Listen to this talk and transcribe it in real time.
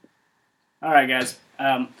All right, guys.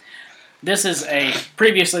 This is a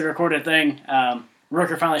previously recorded thing.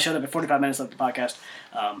 Rooker finally showed up at 45 minutes left of the podcast.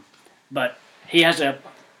 But he has to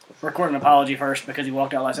record an apology first because he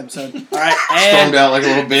walked out last episode. All right. Stormed out like a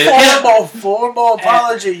little bit. Formal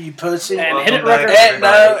apology, you pussy. And hit it, Rooker. And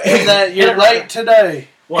that you're late today.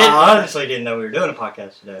 Well, I honestly didn't know we were doing a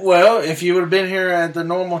podcast today. Well, if you would have been here at the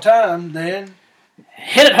normal time, then...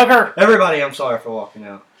 Hit it, Hooker. Everybody, I'm sorry for walking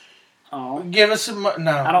out. Oh, give us some...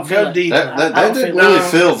 No, I don't feel go it. deep. That didn't really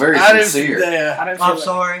feel very sincere. I'm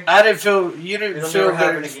sorry. I didn't feel... You didn't It'll feel never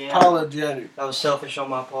happen very again. apologetic. That was selfish on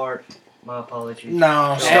my part. My apologies.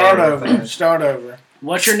 No, Go start ahead. over. Start over.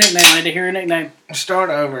 What's your nickname? I need to hear your nickname. Start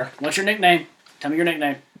over. What's your nickname? Tell me your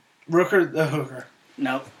nickname. Rooker the Hooker.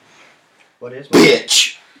 No. What is it?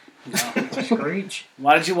 Bitch. No. Screech?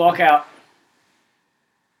 Why did you walk out?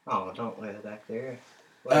 Oh, don't lay it back there.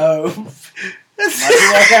 Wait. Oh. Why did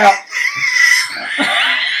you walk out?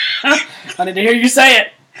 I need to hear you say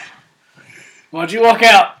it. Why'd you walk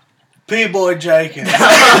out? P-Boy Jenkins.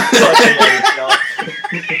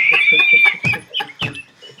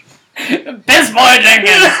 Piss Boy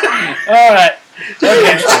Jenkins. All right.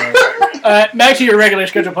 Okay. Back to your regular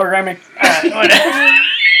schedule programming.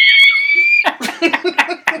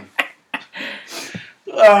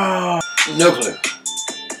 Oh. No clue.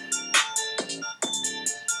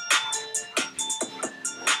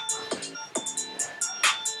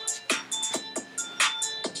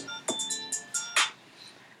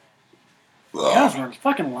 Guys, we're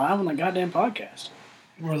fucking live on the goddamn podcast.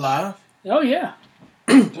 We're live? Oh, yeah.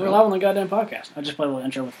 We're live on the goddamn podcast. I just played a little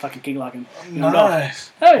intro with fucking Key Lock and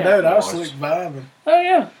Nice. Oh, yeah. Dude, I was slick vibing. Oh,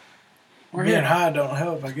 yeah. We're Being here. high don't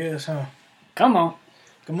help, I guess, huh? Come on.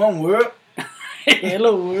 Come on, Whoop.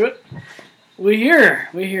 Hello, Whoop. We here.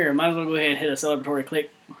 We here. Might as well go ahead and hit a celebratory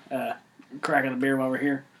click. Crack of the beer while we're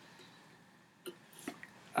here.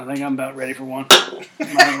 I think I'm about ready for one.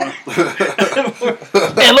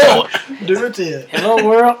 Hello. Do it to it. Hello,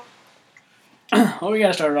 world. Well, we got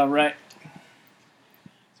to start it off right.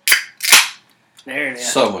 There it is.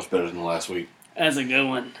 So much better than last week. That's a good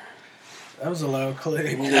one. That was a low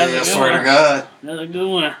click. I swear to God. That's a good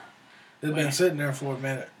one. It's been sitting there for a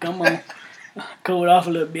minute. Come on. Cool it off a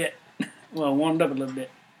little bit. Well, warmed up a little bit.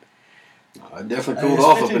 I definitely cooled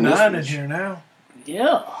off up in this 59 in bitch. here now.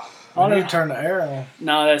 Yeah. I need to turn the air on.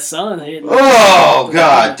 No, that sun's hitting. Oh,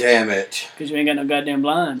 God damn it. Because you ain't got no goddamn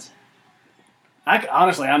blinds.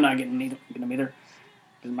 Honestly, I'm not getting them either.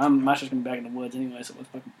 Because my shit's going to be back in the woods anyway, so what's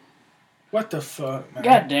fucking... What the fuck, man?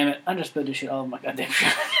 God damn it. I just spilled this shit all over my goddamn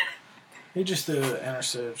shirt. He just threw an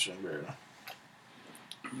interception, bro.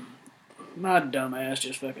 My dumb ass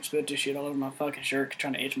just fucking spilled this shit all over my fucking shirt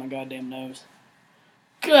trying to itch my goddamn nose.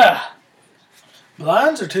 Gah!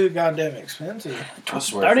 Blinds are too goddamn expensive. I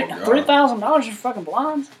swear to God. $3,000 for fucking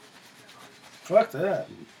blinds? Fuck that.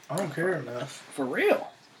 I don't care enough. For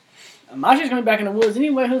real. My shit's going to be back in the woods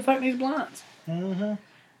anyway. Who the fuck needs blinds? Mm-hmm.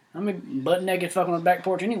 I'm a butt naked fucking on the back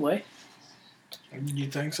porch anyway. You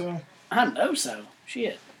think so? I know so.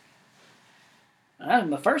 Shit. That's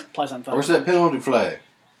the first place I'm fucking. Where's that penalty flag?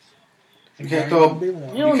 You can't throw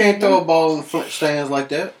a ball in the stands like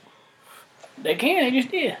that. They can, they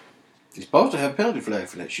just did. You're supposed to have a penalty flag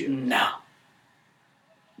for that shit. No.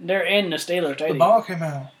 They're in the Steelers stadium. The ball came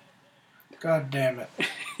out. God damn it.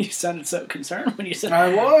 You sounded so concerned when you said I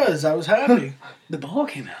was happy. the ball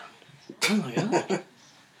came out. Oh my god.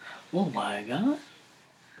 Oh my god.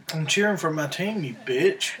 I'm cheering for my team, you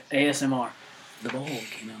bitch. ASMR. The ball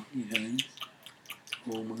came out, you guys.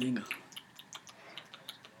 Oh my god.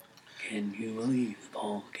 Can you believe the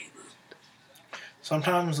ball came out?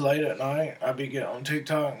 Sometimes late at night, I be getting on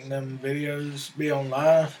TikTok and them videos be on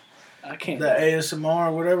live. I can't. The ASMR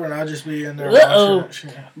or whatever, and I just be in there Uh-oh. watching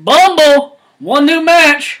that shit. Bumble! One new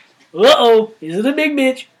match! Uh-oh. Is it a big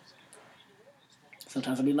bitch?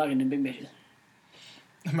 Sometimes I be liking them big bitches.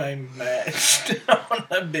 My matched on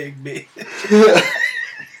a big bitch.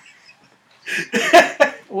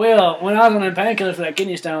 Well, when I was on the painkillers for that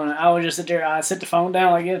kidney stone, I would just sit there, I'd sit the phone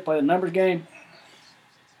down like this, play the numbers game.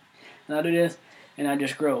 And I'd do this, and I'd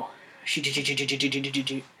just grow.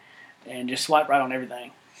 And just swipe right on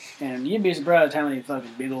everything. And you'd be surprised how many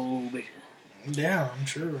fucking big old bitches Yeah, I'm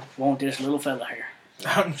sure. want this little fella here.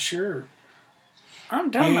 I'm sure. I'm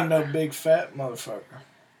He telling you, ain't no big fat motherfucker.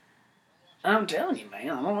 I'm telling you, man.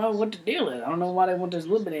 I don't know what the deal is. I don't know why they want this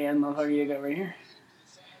little bitty ass motherfucker you got right here.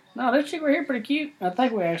 No, this chick right here pretty cute. I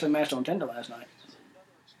think we actually matched on Tinder last night.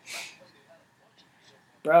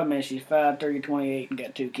 Problem is she's 5'3", 28 and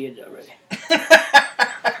got 2 kids already.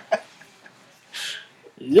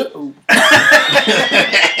 Uh-oh.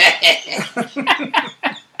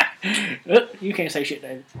 You can't say shit,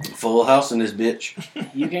 David. Full house in this bitch.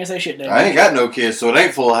 You can't say shit, David. I ain't got no kids, so it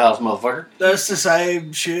ain't full house, motherfucker. That's the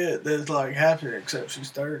same shit that's like happening, except she's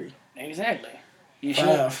 30. Exactly. You 5.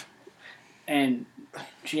 should. And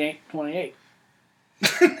she ain't 28.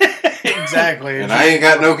 Exactly. And I ain't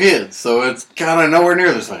got no kids, so it's kind of nowhere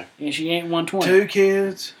near the same. And she ain't 120. 2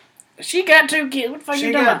 kids. She got 2 kids. What the fuck She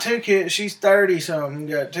you talking got about? 2 kids. She's 30-something.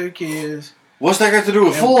 Got 2 kids. What's that got to do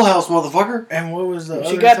with full house, motherfucker? And what was the She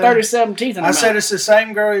other got thing? 37 teeth in her I mouth. said it's the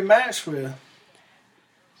same girl he matched with.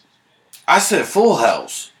 I said full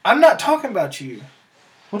house. I'm not talking about you.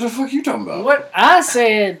 What the fuck you talking about? What I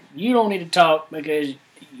said, you don't need to talk because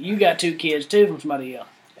you got 2 kids too from somebody else.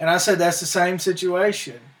 And I said that's the same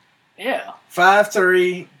situation. Yeah.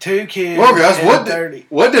 5'3", 2 kids. Well, guys, and 30.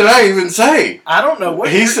 what did I even say? I don't know what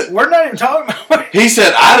He you're- said- we're not even talking about. He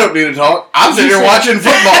said, I don't need to talk. I'm sitting here said- watching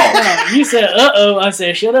football. You said, uh-oh. I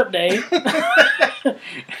said, shut up, Dave. I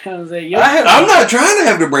said, I'm not trying to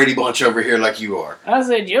have the Brady Bunch over here like you are. I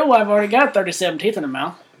said, your wife already got 37 teeth in her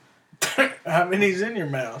mouth. How many's in your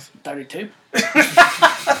mouth? 32.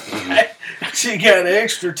 She got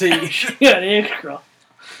extra teeth. She got extra.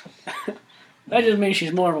 That just means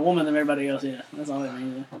she's more of a woman than everybody else is. That's all that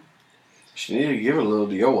means. She need to give a little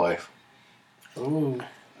to your wife. Ooh.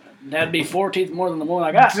 That'd be 4 teeth more than the one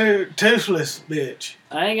I got. Toothless bitch.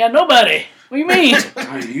 I ain't got nobody. What do you mean?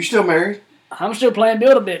 Are you still married? I'm still playing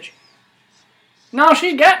Build-A-Bitch. No,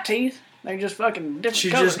 she's got teeth. They're just fucking different She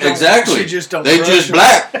colors. just don't- Exactly. She just don't They brush just them.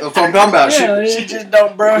 black. That's what I'm talking about. Yeah, She just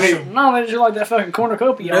don't brush I them. No, they just like that fucking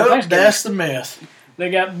cornucopia on Nope, Thanksgiving. that's the myth. They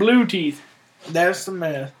got blue teeth. That's the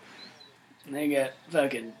myth. They got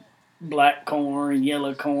fucking black corn,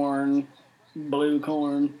 yellow corn, blue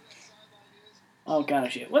corn, all kind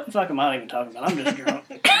of shit. What the fuck am I even talking about? I'm just drunk.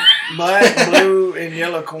 Black, blue, and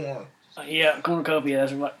yellow corn. Yeah, cornucopia.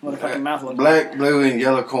 That's what the fucking mouth looks Black, blue, and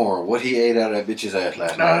yellow corn. What he ate out of that bitch's ass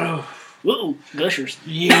last night. Oh, like. Whoa, gushers.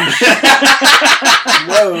 yeesh.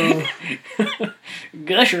 Whoa.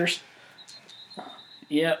 Gushers.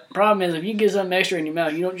 Yeah. Problem is, if you get something extra in your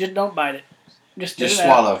mouth, you don't bite it. Just spit Just it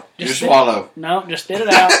swallow. out. Just spit- swallow. No, just spit it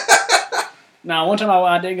out. No, one time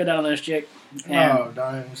I did go down on this chick, and, No,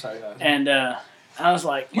 don't even say that. and I was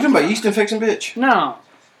like, You talking about yeast infection, bitch? no.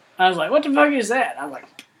 I was like, what the fuck is that? I was like,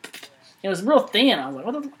 it was real thin. I was like,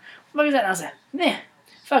 what the fuck is that? And I said, nah,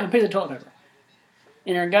 fucking piece of toilet paper.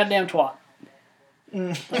 In her goddamn twat.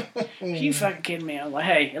 She fucking kidding me. I was like,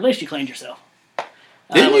 hey, at least you cleaned yourself.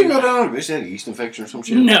 Didn't you go down and bitch had a yeast infection or some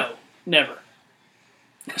shit? No, never.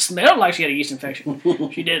 It smelled like she had a yeast infection.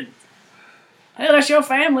 She didn't. Hey, that's your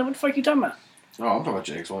family. What the fuck you talking about? Oh, I'm talking about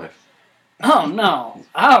your ex-wife. Oh, no.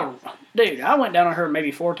 Dude, I went down on her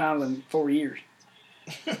maybe 4 times in 4 years.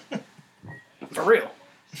 For real.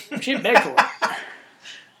 She begged for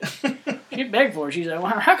it. She begged for it. She said, well,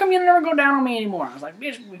 how come you never go down on me anymore? I was like,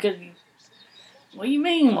 bitch, because... What do you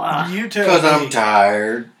mean, why? You tell Because me. I'm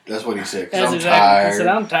tired. That's what he said. Because That's I'm exactly. tired. I said,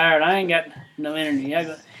 I'm tired. I ain't got no energy.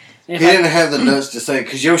 He didn't have the nuts to say,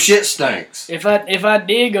 because your shit stinks. If I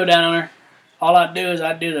did go down on her, all I'd do is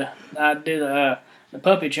I'd do the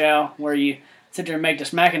puppy chow where you sit there and make the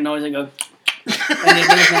smacking noise and go, and then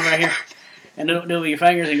do this one right here, and do it with your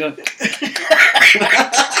fingers and go.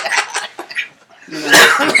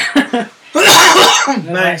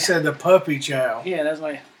 Man, he said the puppy chow. Yeah, that's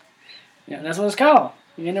why. Yeah, that's what it's called.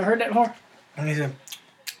 You ain't never heard that before? And he said,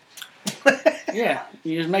 Yeah,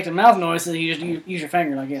 you just make the mouth noise and you just use your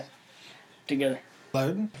finger like this together.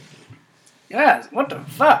 loading. Guys, what the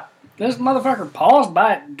fuck? This motherfucker paused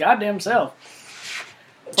by it goddamn self.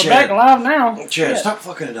 We're Chad. back live now. Chad, Shit. stop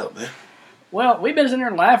fucking it up, man. Well, we've been sitting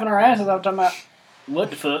there laughing our asses off talking about what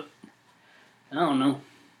the fuck. I don't know.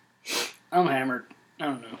 I'm hammered. I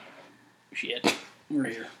don't know. Shit. We're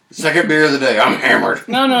here. Second beer of the day. I'm hammered.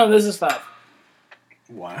 No, this is 5.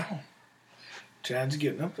 Wow. Chad's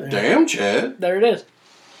getting up there. Damn, Chad. There it is.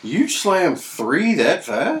 You slammed 3 that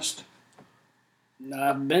fast?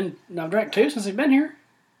 I've drank 2 since we've been here.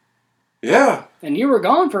 Yeah. And you were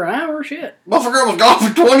gone for an hour, shit. Motherfucker was gone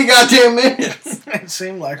for 20 goddamn minutes. It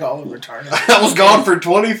seemed like all of eternity. I was gone for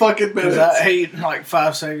 20 fucking Because minutes. I ate in like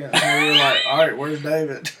 5 seconds. And we were like, all right, where's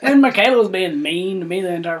David? And Michaela was being mean to me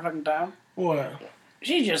the entire fucking time. What?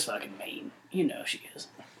 She's just fucking mean. You know she is.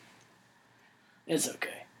 It's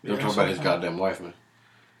okay. Don't talk about his goddamn wife, man.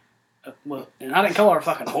 Well, and I didn't call her a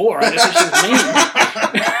fucking whore. I just said she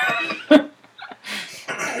was mean.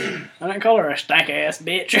 I didn't call her a stank ass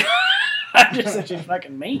bitch. I just said she's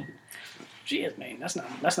fucking mean. She is mean. That's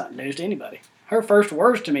not news to anybody. Her first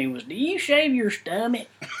words to me was, "Do you shave your stomach?"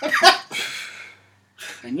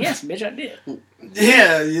 And yes, bitch, I did.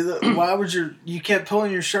 Yeah, why would you kept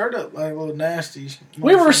pulling your shirt up like a little nasty.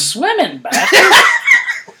 We were swimming, bastard.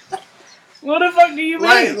 What the fuck do you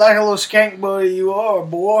mean? Like a little skank buddy you are,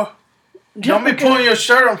 boy. Don't be because- pulling your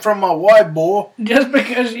shirt up from my wife, boy. Just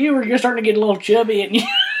because you're starting to get a little chubby and you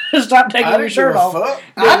stop taking your shirt off. Fuck.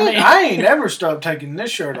 I ain't ever stopped taking this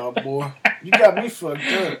shirt off, boy. You got me fucked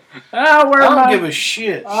up. I don't give a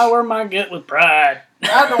shit. I wear my gut with pride.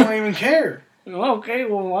 I don't even care. Okay,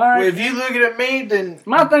 well, all right. If you looking at me, then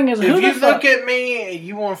My thing is, if you look at me,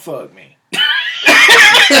 you want to fuck me.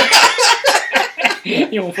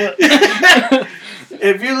 You want fuck?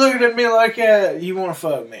 If you're looking at me like that, you want to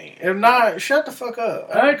fuck me. If not, shut the fuck up.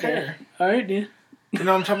 I don't care. All right, dude. You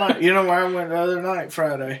know what I'm talking about? You know where I went the other night,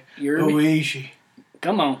 Friday? Oishi.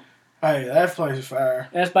 Come on. Hey, that place is fire.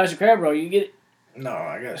 That spicy crab roll, you get it? No,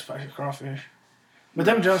 I got spicy crawfish. But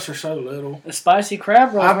them jumps are so little. The spicy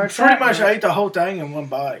crab roll. I pretty much ate the whole thing in one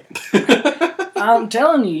bite. I'm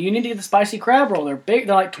telling you, you need to get the spicy crab roll. They're big.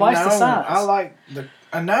 They're like twice the size. I like the...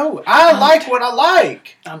 I know. I like what I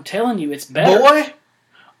like. I'm telling you, it's better. Boy.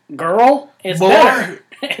 Girl, it's better.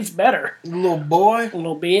 It's better. Little boy.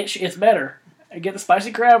 Little bitch, it's better. Get the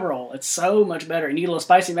spicy crab roll. It's so much better. You need a little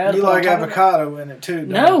spicy mayo. You like avocado in it too,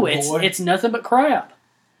 No, boy. it's nothing but crab.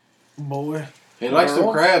 Boy. He likes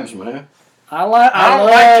some crabs, man. I don't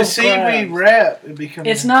like the seaweed crabs. wrap.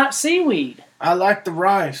 It's not seaweed. I like the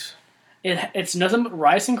rice. It's nothing but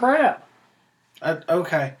rice and crab.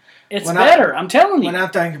 Okay. It's better. I'm telling you. When I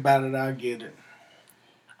think about it, I get it.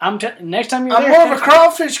 Next time you're I'm there, more of a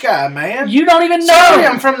crawfish guy, man. You don't even know. Sorry,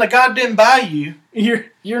 I'm from the goddamn bayou.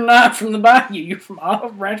 You're not from the bayou. You're from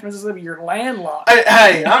Olive Branch, Mississippi. You're landlocked.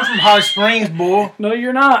 Hey, I'm from High Springs, boy. No,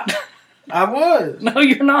 you're not. I was. No,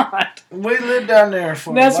 you're not. We lived down there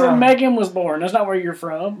for That's a while. where Megan was born. That's not where you're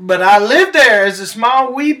from. But I lived there as a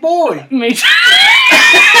small wee boy. Me too.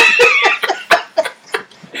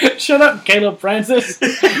 Shut up, Caleb Francis.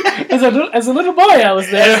 As a little boy, I was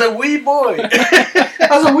there. As a wee boy.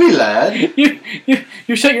 As a wee lad.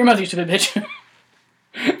 You shut your mouth, you stupid bitch.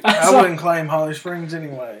 I wouldn't claim Holly Springs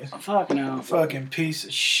anyways. Fuck no. Fucking piece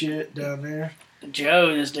of shit down there.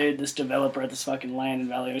 Joe, this developer at this fucking land in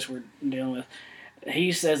Valley Oaks we're dealing with,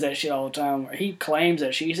 he says that shit all the time. He claims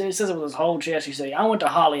that shit. He says it with his whole chest. He said, I went to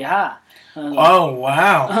Holly High. Oh,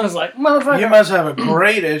 wow. I was like, motherfucker. You must have a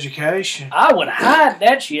great education. I would hide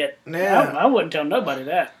that shit. Yeah. I wouldn't tell nobody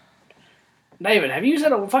that. David, have you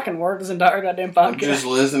said a fucking word this entire goddamn podcast? Just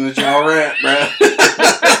listen to y'all rant, bro.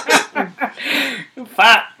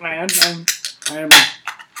 Fight, man.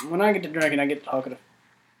 When I get to drinking, I get talkative.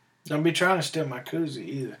 Don't be trying to steal my koozie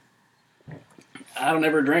either. I don't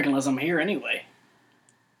ever drink unless I'm here anyway.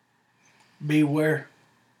 Beware.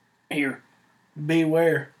 Here.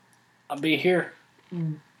 Beware. I'll be here.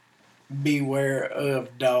 Beware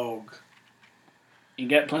of dog. You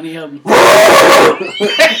got plenty of them. But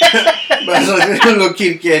like, little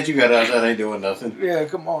kitty cat you got outside ain't doing nothing. Yeah,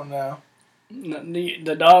 come on now.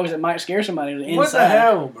 The dogs that might scare somebody inside. What the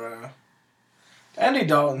hell, bro? Andy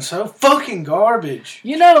Dalton's so fucking garbage.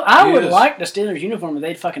 You know, I would like the Steelers uniform if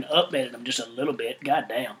they'd fucking updated them just a little bit.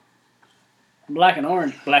 Goddamn. Black and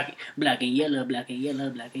orange. Black and yellow, black and yellow,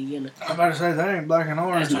 black and yellow. I'm about to say, that ain't black and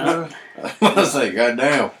orange. That's not. I'm about to say,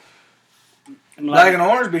 goddamn. Black and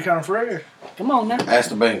orange be kind of fresh. Come on now. Ask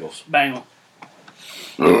the Bengals. Bangle.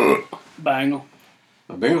 Bangle.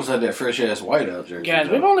 The Bengals had that fresh ass white out there. Guys,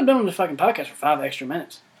 we've only been on this fucking podcast for 5 extra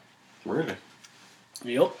minutes. Really?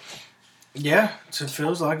 Yep. Yeah, it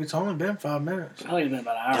feels like it's only been 5 minutes. I think it's been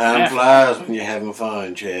about an hour and a Time half. flies when you're having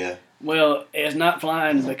fun, Chad. Well, it's not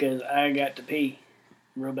flying because I got to pee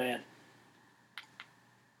real bad.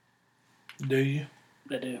 Do you?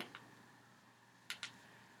 I do.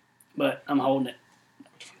 But I'm holding it.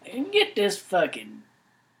 And get this fucking...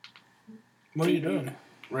 What are you doing?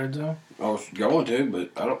 Red zone? I was going to,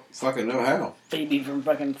 but I don't fucking know how. Phoebe from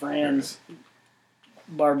fucking Friends.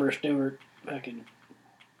 Barbara Stewart. Fucking...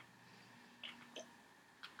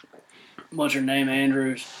 What's her name?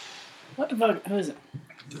 Andrews. What the fuck? Who is it?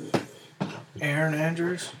 Erin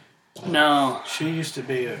Andrews? No. She used to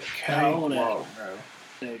be a How old is cakewalk, bro.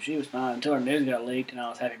 Dude, she was fine until her news got leaked and I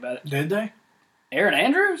was happy about it. Did they? Erin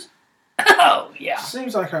Andrews? Oh, yeah.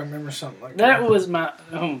 Seems like I remember something like that. That was my...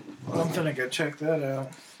 I'm finna go check that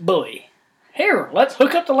out. Boy. Here, let's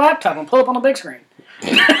hook up the laptop and pull up on the big screen.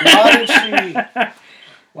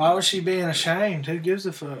 Why was she being ashamed? Who gives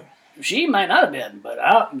a fuck? She might not have been, but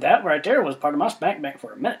that right there was part of my spank bank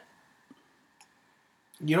for a minute.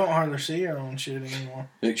 You don't hardly see her on shit anymore.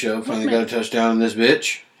 Big Show finally got a touchdown in this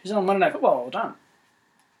bitch. She's on Monday Night Football all the time.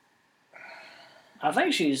 I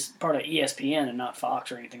think she's part of ESPN and not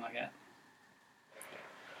Fox or anything like that.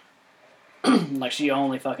 Like she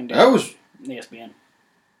only fucking did ESPN.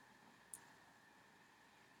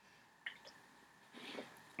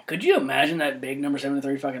 Could you imagine that big number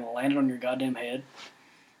 73 fucking landed on your goddamn head?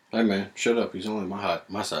 Hey man, shut up. He's only my height,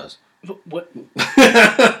 my size. What?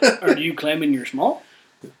 Are you claiming you're small?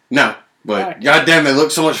 No, but goddamn, they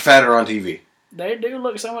look so much fatter on TV. They do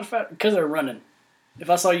look so much fatter because they're running. If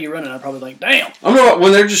I saw you running, I'd probably think, damn. I know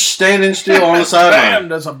when they're just standing still on the sideline. Damn,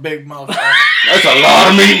 that's a big motherfucker. That's a lot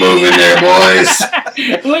of meat moving there, boys.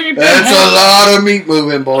 Look at That's a lot of meat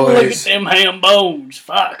moving, boys. Look at them ham bones.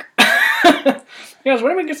 Fuck. Guys,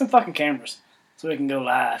 when do we get some fucking cameras so we can go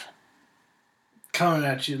live? Coming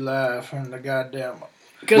at you live from the goddamn...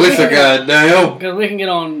 With the goddamn... Because we can get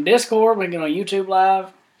on Discord, we can get on YouTube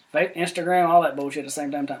Live, Instagram, all that bullshit at the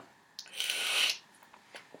same damn time.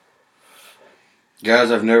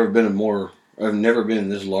 Guys, I've never been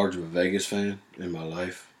this large of a Vegas fan in my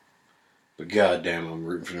life. But goddamn, I'm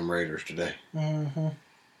rooting for them Raiders today. I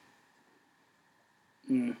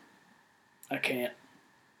can't.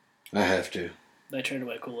 I have to. They traded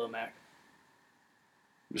away Cool Lil Mac.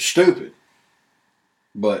 It's stupid.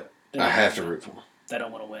 But I have to root for them. They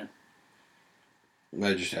don't want to win.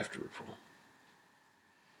 I just have to root for them.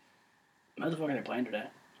 How the fuck are they playing today?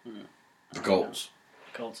 The Colts.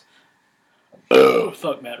 Colts. Oh,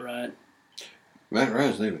 fuck Matt Ryan. Matt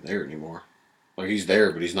Ryan's not even there anymore. Like, he's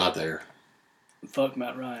there, but he's not there. Fuck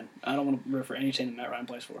Matt Ryan. I don't want to root for any team that Matt Ryan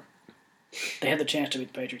plays for. They had the chance to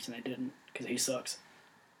beat the Patriots and they didn't because he sucks.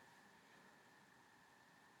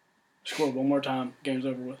 Score one more time, game's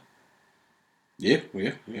over with. Yeah.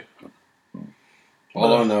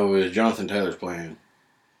 All I know is Jonathan Taylor's playing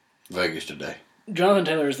Vegas today. Jonathan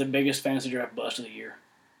Taylor is the biggest fantasy draft bust of the year.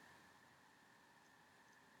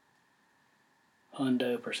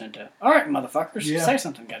 Hundo percento. All right, motherfuckers. Yeah. Say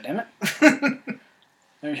something, goddammit.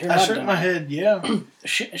 I shook my head, yeah.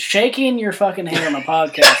 Shaking your fucking head on a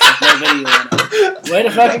podcast with no video on it. Way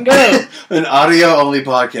to fucking go. An audio-only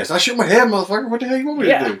podcast. I shook my head, motherfucker. What the hell you want me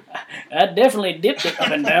to do? I definitely dipped it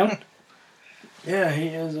up and down. Yeah, he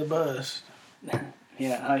is a bust.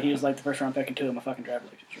 Yeah, he was like the first round pick and 2 of my fucking draft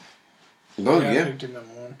leagues. Oh, I yeah. picked him at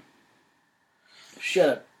 1. Shut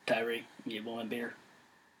up, Tyree, you woman beater.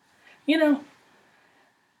 You know,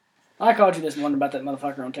 I called you this morning about that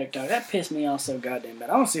motherfucker on TikTok. That pissed me off so goddamn bad.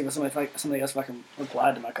 I want to see if somebody else fucking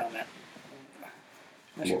replied to my comment.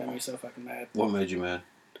 That shit made me so fucking mad. What made you mad?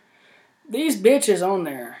 These bitches on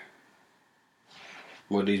there.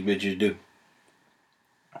 What these bitches do?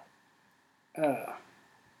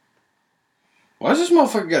 Why does this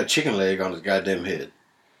motherfucker got a chicken leg on his goddamn head?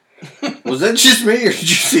 Was that just me, or did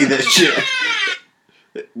you see that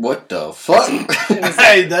shit? What the fuck?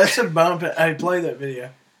 Hey, that's a bump. Hey, play that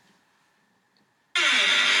video.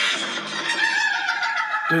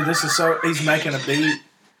 Dude, this is so... He's making a beat.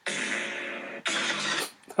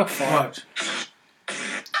 Watch.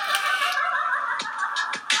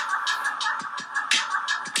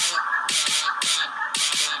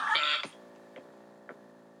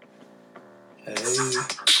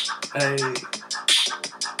 Hey.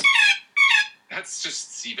 That's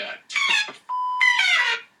just Seabat.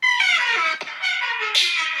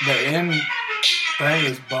 The end thing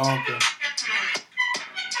is bumping.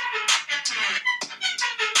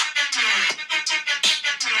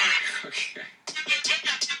 Okay.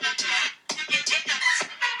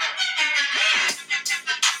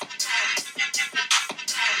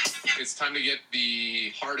 It's time to get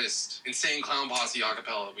the hardest Insane Clown Posse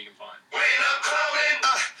acapella we can find. When I'm clowning,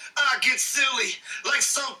 I get silly, like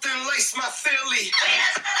something lace my Philly.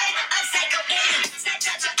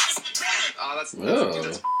 Oh, that's sick. God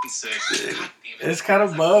damn it. It's kind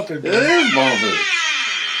of bumping. It is bumping.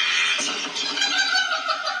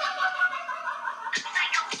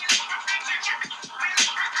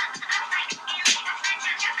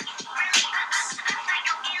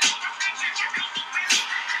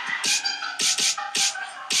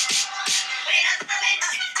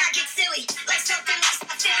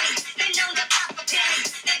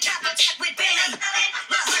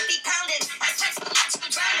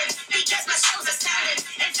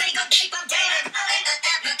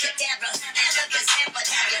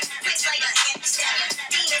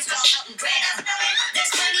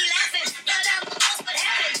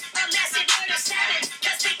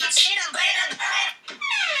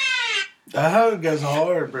 That hoe goes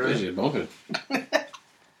hard, bro. It's just bumping.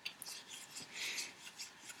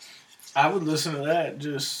 I would listen to that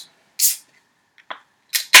just...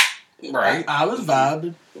 Right. I was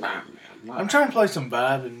vibing. Nah, I'm trying to play some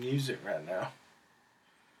vibing music right now.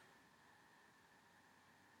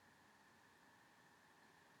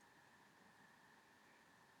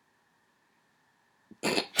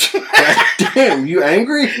 Damn, you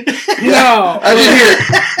angry? No. I didn't hear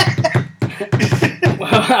it. Well,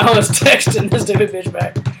 I was texting this stupid bitch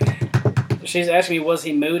back. She's asking me, was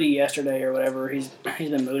he moody yesterday or whatever? He's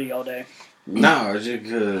been moody all day. No, it's just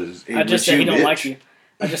because I just said he don't like you.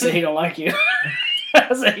 I just said he don't like you.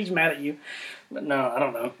 I said he's mad at you. But no, I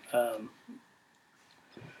don't know.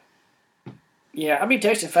 Yeah, I be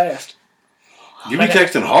texting fast. You be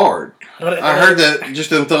texting hard. I heard that just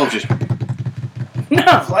them thumbs just...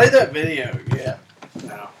 No. Play that video, yeah.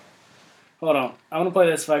 No. Hold on. I want to play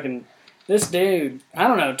this dude. I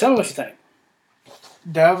don't know. Tell me what you think.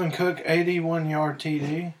 Dalvin Cook, 81-yard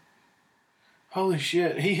TD. Holy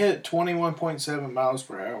shit. He hit 21.7 miles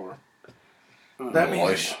per hour. That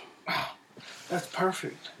means... That's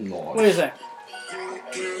perfect. Nice. What is that?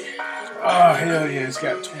 Oh, hell yeah. It's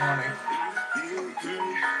got 20.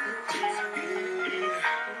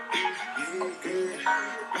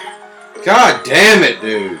 God damn it,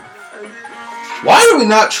 dude. Why do we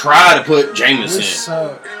not try to put Jameis This in?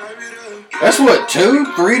 sucks. That's what, 2,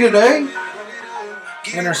 3 today?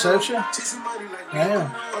 Interception?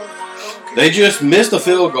 Damn. They just missed a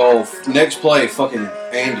field goal. Next play, fucking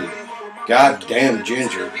Andy. God damn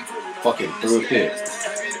Ginger. Fucking threw a pick.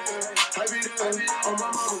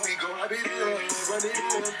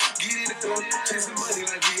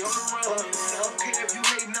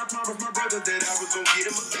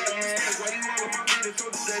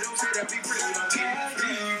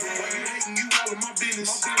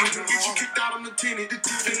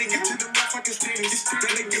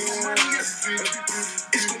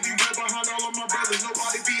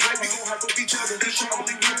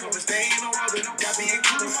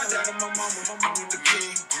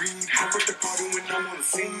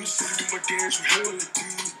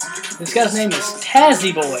 This guy's name is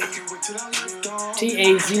Tazzy Boy.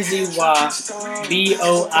 Tazzyboi.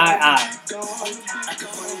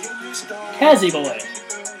 Tazzy Boy.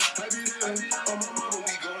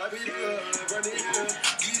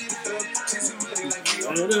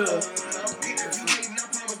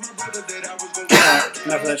 Alright,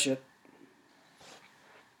 enough of that shit.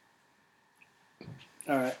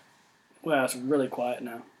 Alright. Wow, it's really quiet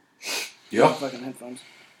now. Yep. Fucking headphones.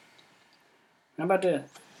 How about this?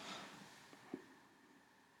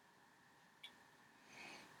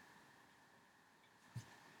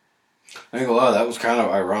 I ain't gonna lie, that was kind of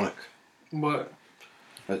ironic. What?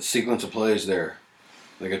 That sequence of plays there.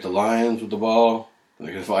 They get the Lions with the ball, and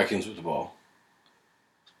they get the Vikings with the ball.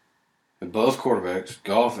 And both quarterbacks,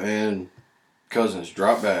 Goff and Cousins,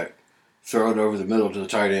 drop back, throw it over the middle to the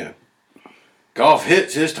tight end. Goff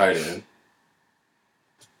hits his tight end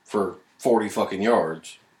for 40 fucking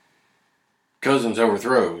yards. Cousins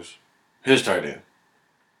overthrows his tight end.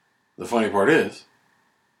 The funny part is,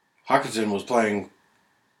 Hockenson was playing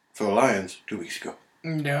for the Lions 2 weeks ago.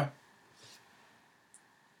 Yeah.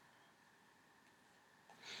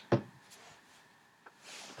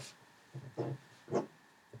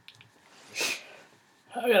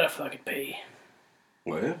 I gotta fucking pee.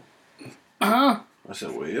 Well, Huh? I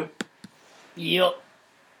said, well. Yup.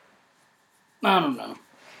 I don't know.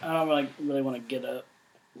 I don't really want to get up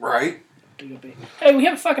Right. to go pee. Hey, we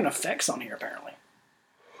have fucking effects on here apparently.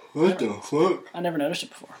 What the fuck? I never noticed it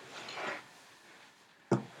before.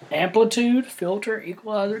 Amplitude, filter,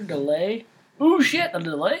 equalizer, delay. Ooh, shit, a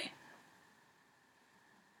delay?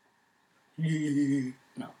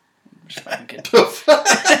 No. Just fucking kidding.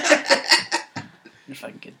 Just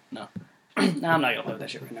fucking kidding. No. No, I'm not gonna play with that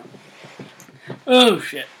shit right now. Oh,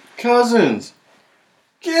 shit. Cousins.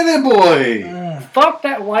 Get it, boy. Fuck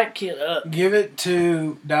that white kid up. Give it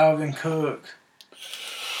to Dalvin Cook.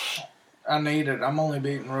 I need it. I'm only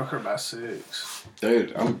beating Rooker by 6.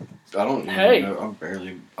 Dude, I don't even Hey. know. I'm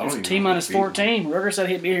barely. I don't It's even know if T-minus he's beaten. 14. Rooker said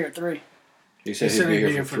he'd be here at 3. He said he'd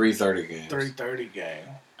be here for 3:30 games. 3:30 game.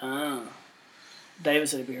 David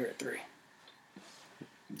said he'd be here at 3.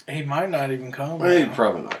 He might not even come. Well, he's now.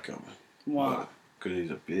 probably not coming. Why? Because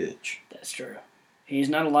he's a bitch. That's true. He's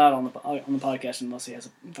not allowed on the podcast unless he has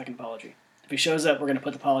a fucking apology. If he shows up, we're going to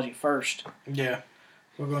put the apology first. Yeah.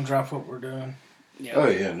 We're going to drop what we're doing. Yeah. Oh,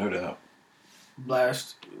 yeah, no doubt.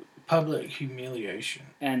 Blast. Public humiliation.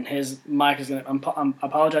 And his mic is going to... I'm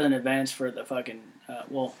apologizing in advance for the fucking...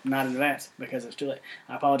 well, not in advance because it's too late.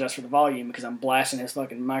 I apologize for the volume because I'm blasting his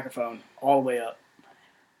fucking microphone all the way up.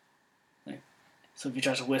 So if he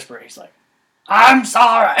tries to whisper, he's like, I'm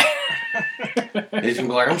sorry. He's going to be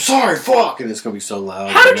like, I'm sorry, fuck. And it's going to be so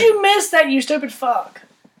loud. How did you miss that, you stupid fuck?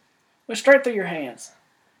 Went straight through your hands.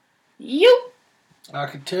 You. I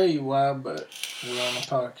could tell you why, but we're on a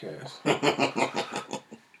podcast.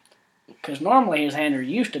 Because normally his hands are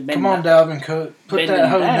used to bending. Come on, Dalvin Cook. Put bending that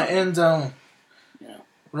hoe in down. the end zone. You know.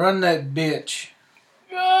 Run that bitch.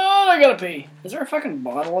 Oh, I gotta pee. Is there a fucking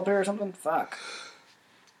bottle up here or something? Fuck.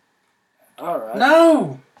 Alright.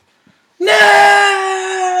 No!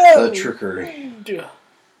 No! The trickery.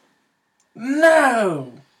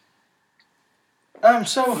 No! I'm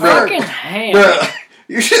so hurt. Fucking ham. Bruh,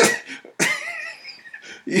 you should.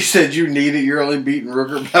 You said you need it. You're only beating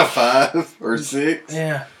Rooker by 5 or 6.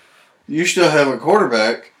 Yeah. You still have a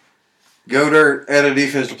quarterback. Go dirt at a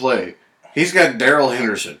defensive play. He's got Darrell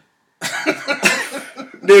Henderson.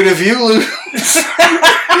 Dude, if you lose.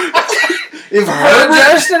 If Herbert.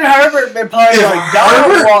 Justin Herbert been playing like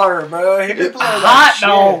dog water, bro. He been playing hot like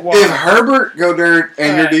dog shit. water. If Herbert, go dirt,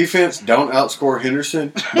 and your defense don't outscore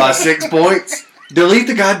Henderson by 6 points, delete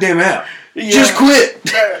the goddamn app. Yeah. Just quit.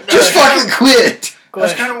 Just fucking quit.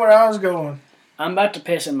 That's kind of where I was going. I'm about to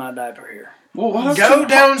piss in my diaper here. Well, what else Go do-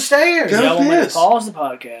 downstairs. Go Y'all want me to piss. pause the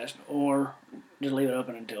podcast or just leave it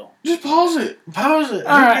open until? Just pause it. Pause it.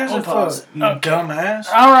 All Who right, gives we'll a pause fuck? it. You Okay. dumbass.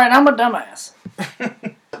 Alright, I'm a dumbass.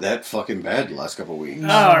 That fucking bad the last couple of weeks.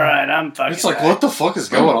 Alright, I'm fucking It's like, back. what the fuck is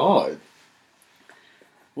going on?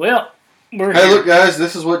 Well, we're Hey, here. look, guys,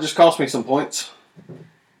 this is what just cost me some points.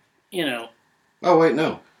 You know, Oh, wait,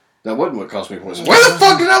 no. That wasn't what cost me points. Where the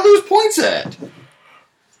fuck did I lose points at?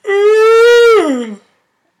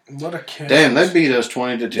 What a catch. Damn, they beat us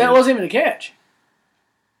 20-10. that wasn't even a catch.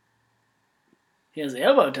 He has the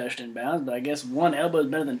elbow touched in bounds, but I guess one elbow is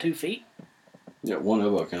better than 2 feet. Yeah, one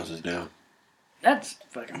elbow counts as down. That's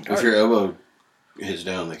fucking If retarded. your elbow hits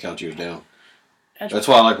down, they count you as down. That's That's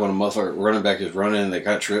why I like when a motherfucker running back is running and they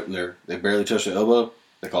got tripped and they barely touch the elbow,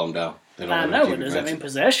 they call them down. They don't I let know, them but keep does that mean advancing.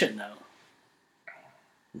 possession, though?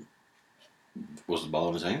 Was the ball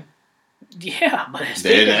in his hand? Yeah, but his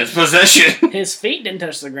Then feet, that's possession. his feet didn't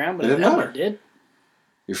touch the ground, but It his didn't elbow matter. did.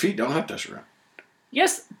 Your feet don't have to touch the ground.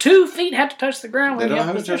 Yes, 2 feet have to touch the ground when They you don't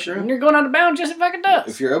have have to touch possession. the ground? When you're going out of bounds, yes, it fucking does.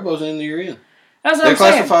 If your elbow's in, you're in. That's what They I'm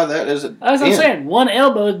saying. classify that as a That's what I'm in. saying. One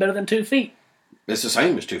elbow is better than 2 feet. It's the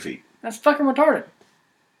same as 2 feet. That's fucking retarded.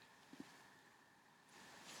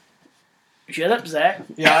 Shut up, Zach.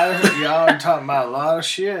 Y'all are talking about a lot of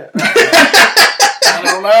shit. I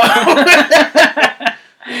don't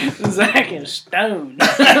know. Zach is stoned.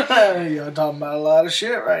 Y'all talking about a lot of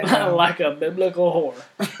shit right now. Like a biblical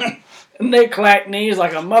whore. And they clack knees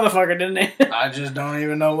like a motherfucker, didn't they? I just don't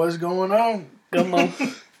even know what's going on. Come on.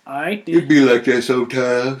 Alright, It'd be like that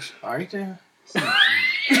sometimes. Right there.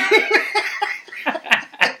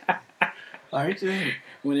 Right there.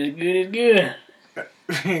 when it's good, it's good.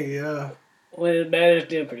 Yeah. When it's bad, it's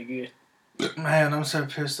still pretty good. Man, I'm so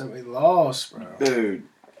pissed that we lost, bro. Dude,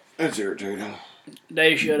 that's irritating.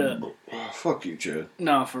 Dave, shut up. Oh, fuck you, Chad.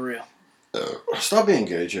 No, for real. Stop being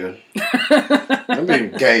gay, Chad. I'm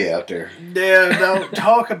being gay out there. Yeah, don't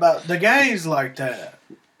talk about the gays like that.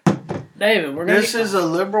 David, we're gonna This is a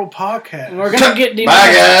liberal podcast. we're gonna get deep.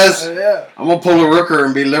 Bye, guys. Yeah. I'm gonna pull a Rooker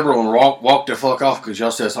and be liberal and walk the fuck off because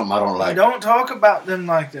y'all said something I don't like. Don't talk about them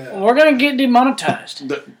like that. We're gonna get demonetized.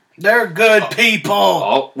 They're good people.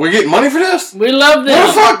 Oh, we're getting money for this? We love What the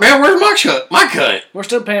this. fuck, man? Where's my cut? My cut. We're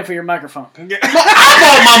still paying for your microphone. I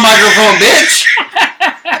bought my microphone, bitch.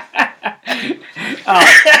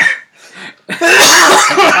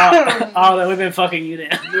 Oh, we've been fucking you then.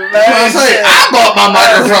 I say, I bought my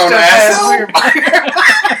microphone, asshole.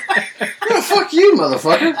 Yeah, fuck you,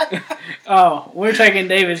 motherfucker. Oh, we're taking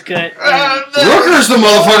David's cut. Rooker's the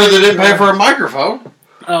motherfucker that didn't pay for a microphone.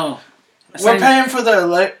 Oh. We're paying for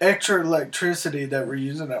the extra electricity that we're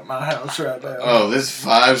using at my house right now. Oh, this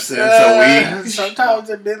 5 cents a week. Sometimes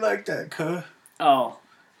it be like that, cuh. Oh.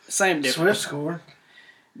 Same difference. Swift scored.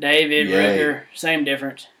 David, Yay. Rooker, same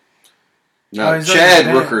difference. No, Oh, he's Chad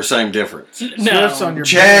like that. Rooker, same difference. No. Swift's on your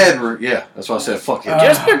Chad, yeah, that's why I said fuck him.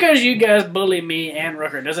 Just because you guys bully me and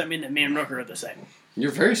Rooker doesn't mean that me and Rooker are the same.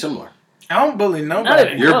 You're very similar. I don't bully Not nobody.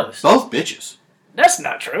 even You're close. both bitches. That's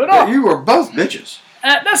not true at all. You are both bitches.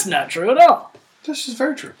 That's not true at all. This is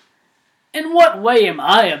very true. In what way am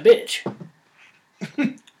I a bitch?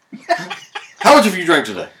 How much have you drank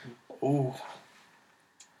today? Ooh.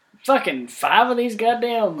 Fucking 5 of these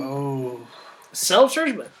goddamn Oh.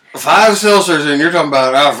 seltzers, but 5 seltzers and you're talking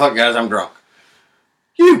about, oh fuck guys, I'm drunk.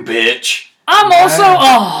 You bitch. I'm also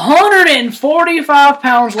 145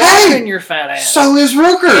 pounds lighter than your fat ass. So is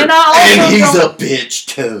Rooker. And I also he's don't- a bitch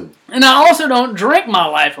too. And I also don't drink my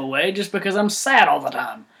life away just because I'm sad all the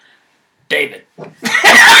time. David. I'm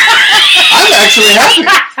actually happy.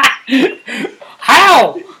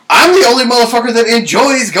 How? I'm the only motherfucker that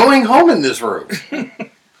enjoys going home in this room.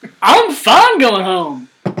 I'm fine going home.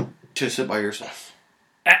 To sit by yourself.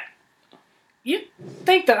 You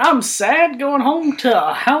think that I'm sad going home to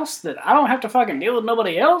a house that I don't have to fucking deal with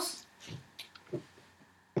nobody else?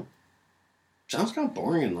 Sounds kind of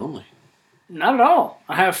boring and lonely. Not at all.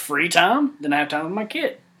 I have free time, then I have time with my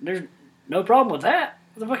kid. There's no problem with that.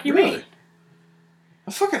 What the fuck you mean?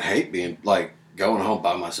 I fucking hate being, like, going home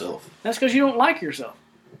by myself. That's because you don't like yourself.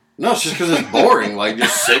 No, it's just because it's boring. Like,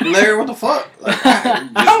 just sitting there, what the fuck? Like,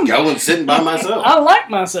 just going sitting by myself. I like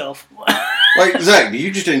myself. Like, Zach, do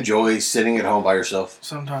you just enjoy sitting at home by yourself?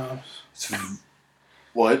 Sometimes.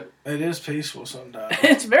 What? It is peaceful sometimes.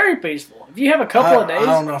 It's very peaceful. If you have a couple of days. I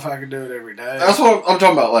don't know if I could do it every day. That's what I'm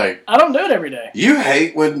talking about. Like, I don't do it every day. you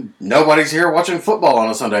hate when nobody's here watching football on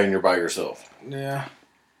a Sunday and you're by yourself. Yeah.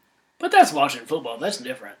 But that's watching football. That's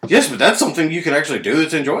different. Yes, but that's something you can actually do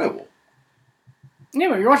that's enjoyable. Yeah,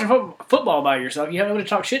 but you're watching football by yourself. You have nobody to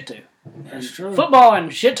talk shit to. That's true. Football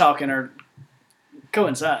and shit talking are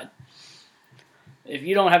coincide. If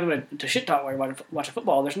you don't have anybody to shit talk while you're watching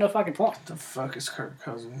football, there's no fucking point. What the fuck is Kirk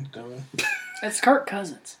Cousins doing? It's Kirk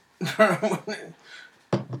Cousins. Oh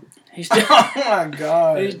He's doing, my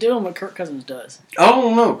god. he's doing what Kirk Cousins does. I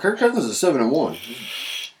don't know. Kirk Cousins is 7-1.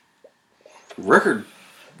 Record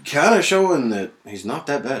kind of showing that he's not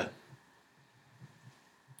that bad.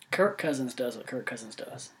 Kirk Cousins does what Kirk Cousins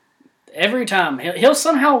does. Every time, he'll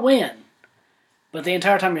somehow win. But the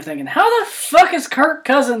entire time you're thinking, how the fuck is Kirk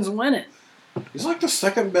Cousins winning? He's like the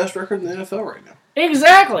second best record in the NFL right now.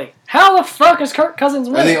 Exactly. How the fuck is Kirk Cousins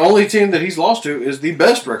winning? And the only team that he's lost to is the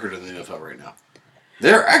best record in the NFL right now.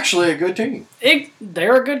 They're actually a good team.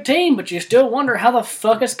 They're a good team, but you still wonder how the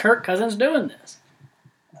fuck is Kirk Cousins doing this?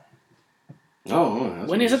 Oh,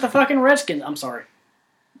 When he's at the fucking Redskins, I'm sorry,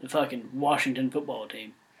 the fucking Washington football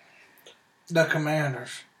team. The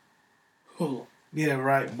Commanders. Ooh. Get it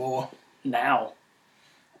right, boy. Now.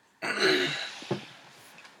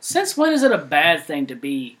 Since when is it a bad thing to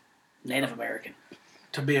be Native American?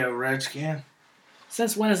 To be a Redskin?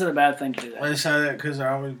 Since when is it a bad thing to do that? They say that because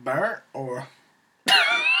they're always burnt, or?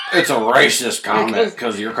 It's a racist comment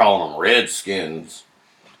because you're calling them Redskins.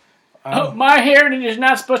 Oh, my heritage is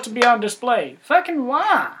not supposed to be on display. Fucking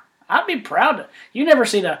why? I'd be proud to. You never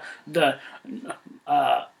see the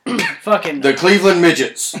fucking The Cleveland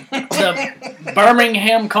Midgets. the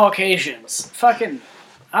Birmingham Caucasians. Fucking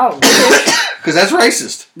I wish. Because that's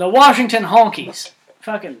racist. The Washington Honkies.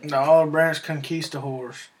 Fucking The Olive Branch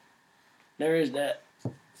Conquistadors. there is that.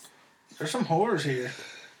 There's some whores here.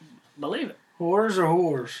 Believe it. Whores or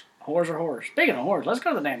whores? Whores are whores. Speaking of whores, let's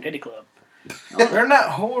go to the damn titty club. They're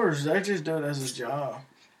not whores. They just do it as a job.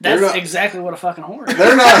 That's not- exactly what a fucking whore is.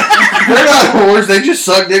 They're not whores. They just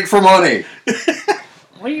suck dick for money.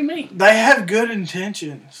 What do you mean? They have good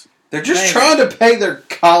intentions. They're just David. trying to pay their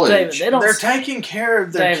college. David, they don't. They're taking care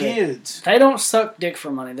of their David. kids. They don't suck dick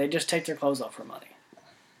for money. They just take their clothes off for money.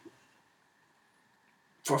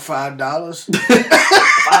 For $5.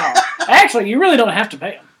 Wow. Actually, you really don't have to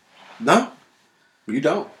pay them. No, you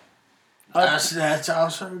don't. That's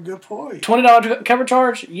also a good point. $20 cover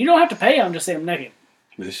charge. You don't have to pay them to see them naked.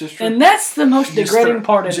 This is true. And that's the most degrading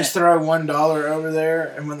part of Just it. throw $1 over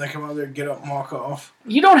there, and when they come over there, get up and walk off.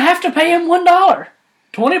 You don't have to pay him $1.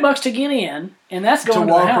 $20 to get in, and that's going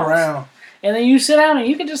to walk the house. around. And then you sit down and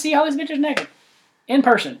you can just see all these bitches naked. In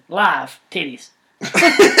person. Live. Titties.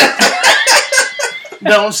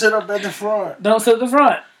 Don't sit up at the front. Don't sit at the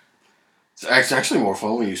front. It's actually more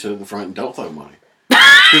fun when you sit at the front and don't throw money.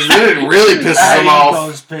 Because then it really pisses them off.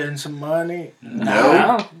 Supposed to spend some money.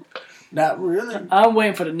 No. Not really. I'm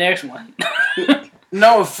waiting for the next one.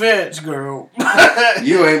 No offense, girl.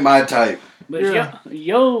 You ain't my type. But Yeah.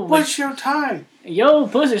 What's your type? yo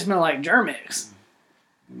pussy smell like Germex.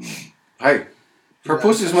 Hey, if her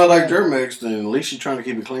pussy smell like Germex, then at least she's trying to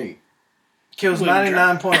keep it clean. Kills Wouldn't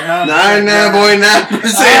 99.9%. 99.9%.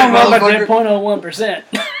 I don't know about that motherfucker. 0.01%.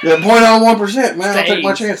 Yeah, 0.01%, man. I'll take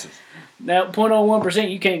my chances. That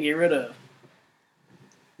 0.01% you can't get rid of.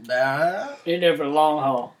 Nah, You're there for the long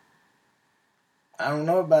haul. I don't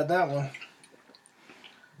know about that one.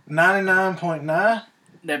 99.9?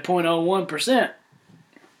 That 0.01%.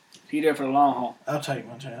 You're there for the long haul. I'll take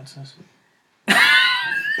my chances.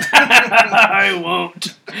 I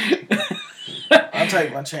won't. I'll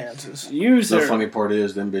take my chances. You, The sir. funny part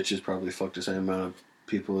is, them bitches probably fuck the same amount of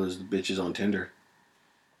people as the bitches on Tinder.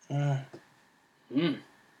 Mm. Mm.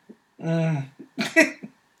 Mm.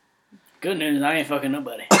 Good news, I ain't fucking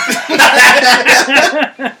nobody.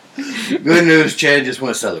 Good news, Chad just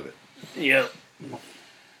went celibate. Yep.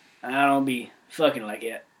 I don't be fucking like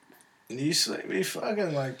that. You sleep be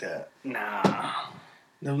fucking like that. Nah.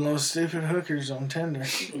 Them little stupid hookers on Tinder.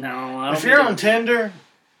 No. I don't If you're be on Tinder,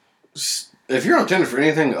 If you're on Tinder for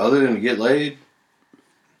anything other than to get laid,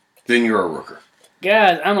 then you're a rooker.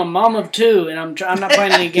 Guys, I'm a mom of two, and I'm not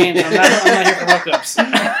playing any games. I'm not here for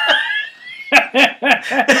hookups.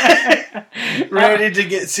 Ready to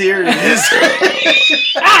get serious.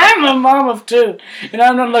 I'm a mom of 2, and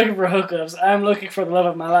I'm not looking for hookups. I'm looking for the love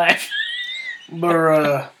of my life.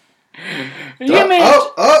 Bruh. You mean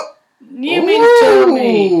to tell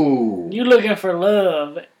me you looking for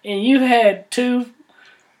love, and you had 2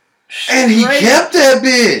 And he kept that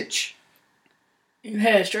bitch. You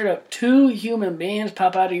had straight up 2 human beings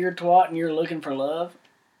pop out of your twat, and you're looking for love?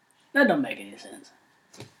 That don't make any sense.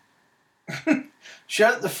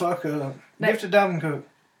 Shut the fuck up. Give to Dalvin Cook.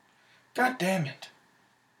 God damn it.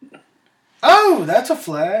 Oh, that's a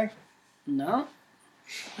flag. No.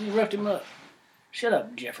 You roughed him up. Shut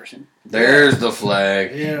up, Jefferson. There's the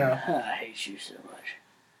flag. Yeah. I hate you so much.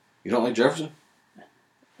 You don't like Jefferson?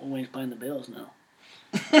 Well, when he's playing the Bills, no.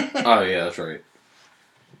 Oh, yeah, that's right.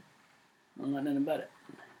 I don't like nothing about it.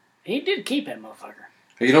 He did keep that motherfucker.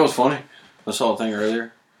 Hey, you know what's funny? I saw a thing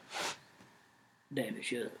earlier. David,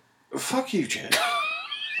 shut up. Fuck you, Chad.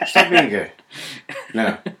 Stop being gay.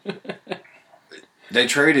 No. They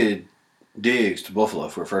traded Diggs to Buffalo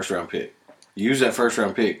for a first-round pick. Used that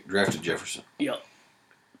first-round pick, drafted Jefferson. Yup.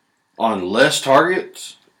 On less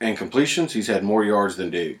targets and completions, he's had more yards than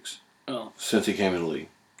Diggs since he came in the league.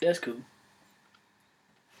 That's cool.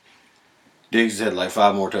 Diggs has had like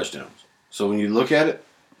 5 more touchdowns. So when you look at it,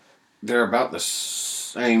 they're about the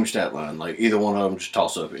same stat line. Like either one of them just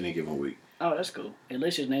toss up any given week. Oh, that's cool. At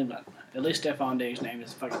least his name's not. At least Stephon Diggs' name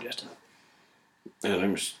is fucking Justin. His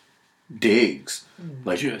name is Diggs.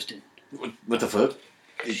 Like Justin. What the fuck?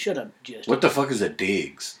 Shut up, Justin. What the fuck is a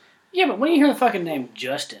Diggs? Yeah, but when you hear the fucking name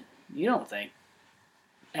Justin, you don't think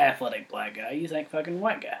athletic black guy. You think fucking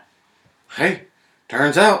white guy. Hey,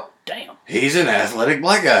 turns out Damn. he's an athletic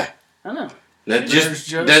black guy. I know. That's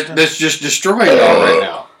just destroying y'all right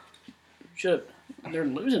now. Shut up. They're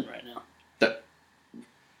losing right now.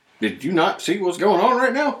 Did you not see what's going on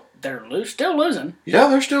right now? They're still losing. Yeah,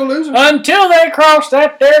 they're still losing. Until they cross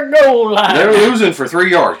that their goal line. They're losing for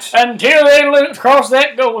 3 yards. Until they cross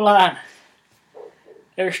that goal line.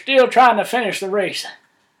 They're still trying to finish the race.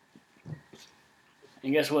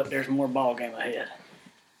 And guess what? There's more ball game ahead.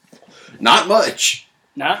 Not much.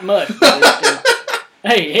 Not much. But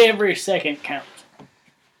hey, every second counts.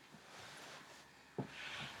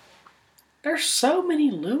 There's so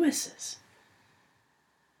many Lewises.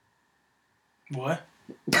 What?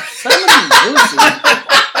 So many Lewises.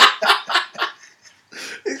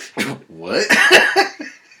 What?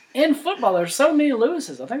 In football, there's so many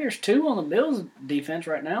Lewises. I think there's 2 on the Bills defense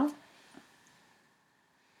right now.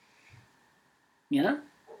 You know?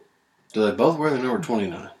 Do they both wear the number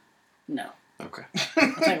 29? No. Okay.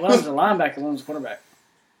 I think one's a linebacker, one's a quarterback.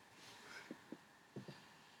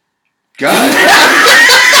 What God.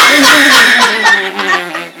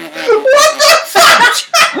 the fuck?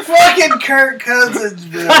 Fucking Kirk Cousins,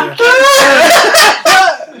 bro.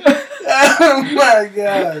 Oh my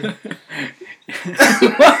god.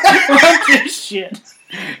 Fuck this shit.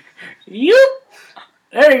 You.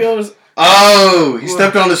 There he goes. Oh, he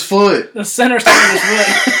stepped on his foot. The center stepped on his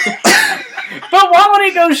foot. But why would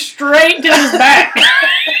he go straight to his back?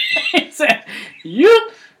 He said,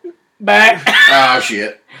 "You back." Oh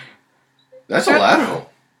shit. That's a lateral.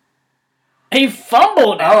 He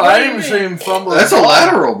fumbled. Oh, I didn't even see him fumble. That's a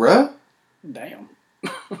lateral, bro. Damn.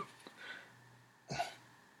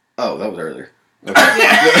 Oh, that was earlier. Okay.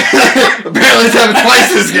 Apparently it's happened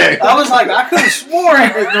twice this game. I was like, I could have sworn he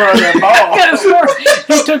could throw that ball.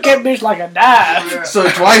 He took that bitch like a dive. So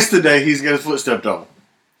twice today he's got his foot stepped on.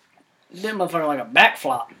 That motherfucker like a back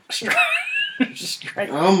flop. Straight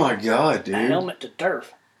Oh my god, dude. helmet to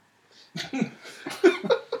turf.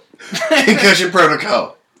 Concussion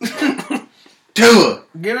protocol. Tua.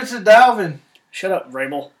 Give it to Dalvin. Shut up,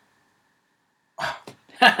 Vrabel.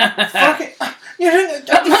 Fuck it. You didn't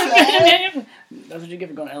touch that. That's what you get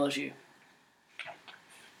for going to LSU.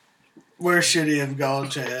 Where should he have gone,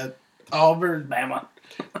 Chad? Auburn. Bama.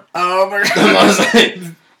 Auburn.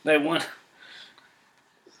 They won.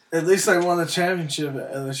 At least they won the championship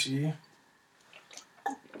at LSU.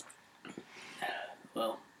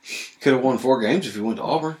 Well, Could have won 4 games if he went to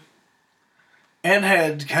Auburn. And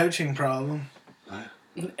had coaching problem.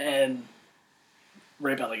 and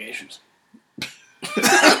rape allegations.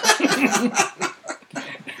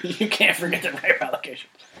 You can't forget the rape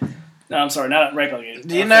allegations. No, I'm sorry, not rape allegations.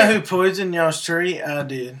 Do you know who poisoned y'all's tree? I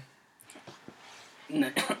did.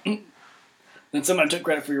 Then somebody took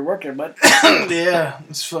credit for your work there, bud. Yeah,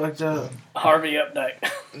 it's fucked up. Harvey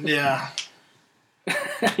Updike. Yeah.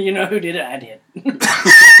 You know who did it? I did.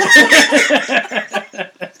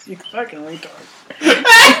 You fucking retard.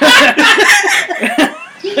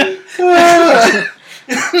 You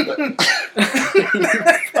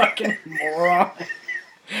fucking moron.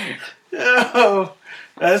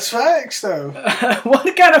 That's facts, though.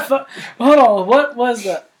 What kind of hold on, what was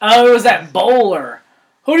the... Oh, it was that bowler.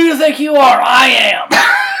 Who do you think you are? I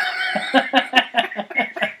am.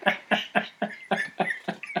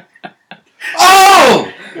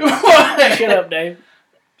 Oh! What? Shut up, Dave.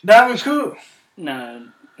 Diamond Cool. No.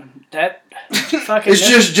 That fucking... It's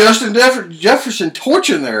just Justin Jefferson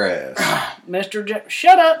torching their ass. Mr.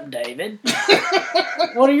 Shut up, David.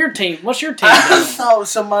 What's your team I doing? thought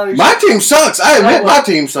somebody... My team sucks. I admit my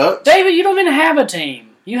team sucks. David, you don't even have a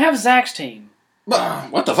team. You have Zach's team. But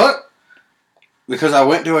what the fuck? Because I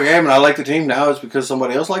went to a game and I like the team now, it's because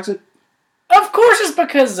somebody else likes it? Of course it's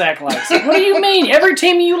because Zach likes it. What do you mean? Every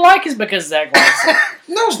team you like is because Zach likes it.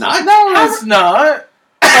 No, it's not. No, it's not.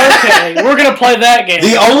 Okay, we're going to play that game.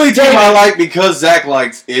 The only team I like because Zach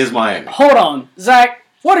likes is Miami. Hold on. Zach,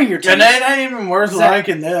 what are your teams? And they ain't even worth Zach,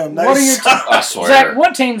 liking them. They what are your suck. I swear. Zach,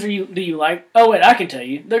 what teams do you like? Oh, wait, I can tell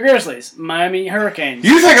you. The Grizzlies, Miami Hurricanes.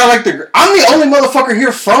 You think I like I'm the only motherfucker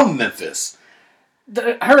here from Memphis.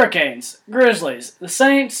 The Hurricanes, Grizzlies, the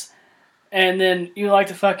Saints, and then you like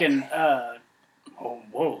the fucking,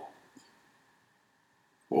 Whoa,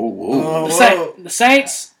 whoa. The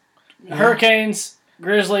Saints, Hurricanes,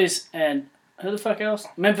 Grizzlies, and who the fuck else?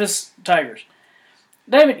 Memphis Tigers.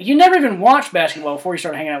 David, you never even watched basketball before you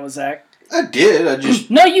started hanging out with Zach. I did. I just...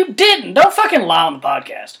 No, you didn't. Don't fucking lie on the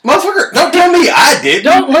podcast. Motherfucker, don't tell me I did.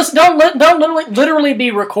 Don't listen. Don't literally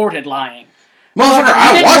be recorded lying. Motherfucker, You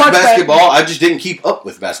I didn't watched watch basketball. I just didn't keep up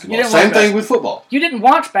with basketball. You didn't Same watch thing with football. You didn't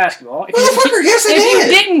watch basketball. Motherfucker, yes I If did.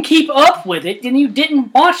 you didn't keep up with it, then you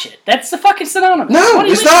didn't watch it. That's the fucking synonymous. No, What do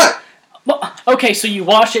you it's mean? not. Well, okay, so you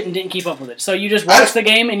watched it and didn't keep up with it. So you just watched the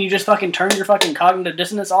game and you just fucking turned your fucking cognitive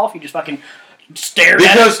dissonance off. You just fucking stared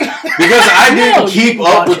at it. Because I didn't No, you keep didn't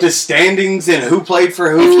up watch with it. the standings and who played for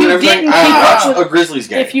If who you and everything. didn't I keep watched up- a Grizzlies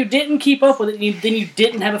game. If you didn't keep up with it, then you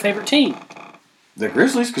didn't have a favorite team. The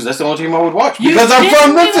Grizzlies, because that's the only team I would watch. You Because I'm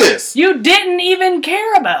from didn't Memphis. You didn't even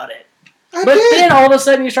care about it. I But did. then all of a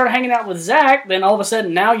sudden you started hanging out with Zach. Then all of a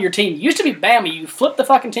sudden now your team used to be Bama. You flipped the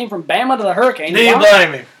fucking team from Bama to the Hurricanes. Do you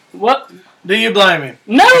blame him? What? Do you blame him?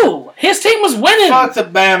 No, his team was winning. Fuck the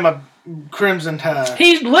Bama Crimson Tide.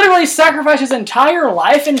 He literally sacrificed his entire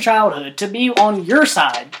life and childhood to be on your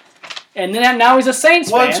side, and then now he's a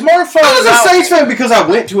Saints Well, fan. it's more fun. I was a Saints fan because I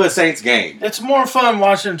went to a Saints game. It's more fun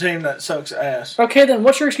watching a team that sucks ass. Okay, then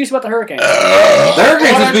what's your excuse about the Hurricanes? The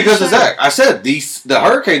Hurricanes What is did you because of say? Zach. I said the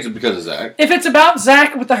Hurricanes is because of Zach. If it's about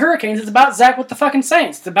Zach with the Hurricanes, it's about Zach with the fucking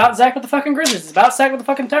Saints. It's about Zach with the fucking Grizzlies. It's about Zach with the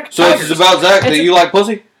fucking Tigers. So it's about Zach that It's- you like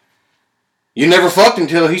pussy? You never fucked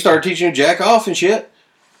until he started teaching you to jack off and shit?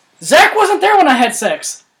 Zach wasn't there when I had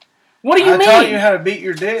sex. What do you I mean? taught you how to beat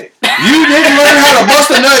your dick. You didn't learn how to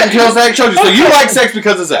bust a nut until Zach showed you. So you like sex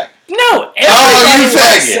because of Zach? No, you everybody likes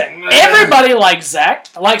faggot. Zach. Everybody likes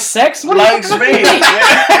Zach. Likes sex? What Likes the fuck me. do you mean?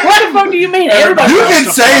 Yeah. What the fuck do you mean? Everybody You likes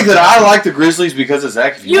can say that I like the Grizzlies because of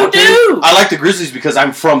Zach if you, You want do. to. I like the Grizzlies because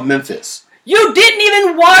I'm from Memphis. You didn't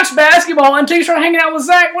even watch basketball until you started hanging out with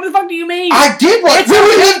Zach. What the fuck do you mean? I did watch.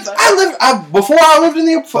 It's okay. Before I lived in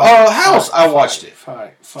the house, I watched it.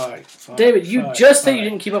 Fight. David, you just said you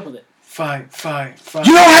didn't keep up with it. Fight.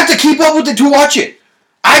 You don't have to keep up with it to watch it.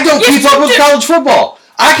 I don't Yes, keep up you with do. college football.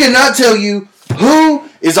 I cannot tell you who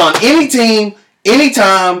is on any team,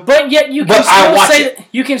 anytime. But yet you can But I still watch say it. that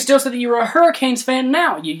you can still say that you were a Hurricanes fan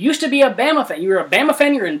now. You used to be a Bama fan. You were a Bama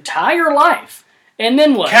fan your entire life. And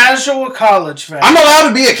then what? Casual college fan. I'm allowed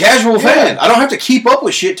to be a casual fan. I don't have to keep up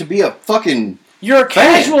with shit to be a fucking... You're a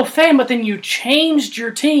casual fan, but then you changed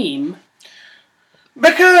your team.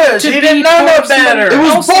 Because To he be didn't know part no of somebody better. It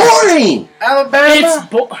was boring.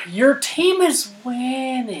 Alabama. Your team is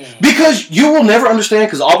winning. Because you will never understand,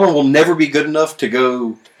 because Auburn will never be good enough to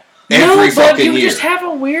go every No, but fucking you year. just have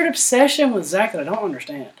a weird obsession with Zach that I don't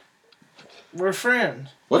understand. We're friends.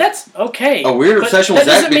 What? That's okay. A weird but obsession with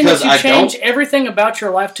that Zach doesn't mean because that you I change don't... everything about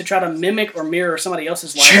your life to try to mimic or mirror somebody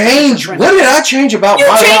else's life. Change? What did I change about You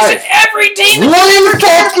my changed life? every team. One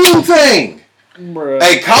fucking thing. Bro.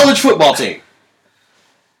 A college football team.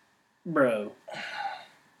 Bro.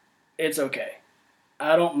 It's okay.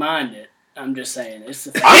 I don't mind it. I'm just saying it's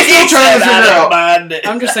the fact. I'm still trying to figure out...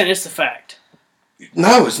 I'm just saying it's the fact.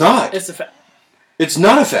 No, it's not. It's the fact. It's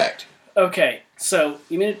not a fact. Okay, so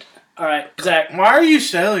you mean it? All right, Zach. Why are you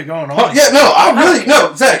silly going on? Oh, yeah, no, I really...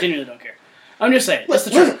 No, I Zach. genuinely don't care. I'm just saying it's the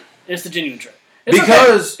Listen. truth. It's the genuine truth. It's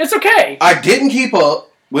Because okay. It's okay. I didn't keep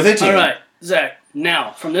up with a team. All right, Zach.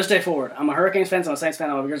 Now, from this day forward, I'm a Hurricanes fan, I'm a Saints fan,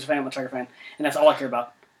 I'm a Grizzlies fan, I'm a Tiger fan, and that's all I care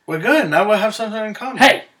about. We're good. Now we'll have something in common.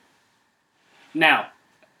 Hey! Now,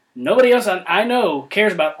 nobody else I know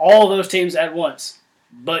cares about all those teams at once,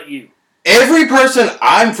 but you. Every person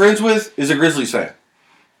I'm friends with is a Grizzlies fan.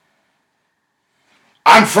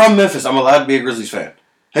 I'm from Memphis. I'm allowed to be a Grizzlies fan.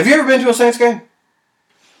 Have you ever been to a Saints game?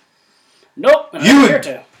 Nope.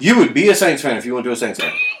 You would be a Saints fan if you went to a Saints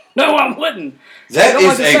game. No, I wouldn't. That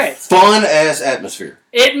is a fun-ass atmosphere.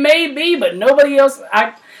 It may be, but nobody else...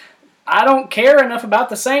 I don't care enough about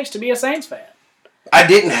the Saints to be a Saints fan. I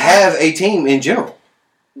didn't have a team in general.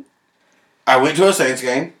 I went to a Saints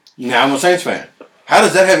game. Now I'm a Saints fan. How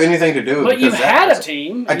does that have anything to do with it? But you had a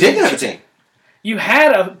team. I didn't have a team. You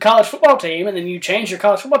had a college football team, and then you changed your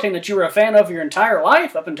college football team that you were a fan of your entire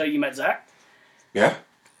life up until you met Zach. Yeah.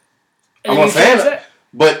 And I'm a fan of it.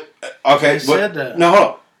 But, okay. Said that. No, hold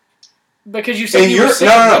on. Because you said you were sick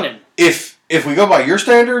of winning. If we go by your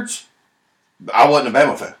standards, I wasn't a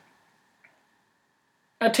Bama fan.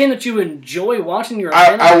 A team that you enjoy watching your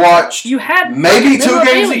I watched you had maybe 2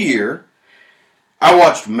 games a year. I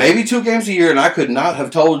watched maybe 2 games a year, and I could not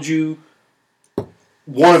have told you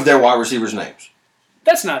one of their wide receivers' names.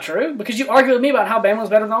 That's not true, because you argue with me about how Bama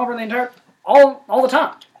was better than Auburn all the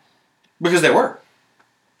time. Because they were.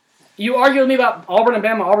 You argue with me about Auburn and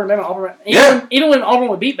Bama, Auburn and Bama, Auburn. Even when Auburn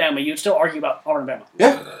would beat Bama, you'd still argue about Auburn and Bama.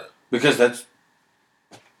 Yeah, because that's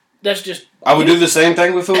just... I would do the same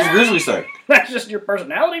thing if it was a Grizzlies thing. That's just your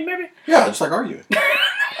personality, maybe? Yeah, it's like arguing.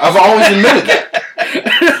 I've always admitted that.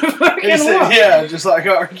 Yeah, just like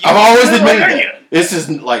arguing. I've always admitted that. This is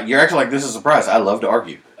like, you're acting like this is a surprise. I love to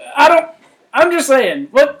argue. I'm just saying,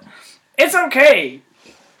 look, it's okay.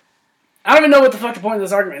 I don't even know what the fuck the point of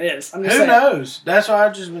this argument is. I'm just saying. Who knows? That's why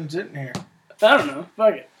I've just been sitting here. I don't know.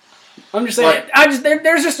 Fuck it. I'm just saying.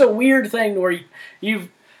 There's just a weird thing where you've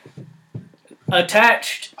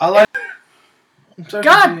attached. God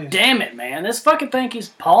damn it, man! This fucking thing keeps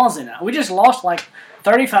pausing. We just lost like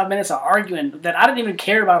 35 minutes of arguing that I didn't even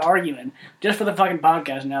care about arguing just for the fucking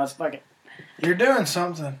podcast. Now it's fucking. You're doing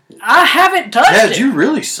something. I haven't touched it. Dad, you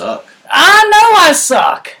really suck. I know I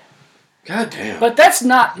suck. God damn. But that's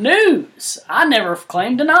not news. I never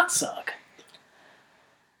claimed to not suck.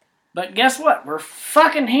 But guess what? We're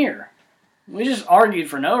fucking here. We just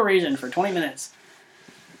argued for no reason for 20 minutes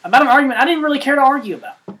about an argument I didn't really care to argue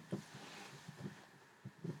about.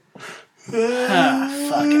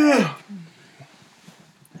 Fucking hell.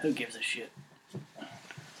 Who gives a shit?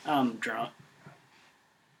 I'm drunk.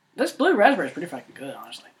 This blue raspberry is pretty fucking good,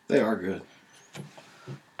 honestly. They are good.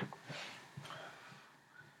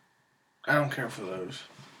 I don't care for those.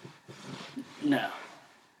 No.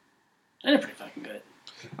 They're pretty fucking good.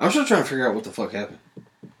 I'm still trying to figure out what the fuck happened.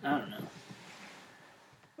 I don't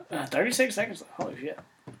know. 36 seconds. Holy shit.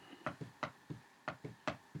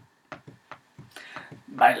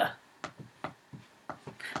 Baila.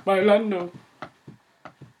 Bailando.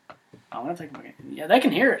 I'm gonna take my... Yeah, they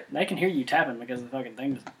can hear it. They can hear you tapping because the fucking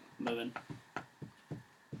thing's moving.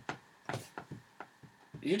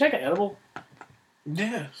 Did you take an edible?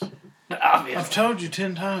 Yes. Obviously. I've told you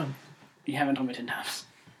 10 times. You haven't told me 10 times.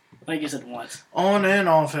 I think you said once. On and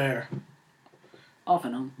off air. Off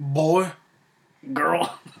and on. Boy.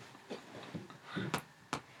 Girl.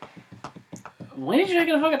 When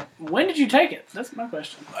did you take it? That's my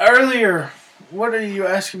question. Earlier. What are you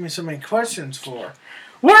asking me so many questions for?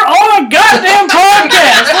 We're on a goddamn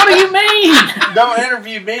podcast! What do you mean? Don't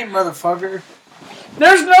interview me, motherfucker.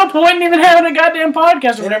 There's no point in even having a goddamn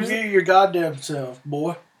podcast. Interview your goddamn self,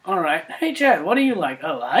 boy. Alright. Hey, Chad, what do you like?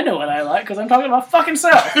 Oh, I know what I like because I'm talking to my fucking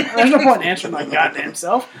self. There's no point in answering my goddamn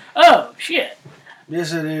self. Oh, shit.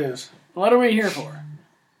 Yes, it is. What are we here for?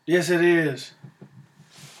 Yes, it is.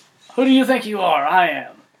 Who do you think you are? I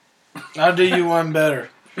am. I'll do you one better.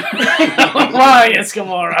 Why,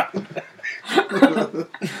 Escamora?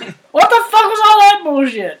 What the fuck was all that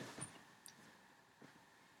bullshit?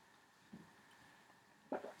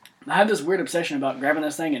 I have this weird obsession about grabbing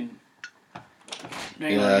this thing and...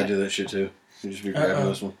 Yeah, I do that shit too. You just be grabbing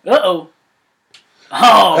this one. Uh-oh.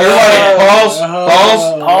 Oh. Everybody, pause.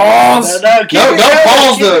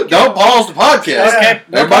 Don't pause the podcast. Okay.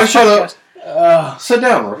 Everybody shut up. Sit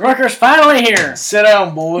down, Rooker. Rooker's finally here. Sit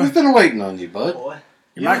down, boy. We've been waiting on you, bud. Boy.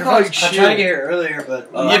 Your microphone's I tried to get here earlier,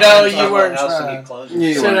 but you weren't trying.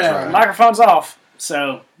 You weren't trying. Microphone's off.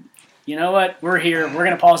 So, you know what? We're here. We're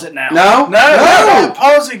going to pause it now. No.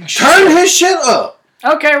 Pausing. Turn his shit up.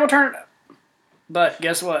 Okay, we'll turn it up. But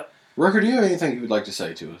guess what? Rooker, do you have anything you would like to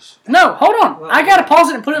say to us? No, hold on. I got to pause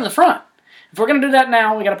it and put it in the front. If we're going to do that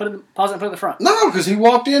now, we got to pause it and put it in the front. No, because he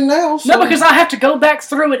walked in now. So. No, because I have to go back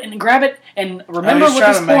through it and grab it and remember what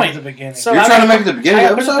this point. So you're trying to make it the beginning of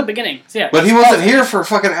the episode? Put it at the beginning. Yeah. But he wasn't here for a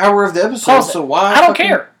fucking hour of the episode, so why? I don't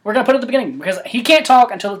care. We're going to put it at the beginning because he can't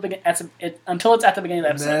talk until it's at the beginning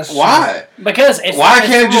of the episode. Why? Because it's Why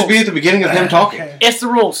can't it just be at the beginning of him talking? It's the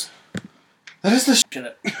rules. That is the Shut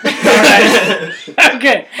up. Alright.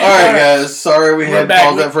 Okay. Alright, guys. Sorry we had to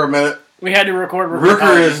pause that for a minute. We had to record.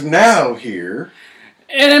 Rooker is now here.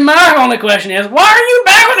 And then my only question is, why are you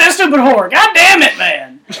back with that stupid whore? God damn it,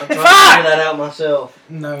 man. I'm trying to figure that out myself.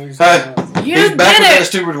 No, he's Hey, not. You he's did back with that it.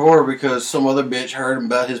 stupid whore because some other bitch heard him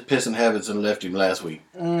about his pissing habits and left him last week.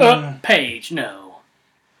 Paige, no.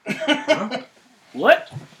 Huh?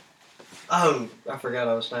 What? Oh, I forgot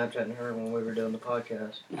I was Snapchatting her when we were doing the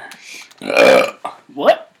podcast.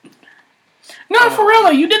 What? No, for real though,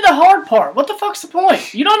 you did the hard part. What the fuck's the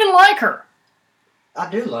point? You don't even like her. I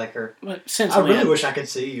do like her. Since I really when? wish I could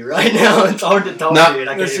see you right now. It's hard to talk No, to you. And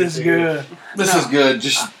I can't This even is see you. good. This is good.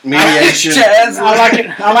 Just mediation. Chaz, I like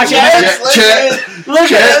it. I like it. Look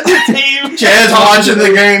Chad- at the team. Chad's watching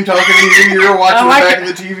the game, talking to you. You're watching I like the back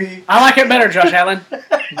it. of the TV. I like it better, Josh Allen.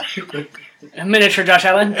 Miniature Josh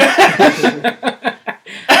Allen.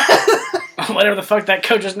 Whatever the fuck that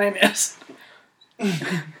coach's name is.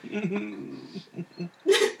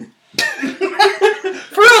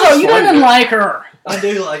 For real though, you don't even like her. I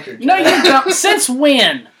do like her. No, you don't. Since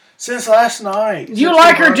when? Since last night. You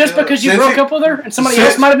like her just because you Since broke he- up with her and somebody since-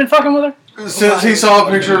 else might have been fucking with her? Since he saw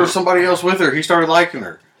a picture of somebody else with her, he started liking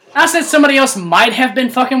her. I said somebody else might have been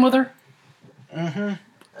fucking with her. Mm-hmm.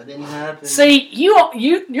 That didn't happen. See, you're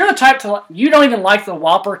the type to you don't even like the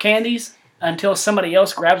Whopper candies until somebody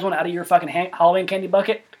else grabs one out of your fucking Halloween candy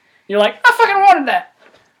bucket. You're like, I fucking wanted that.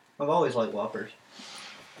 I've always liked Whoppers.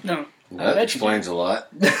 No, That explains a lot.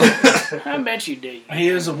 I bet you do. He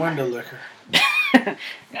is a window licker.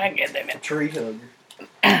 I get that, man. Tree hugger.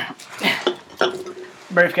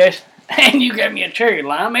 Briefcase. And you got me a cherry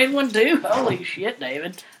limeade one too? Holy shit,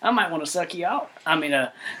 David. I might want to suck you out. I mean,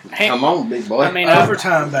 Come on, big boy. I mean,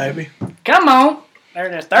 Overtime, baby. come on. There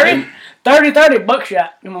it is. 30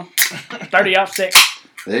 buckshot. Come on. 30 off 6.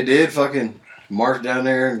 They did fucking march down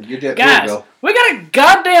there and get that Guys, go. we got a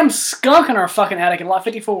goddamn skunk in our fucking attic in lot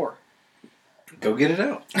 54. Go get it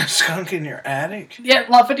out. A skunk in your attic? Yeah,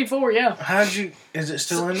 lot 54, yeah. Is it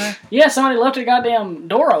still in there? Yeah, somebody left the goddamn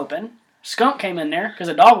door open. Skunk came in there because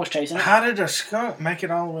a dog was chasing it. How did a skunk make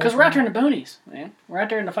it all the way? Because we're out there in the boonies, man. We're out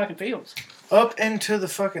there in the fucking fields. Up into the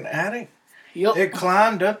fucking attic? Yep. It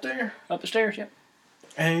climbed up there? Up the stairs, yep.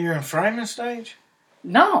 And you're in framing stage?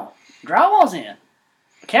 No. Drywall's in.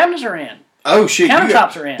 Cabinets are in. Oh shit!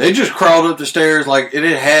 Countertops are in. They just crawled up the stairs like it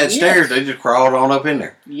had stairs. They just crawled on up in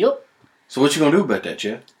there. Yep. So what you gonna do about that,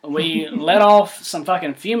 Chad? We let off some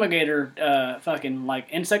fucking fumigator, fucking like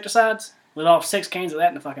insecticides. Let off 6 cans of that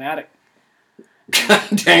in the fucking attic. God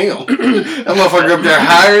damn! That motherfucker up there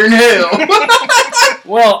higher than hell.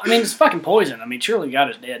 Well, I mean, it's fucking poison. I mean, surely God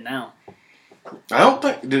is dead now. I don't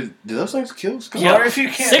think did those things kill skunks? Yeah. What if you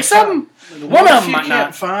can't 6 of them? What One of if them you might can't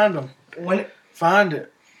not. find them? Find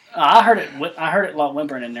it. I heard it. I heard it like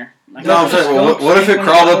whimpering in there. Like, No, I'm saying, well, what if it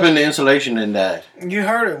crawled up in the insulation and died? You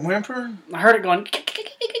heard it whimpering? I heard it going.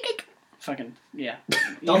 Fucking yeah.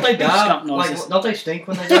 Don't they Skunk die? noises. Like, don't they stink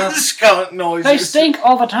when they die? Skunk noises. They stink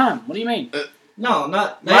all the time. What do you mean? No,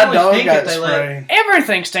 not. They My only dog stink got if they let. sprayed.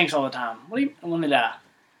 Everything stinks all the time. What do you when they die?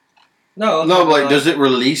 No, No, but like, does it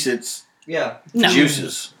release its Yeah. No.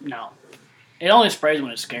 juices? No. It only sprays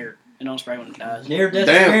when it's scared. It don't spray when it dies. Near death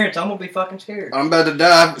Damn. experience, I'm gonna be fucking scared. I'm about to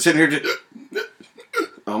die. I'm sitting here just.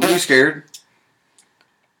 I'm gonna be scared.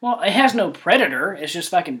 Well, it has no predator. It's just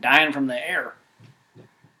fucking dying from the air.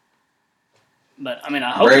 But I mean,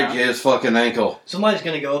 I hope Break not. his fucking ankle. Somebody's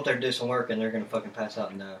gonna go up there do some work and they're gonna fucking pass out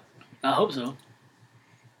and die. I hope so.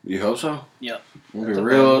 You hope so? Yep. I'll be That's a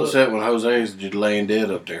real bad look. upset when Jose's just laying dead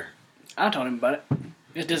up there. I told him about it.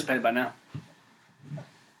 It's dissipated by now.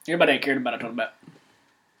 Everybody that cared about it told him about it.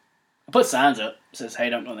 I put signs up. It says, "Hey,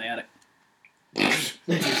 don't go in the attic."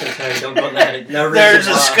 They just say, hey, don't go in the attic. No There's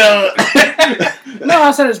reason a why. skunk. No,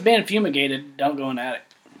 I said it's being fumigated. Don't go in the attic.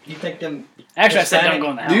 You think them? Actually, I said Hispanic- don't go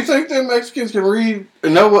in the house. Do you think them Mexicans can read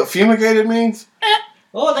and know what fumigated means?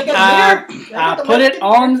 Oh, they got a mirror. They I got the put it Mexican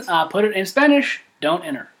on. mirror. I put it in Spanish. Don't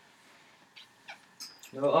enter.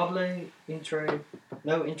 No hable, entre,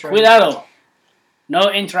 no intro. Cuidado. No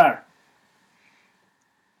entrar.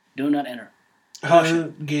 Do not enter. Who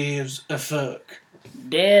gives a fuck?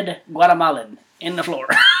 Dead Guatemalan in the floor.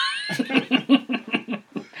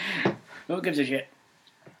 Who gives a shit?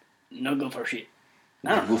 No go for shit.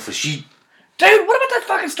 I don't know. Wolf of sheep. Dude, what about that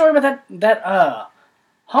fucking story about that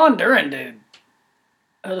Honduran dude?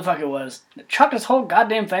 Who the fuck it was? That chopped his whole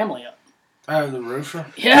goddamn family up. Oh, the roofer?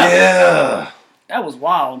 Yeah. That was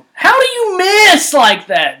wild. How do you miss like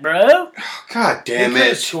that, bro? God You damn could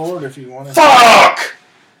have it. scored if you wanted. Fuck!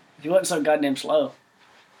 If you wasn't so goddamn slow.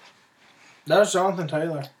 That was Jonathan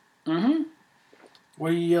Taylor. Mm-hmm.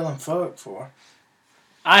 What are you yelling fuck for?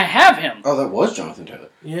 I have him. Oh, that was Jonathan Taylor.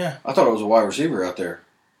 Yeah. I thought it was a wide receiver out there.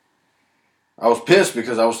 I was pissed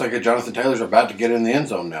because I was thinking Jonathan Taylor's about to get in the end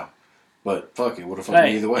zone now. But fuck it, would have fucked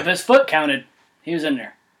me either way. If his foot counted, he was in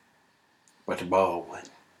there. But the ball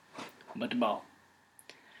went. But the ball.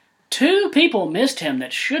 2 people missed him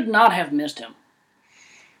that should not have missed him.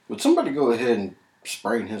 Would somebody go ahead and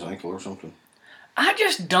sprain his ankle or something? I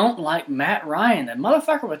just don't like Matt Ryan, that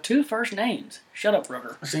motherfucker with 2 first names. Shut up,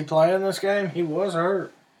 Rooker. Is he playing this game? He was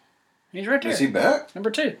hurt. He's right there. Is he back?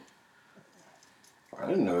 Number 2. I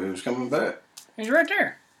didn't know he was coming back. He's right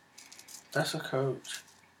there. That's a coach.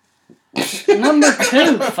 Number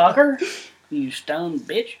 2, fucker. You stone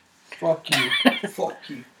bitch. Fuck you. Fuck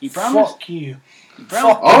you. You promise? Fuck you. You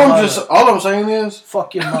promise? All I'm saying is,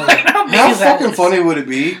 Fuck your mother. how fucking funny would it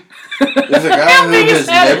be if a guy who has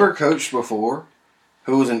never coached before,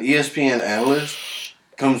 who was an ESPN analyst,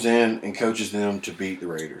 comes in and coaches them to beat the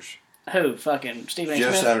Raiders? Who? Fucking Stephen A.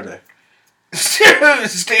 Jeff Smith? Saturday.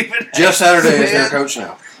 Stephen. Jeff Saturday is their coach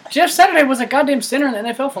now. Jeff Saturday was a goddamn center in the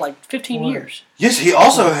NFL for like 15 years. Yes, he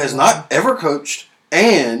also has not ever coached,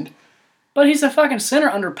 and But he's a fucking center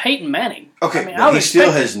under Peyton Manning. okay, I mean, but he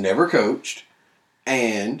still has never coached,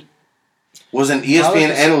 and was an ESPN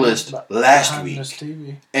analyst last week,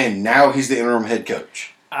 and now he's the interim head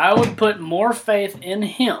coach. I would put more faith in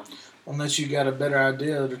him. Unless you got a better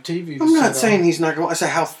idea of the TV. I'm not saying he's not going. I say,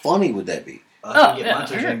 how funny would that be? Oh, Get yeah, my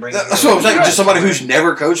teacher sure. and bring That's what I'm saying. Just somebody who's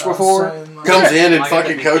never coached before comes in and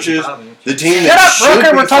fucking coaches the team Shut that up, should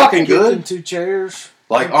Rooker, be we're talking. fucking good. 2 chairs.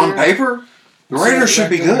 Like on paper, the Raiders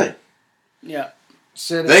should be good. Yeah.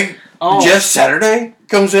 Jeff Saturday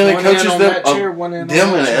comes in and coaches them.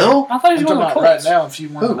 Them and L. I thought he was going to the Colts. Right now, if you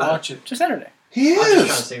want to watch it. Just Saturday. He I'm just trying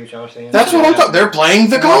to is. see what y'all are saying. That's what I'm talking. They're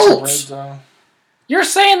playing the Colts. You're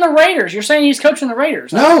saying the Raiders. You're saying he's coaching the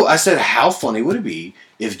Raiders. No, I said, how funny would it be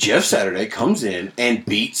if Jeff Saturday comes in and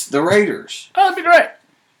beats the Raiders? Oh, that'd be great.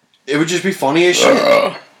 It would just be funny as shit.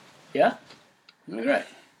 Yeah? That'd be great.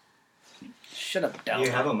 Shut up, down. Do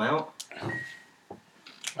you have a mount?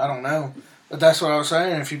 I don't know. But that's what I was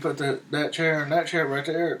saying. If you put that chair and that chair right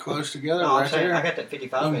there close together, No, I'm right saying there, I got that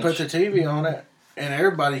 55 you inch. can put the TV on it, and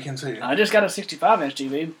everybody can see it. I just got a 65-inch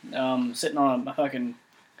TV sitting on a fucking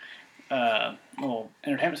little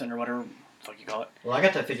entertainment center or whatever the fuck you call it. Well, I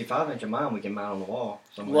got that 55 inch of mine we can mount on the wall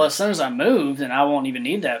somewhere. Well, as soon as I move, then I won't even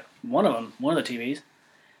need that one of the TVs.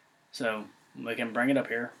 So we can bring it up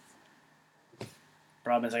here.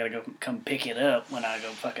 Problem is I gotta come pick it up when I go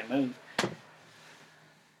fucking move.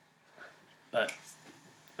 But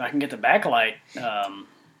if I can get the backlight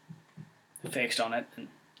fixed on it and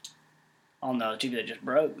on the TV that just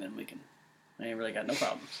broke, then we ain't really got no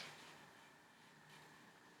problems.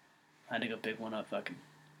 I had to go pick one up fucking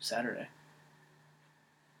Saturday.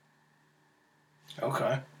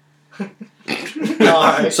 Okay.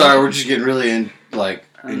 Alright. Sorry, we're just getting really in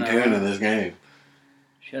tune know. in this game.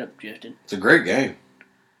 Shut up, Justin. It's a great game.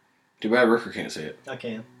 Too bad Rooker can't see it. I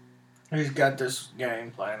can. He's got this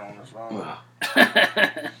game playing on his phone.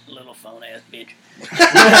 Little phone ass bitch.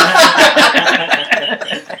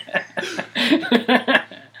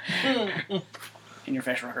 In your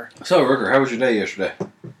face, Rooker. So, Rooker, how was your day yesterday?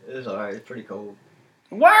 It was alright. It's pretty cold.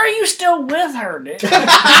 Why are you still with her, dude?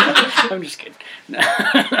 I'm just kidding.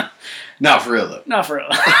 Not for real, though. Not for real.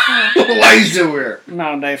 Why are you still weird?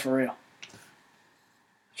 Not a day for real.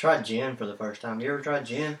 Tried gin for the first time. You ever tried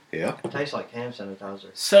gin? Yeah. It tastes like hand sanitizer.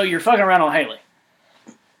 So you're fucking around on Haley.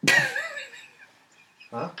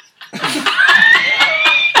 Huh?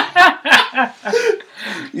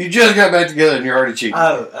 You just got back together and you're already cheating.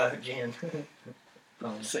 Gin.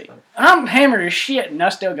 See, I'm hammered as shit, and I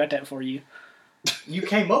still got that for you. You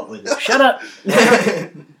came up with it. Shut up.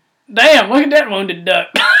 Damn, look at that wounded duck.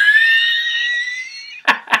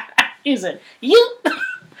 He said, you.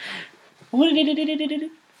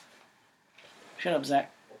 Shut up,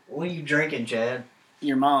 Zach. What are you drinking, Chad?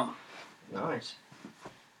 Your mom. Nice.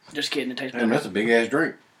 Just kidding, it tastes Man, better. that's a big ass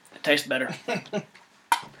drink. It tastes better.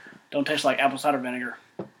 Don't taste like apple cider vinegar.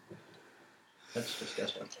 That's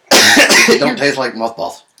disgusting. It don't taste like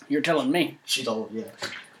mothballs. You're telling me. She's old, yeah.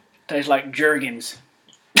 Tastes like Jergens.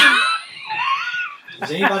 Does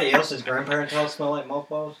anybody else's grandparents' house smell like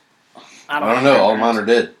mothballs? I don't know. All mine are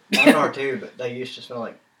dead. Mine are too, but they used to smell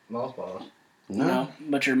like mothballs. No,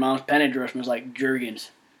 but your mom's panty drawer smells like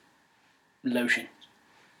Jergens. Lotion.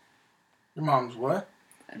 Your mom's what?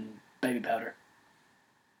 And baby powder.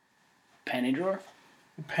 Panty drawer?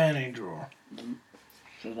 Panty drawer.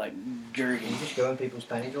 Smells like You Jergens. just go in people's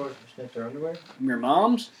panty drawers and sniff their underwear? Your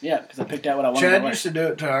mom's? Yeah, because I picked out what I wanted. Chad to used to do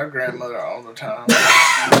it to our grandmother all the time.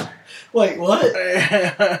 Wait, what?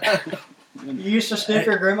 You used to sniff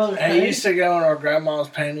your grandmother's I panties? used to go in our grandma's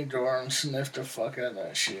panty drawer and sniff the fuck out of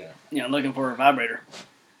that shit. Looking for a vibrator.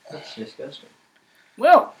 That's disgusting.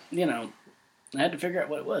 Well, I had to figure out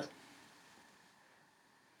what it was.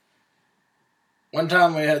 One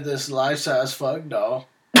time we had this life-size fuck doll.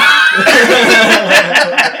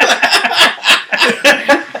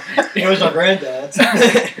 It was my granddad's.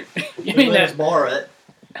 You mean that? Bar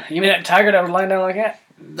You mean that tiger that was laying down like that?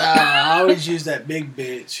 Nah, I always use that big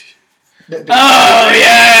bitch. Oh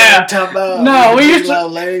yeah. Talk about No, we big used to- little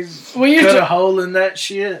legs, we used cut to- a hole in that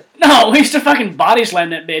shit. No, we used to fucking body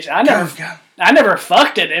slam that bitch. I never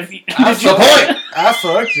fucked it. If you, That's the point. I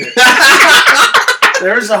fucked it.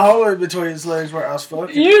 There was a hole in between his legs where I was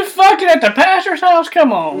fucking. You fucking at the pastor's house?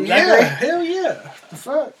 Come on, Yeah, Zachary. hell yeah. The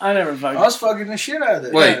fuck? I never fucked. I was fucking the shit out of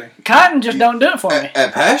that Wait. thing. Cotton just don't do it for me.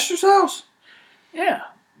 At Pastor's house? Yeah.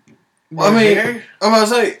 Well, I mean, Yeah. I'm about to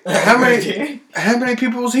say, how many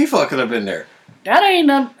people was he fucking up in there? That ain't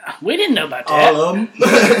none. We didn't know about that. All of them.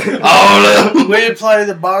 All of them. We'd play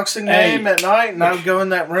the boxing Hey. game at night, and I'd go in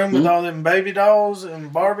that room with all them baby dolls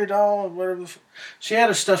and Barbie dolls, whatever. She had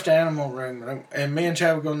a stuffed animal room, and me and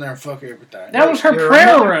Chad would go in there and fuck everything. That was her Your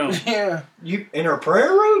prayer mother- room. Yeah. You in her prayer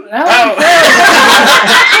room? That was her prayer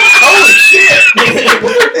room. Holy shit!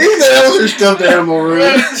 He said that was her stuffed animal room.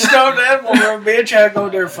 The stuffed animal room, me and Chad would go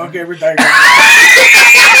in there and fuck everything.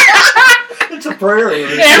 It's a prayer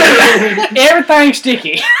room. Everything's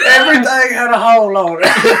sticky. Everything had a hole on it.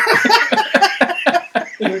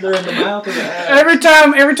 Either in the mouth or the ass. Every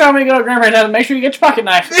time we go to grandparents' house, make sure you get your pocket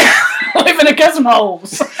knife. We're finna cut some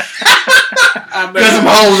holes. Got some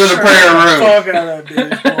holes in the prayer room. Fuck out of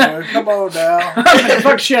that bitch, boy. Come on now. I'm finna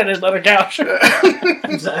fuck shit on this leather couch.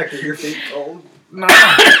 Exactly, your feet cold. No.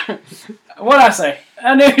 What'd I say?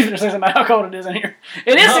 I knew you were going to say something about how cold it is in here.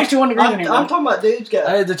 It is 61 degrees in here. I'm man. talking about dudes got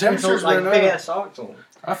Hey, the temperature's like went big up. ass socks on.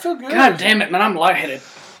 I feel good. God damn it, man. I'm lightheaded.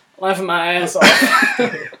 Laughing my ass off.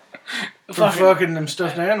 For fucking them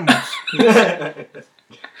stuffed animals.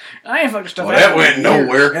 I ain't fucking stuff. Well, that went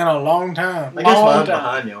nowhere. In a long time. I guess Long mine's time.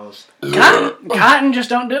 behind y'all's. Cotton just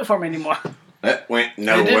don't do it for me anymore. That went It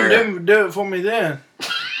nowhere. didn't do it for me then.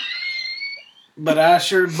 But I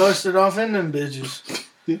sure busted off in them bitches.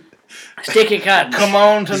 Sticky cotton. Come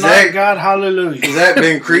on tonight, Zach- God, hallelujah. That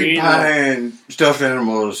been creep Yeah. pie and stuffed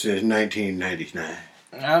animals since 1999.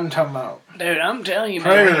 I'm talking about Dude, I'm telling you,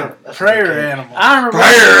 man. prayer animals. I remember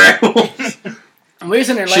Prayer animals. we was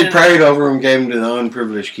in there She laying. prayed over them, gave them to the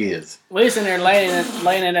unprivileged kids. We was in there laying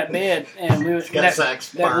in that bed, and we was Got Zach's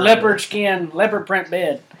that sperm. leopard print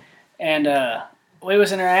bed, and we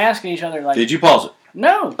was in there asking each other like, Did you pause it?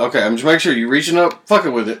 no, Okay, I'm just making sure you're reaching up,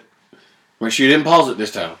 fucking with it. Make sure you didn't pause it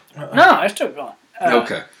this time. no, it's still going.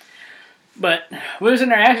 Okay. But we was in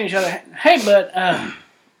there asking each other, hey, but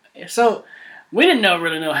so we didn't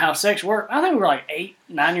really know how sex worked. I think we were like 8,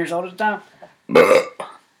 9 years old at the time.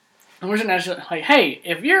 And we're sitting there like, hey,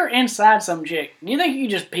 if you're inside some chick, do you think you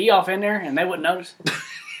could just pee off in there and they wouldn't notice?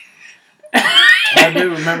 I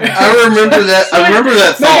do remember. I remember that. I remember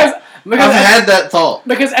that thought. Because I've had that thought.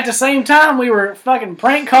 Because at the same time, we were fucking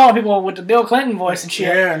prank calling people with the Bill Clinton voice and shit.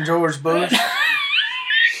 Yeah, and George Bush.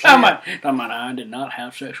 I'm like, I did not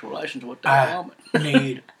have sexual relations with that woman.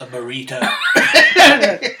 Need a burrito.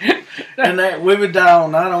 And then we would dial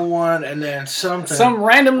 901 and then something. Some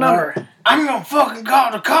random number. I'm gonna fucking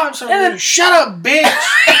call the cops on you. Shut up, bitch.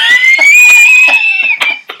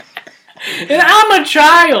 And I'm a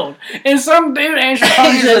child. And some dude answered the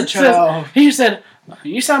phone. He's a child. He said,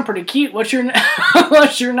 you sound pretty cute. What's your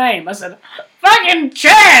What's your name? I said, fucking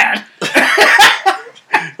Chad.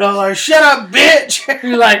 They're like, shut up, bitch.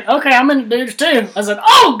 He's like, okay, I'm into dudes too. I said,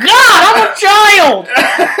 oh God, I'm a child.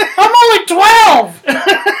 I'm only 12.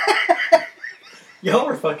 Y'all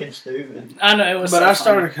were fucking stupid. I know, it was But so I funny.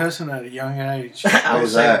 started cussing at a young age. I What was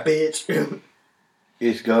is saying, that? bitch.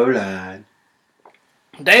 It's go line.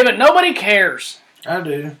 David, nobody cares. I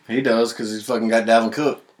do. He does because he's fucking got Dalvin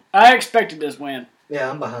Cook. I expected this win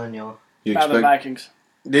Yeah, I'm behind y'all. You by the expect? Vikings.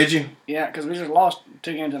 Did you? Yeah, because we just lost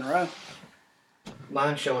 2 games in a row.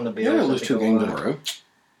 Mine's showing the Bills. You didn't at lose the 2 goal games in a line. row.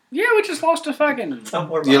 Yeah, we just lost to fucking... I'm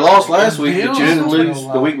more You behind lost you. last week, but you didn't lose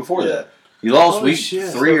the week before that. You lost Holy week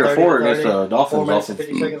shit. 3 or 4 against the 4 Dolphins minutes off and of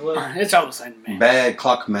 50 seconds left. It's all the same to me. bad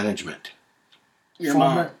clock management. Your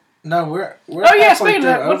mom. No, we're Oh yeah, halfway speaking of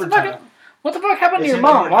that, through what the fuck happened to It's your in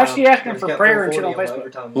mom? overtime. Why is she asking It's for got prayer and shit on 440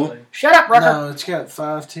 Facebook? overtime, Hmm? so- Shut up, Rooker. No, it's got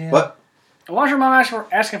 5-10. What? Why is your mom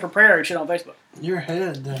asking for prayer and shit on Facebook? Your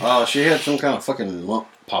head. Then. Oh, she had some kind of fucking lump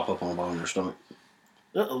pop up on the bottom of her stomach.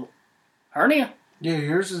 Uh-oh. Hernia? Yeah,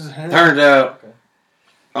 yours is a head. Turns out, Okay.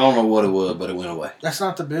 I don't know what it was, but it went away. That's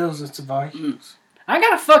not the Bills, it's the Vikings. I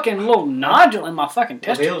got a fucking little nodule in my fucking The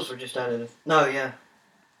testicle. bills were just out of. No, yeah.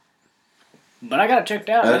 But I got it checked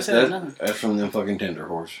out. They said it's nothing. That's from them fucking tender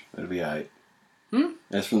horse. It'll be alright.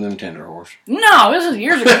 That's from them tender horse. No, this is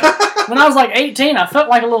years ago. When I was like 18, I felt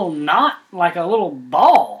like a little knot, like a little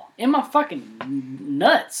ball in my fucking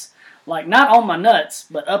nuts. Like, not on my nuts,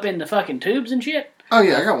 but up in the fucking tubes and shit. Oh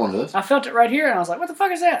yeah, I got one of those. I felt it right here, and I was like, what the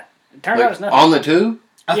fuck is that? It turned out it's nothing. On the tube?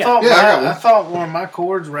 I thought one of my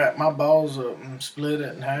cords wrapped my balls up and split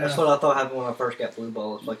it in half. That's what I thought happened when I first got blue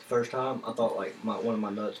balls. Like the first time, I thought like one of my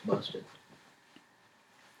nuts busted.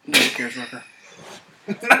 Nobody cares, Rooker.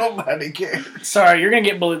 Nobody cares. Sorry, you're going to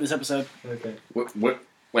get bullied this episode. Okay. What?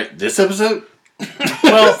 Wait, this episode?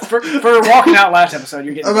 Well, for walking out last episode,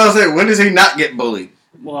 you're getting I was about to say, when does he not get bullied?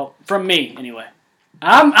 well, from me, anyway.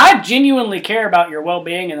 I genuinely care about your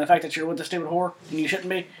well-being and the fact that you're with the stupid whore, and you shouldn't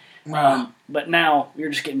be. But now, you're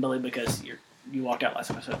just getting bullied because you walked out last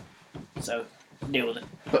episode. So, deal with it.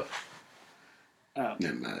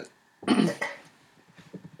 Never mind.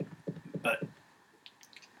 But,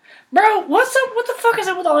 bro, what the fuck is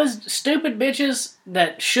up with all these stupid bitches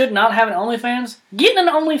that should not have an OnlyFans? Getting an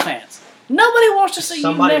OnlyFans. Nobody wants to see you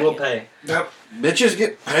naked. Somebody will pay. Yep. Bitches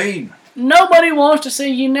get paid. Nobody wants to see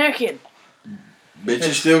you naked.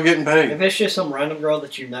 Bitches still getting paid. If it's just some random girl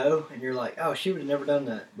that you know, and you're like, oh, she would have never done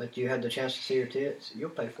that, but you had the chance to see her tits,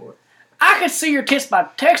 you'll pay for it. I could see your tits by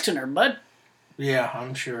texting her, bud. Yeah,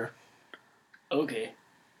 I'm sure. Okay.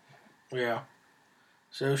 Yeah.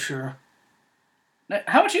 So sure. Now,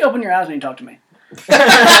 how about you open your eyes when you talk to me? I'm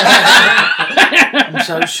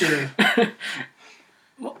so sure.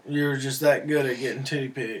 You're just that good at getting titty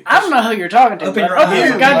pics. I don't know who you're talking to. Open your Open eyes.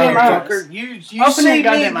 your goddamn eyes. You Open see your me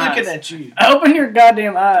goddamn looking eyes. at you. Open your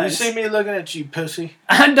goddamn eyes. You see me looking at you, pussy.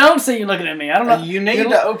 I don't see you looking at me. I don't know. You need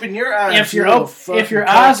to open your eyes. If you're if your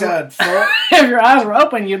eyes were, fuck. if your eyes were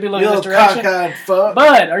open, you'd be looking You this little direction. cockeyed fuck.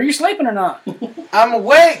 Bud, are you sleeping or not? I'm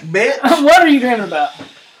awake, bitch. What are you dreaming about?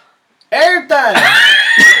 Everything.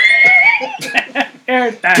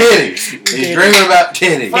 Everything. Titties. He's dreaming about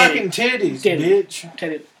titties. Fucking titties, Titty. bitch.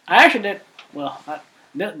 Titty. I actually did. Well,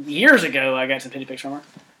 years ago, I got some titty pics from her.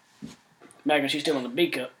 Back when she's still in the B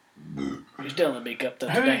cup. She's still in the B cup though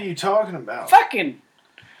Who are today. you talking about? Fucking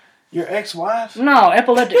Your ex-wife? no,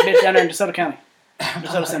 epileptic bitch down there in DeSoto County,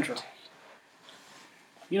 DeSoto Central.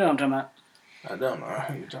 You know what I'm talking about. I don't know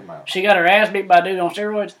who you're talking about. She got her ass beat by a dude on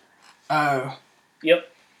steroids. Oh. Yep.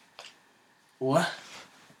 What?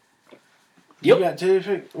 Yep. You got titty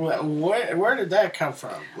pics? Where did that come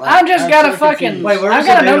from? I've just I'm got a so fucking- confused. Wait, where I was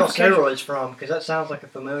got the a dude on notification. steroids from? Because that sounds like a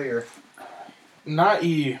familiar. Not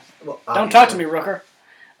you. Well, Don't talk to me, Rooker.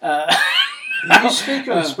 You speak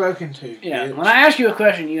when spoken to. Yeah. bitch. When I ask you a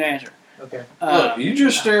question, you answer. Okay. Look, you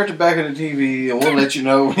just stare at the back of the TV and we'll let you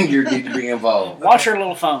know when you need to be involved. Watch her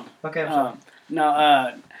little phone. Okay, I'm sorry.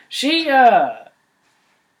 No, she, I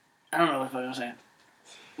don't know what the fuck I was saying.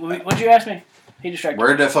 What'd you ask me? He distracted me.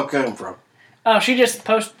 Where'd that fuck come from? Oh, she just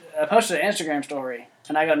posted an Instagram story,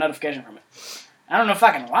 and I got a notification from it. I don't know if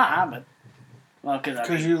I can lie, but... Well,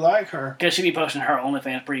 Because you like her. Because she be posting her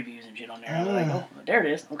OnlyFans previews and shit on there. I'm like, Mm. oh, there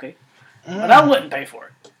it is. Okay. But I wouldn't pay for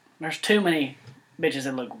it. There's too many bitches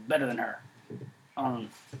that look better than her on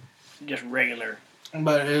just regular...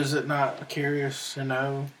 But is it not curious to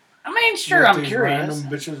know I mean, sure, what I'm these curious.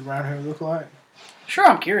 random bitches around here look like? Sure,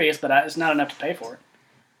 I'm curious, but it's not enough to pay for it.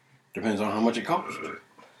 Depends on how much it costs.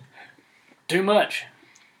 Too much.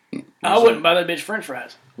 I wouldn't buy that bitch french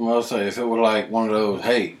fries. Well, I'll say if it were like one of those,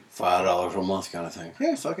 hey, $5 a month kind of thing.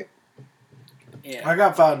 Yeah, fuck it. Yeah. I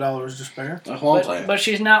got $5 to spare. That's what I'm saying. But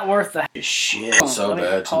she's not worth the... Shit, it's so Let me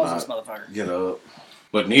bad pause tonight. this motherfucker. Get up.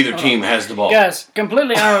 But neither team has the ball. Guys,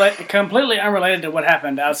 completely unrelated to what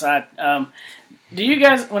happened outside. Do you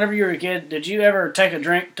guys, whenever you were a kid, did you ever take a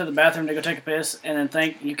drink to the bathroom to go take a piss and then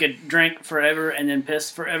think you could drink forever and then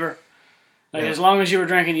piss forever? Like, as long as you were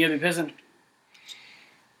drinking, you'd be pissing?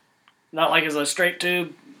 Not like it's a straight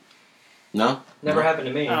tube? No? Never happened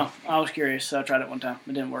to me. Oh, I was curious, so I tried it one time.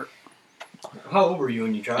 It didn't work. How old were you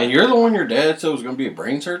when you tried? And you're the one your dad said was going to be a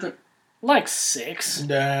brain surgeon? Like 6.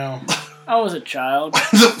 Damn. I was a child.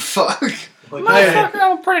 The fuck? Motherfucker,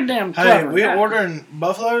 I'm a pretty damn Hey, clever we guy. ordering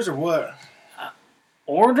buffaloes or what?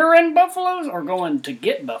 Ordering buffaloes or going to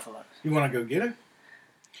get buffaloes? You want to go get it?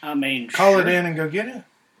 I mean, Call sure. it in and go get it?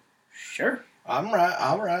 Sure. I'm right.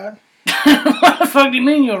 I'll ride. What the fuck do you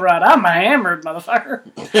mean you'll ride? I'm a hammered motherfucker.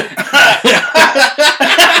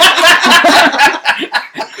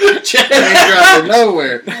 Chad ain't driving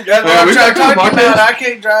nowhere. That's Well, what we I'm got two talking about. podcast. I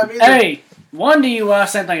can't drive either. Hey, 1 DUI,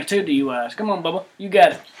 same thing as 2 DUIs. Come on, Bubba. You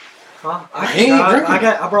got it. Huh? He ain't drinking.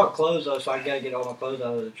 I brought clothes though, so I gotta get all my clothes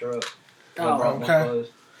out of the truck. I Oh, brought my okay. clothes.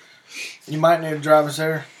 You might need to drive us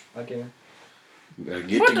there. Okay. Better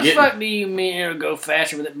get What to the getting. fuck do you mean it'll go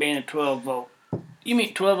faster with it being a 12 volt? You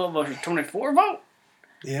mean 12 volt versus 24 volt?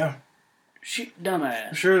 Yeah. She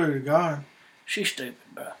dumbass. Surely to God. She's stupid,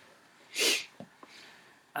 bro.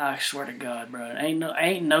 I swear to God, bro.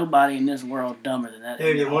 Ain't nobody in this world dumber than that.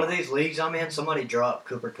 Dude, in one of these leagues I'm in, somebody dropped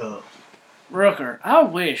Cooper Cup. Rooker, I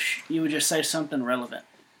wish you would just say something relevant.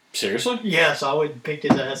 Seriously? Yes, I would pick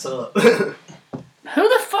his ass up. Who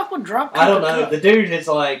the fuck would drop Cooper I don't know. Kupp? The dude is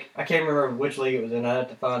like, I can't remember which league it was in. I have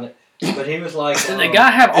to find it. But he was like, Did the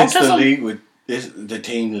guy have It's the autism? league with the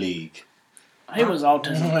team league. He was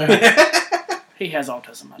autism. He has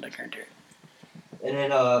autism, I guarantee it. And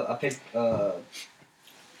then I picked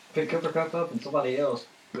Cooper Cup up and somebody else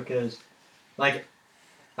because, like,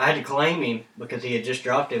 I had to claim him because he had just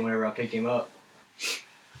dropped him whenever I picked him up.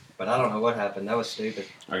 But I don't know what happened. That was stupid.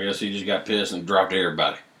 I guess he just got pissed and dropped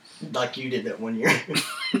everybody. Like you did that one year.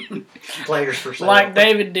 Players for sale. Like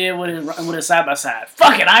David did with his side by side.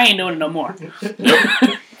 Fuck it, I ain't doing it no more.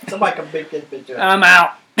 Somebody come pick this bitch up. I'm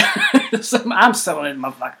out. I'm selling it,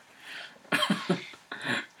 motherfucker.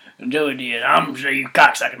 Joey did. I'm sure you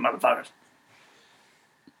cocksucking motherfuckers.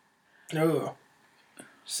 Ugh.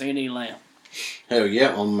 CD Lamb. Hell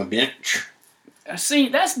yeah, on my bench. See,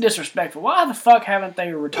 that's disrespectful. Why the fuck haven't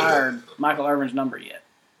they retired Michael Irvin's number yet?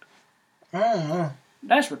 I don't know.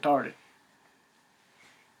 That's retarded.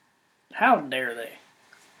 How dare they?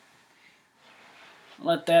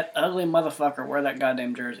 Let that ugly motherfucker wear that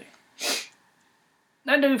goddamn jersey.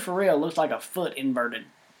 That dude for real looks like a foot inverted.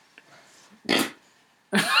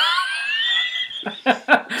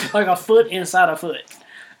 Like a foot inside a foot.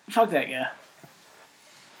 Fuck that guy.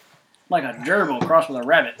 Like a gerbil crossed with a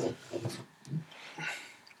rabbit.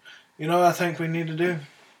 You know what I think we need to do?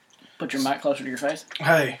 Put your mic closer to your face.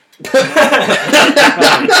 Hey,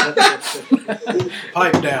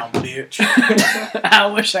 pipe down, bitch. I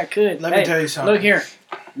wish I could. Let me tell you something. Look here.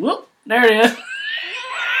 Whoop. There it is.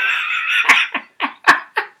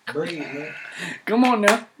 Breathe, man. Come on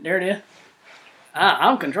now. There it is.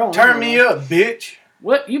 I'm controlling. Turn me up, bitch.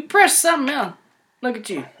 What? You press something else. Look at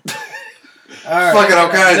you. All right. Fucking all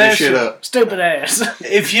kinds of Listen, shit up. Stupid ass.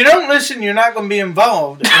 If you don't listen, you're not going to be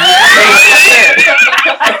involved. You're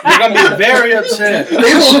going to be very upset. He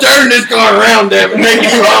will turn this car around, damn it, make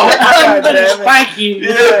you wrong. I'm gonna spank you.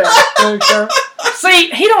 Yeah. See,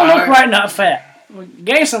 he don't look All right. right, not fat.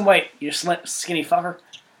 Gain some weight, you skinny fucker.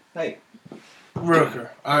 Hey, Rooker.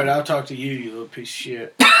 All right, I'll talk to you, you little piece of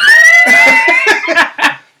shit.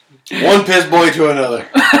 One piss boy to another.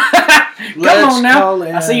 Come on now. Call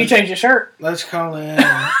in. I see you changed your shirt. Let's call in.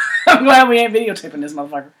 I'm glad we ain't videotaping this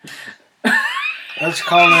motherfucker. Let's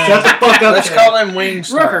call in. shut the fuck up. Let's call in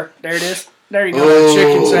Wingstop. Rooker. There it is. There you go. Oh.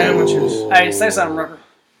 Chicken sandwiches. Hey, say something, Rooker.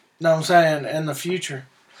 No, I'm saying in the future.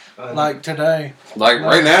 Like today. Like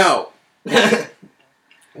right now.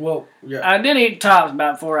 Well, yeah. I did eat tops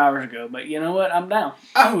about 4 hours ago, but you know what? I'm down.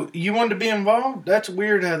 Oh, you wanted to be involved? That's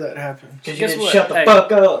weird how that happened. Because you Guess didn't what? shut the Hey.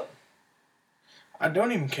 fuck up. I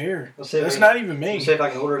don't even care. Let's see if That's we- not even me. Let's see if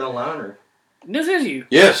I can order it online or This is you.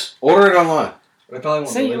 Yes, order it online. we probably won't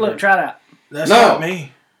See, deliver look, it. try it out. That's No. not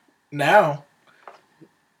me. Now.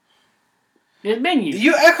 It's been you.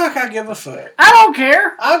 You act like I give a fuck. I don't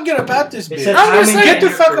care. I'll get about this It bitch. says I'm just timing saying. Get the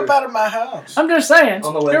your fuck crew up out of my house. I'm just saying.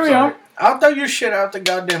 on the Here we are. website. I'll throw your shit out the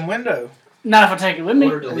goddamn window. Not if I take it with me.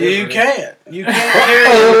 Order delivery. You can't. You can't carry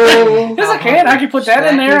it. Yes, I can. I can put that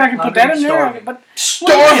in there. I can put that in there. I can put...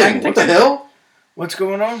 Starving. What the hell? What's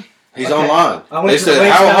going on? He's Okay. online. I went They to the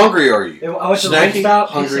said, "How Wingstop. hungry are you?" I went to the Snacky, Wingstop. It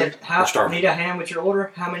hungry, said, or starving? need a ham with your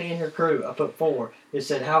order? How many in your crew? I put 4. It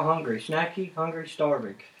said, how hungry? Snacky, hungry,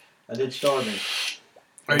 starving. I did starving.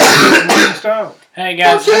 Are you getting Wingstop? Hey,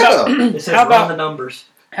 guys. Oh, How about, yeah. It says How about- run the numbers.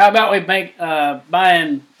 how about we make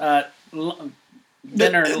buying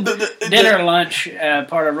dinner lunch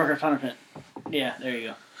part of Rooker's punishment? Yeah, there you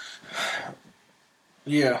go.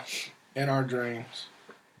 Yeah. In our dreams.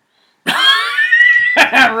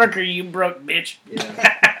 Rooker, you broke bitch. Yeah.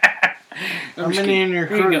 How many in your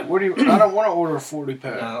Here you crew? go. What do you? I don't want to order a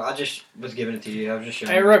 40-pack. No, I just was giving it to you. I was just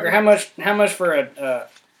showing Hey, you. Rooker, how much for a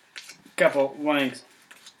couple wings?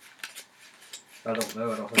 I don't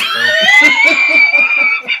know. I don't think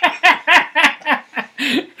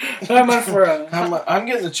so. How much for a... I'm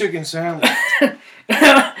getting the chicken sandwich.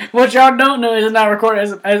 What y'all don't know is it's not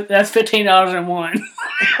recorded. That's $15.01.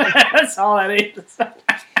 That's all it is.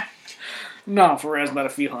 No, for real, it's about a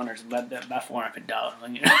few hundreds. About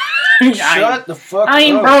 $450. Shut the fuck up. I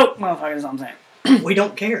ain't broke, motherfucker. That's what I'm saying. We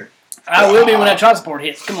don't care. I will be when that child support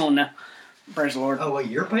hits. Come on now. Praise the Lord. Oh, wait,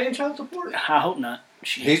 you're paying child support? I hope not.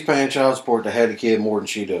 Shit. He's paying child support to have the kid more than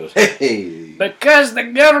she does. Hey. Because the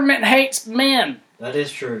government hates men. That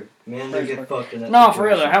is true. Men do get fucked in that No, for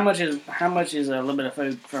real though. situation. How much is a little bit of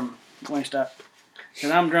food from Wingstop?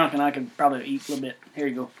 Because I'm drunk and I could probably eat a little bit. Here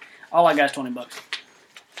you go. All I got is $20.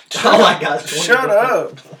 Oh my God! Shut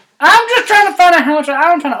up. I'm just trying to find out how much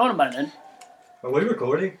I'm trying to owe nobody then. Are we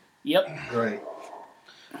recording? Yep. Great.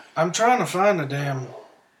 I'm trying to find a damn.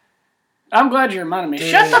 I'm glad you reminded me. Dude,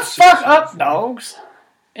 Shut the it's fuck up, 65. dogs.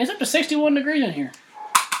 It's up to 61 degrees in here.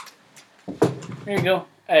 Here you go.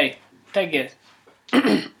 Hey, take it.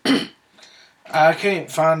 I can't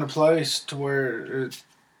find a place to where it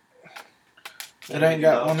ain't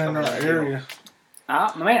got one in our area. I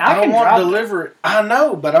I don't can want drop to deliver it. I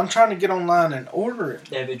know, but I'm trying to get online and order it.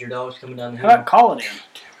 David, your dog's coming down the How hill. about call it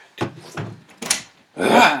in?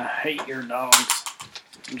 I hate your dogs.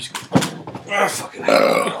 I'm just kidding. I fucking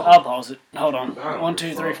I'll pause it. Hold on. 1,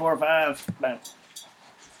 2, 3, 4, 5. Bam.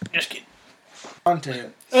 Just kidding.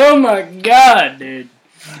 Content. Oh my god, dude.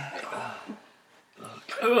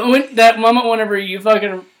 When, that moment whenever you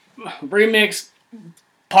fucking remix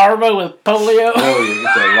Parvo with polio. Oh, you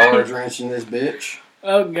get that large wrench in this bitch.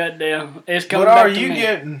 Oh goddamn. It's coming What back are to you me.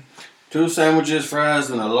 getting? 2 sandwiches, fries,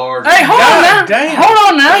 and a large. Hey, hold on now. God damn. Hold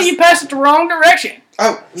on now. You passed it the wrong direction.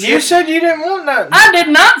 Oh, You said you didn't want nothing. I did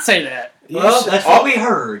not say that. Well, that's what we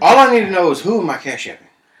heard. all I need to know is who am I cash apping?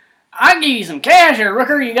 I give you some cash here,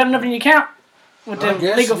 Rooker. You got enough in your account with I them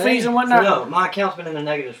guess legal me. fees and whatnot? No, my account's been in the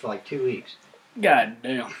negatives for like 2 weeks. God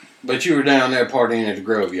damn. But you were down there partying at the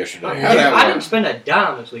Grove yesterday. I How'd that didn't work? spend a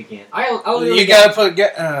dime this weekend. You gotta put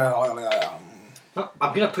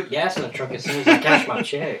I'm gonna put gas in the truck as soon as I cash my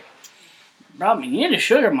check. Robbie, you need a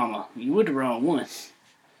sugar mama. You would the wrong one.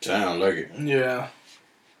 Sound like it. Yeah.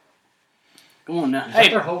 Come on now. Is that Hey,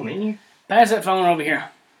 their whole menu? pass that phone over here.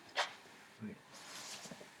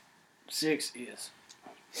 6 is.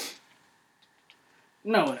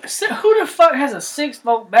 No, who the fuck has a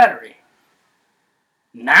 6-volt battery?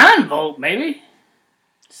 9-volt, maybe?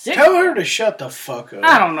 6 Tell her to shut the fuck up.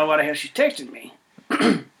 I don't know why the hell she's texting me.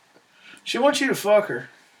 She wants you to fuck her.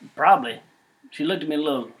 Probably. She looked at me a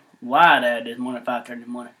little wide-eyed this morning at 5:30 in the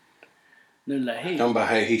morning. They're like, hey. Talking about,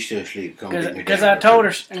 hey, he's still asleep. Come get me Because down I told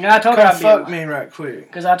her, Come I'd fuck be, me right quick.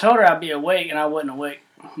 because I told her I'd be awake and I wasn't awake.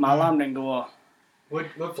 My alarm didn't go off.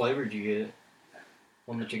 What flavor did you get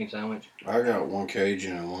on the chicken sandwich? I got 1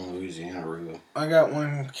 Cajun and 1 Louisiana rub. I got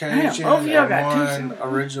 1 Cajun both of y'all and got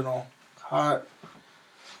 1 original hot.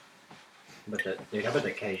 But dude, how about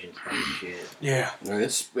the Cajun spicy shit? Yeah.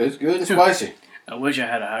 It's good and spicy. I wish I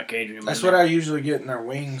had a hot Cajun in my That's what I usually get in their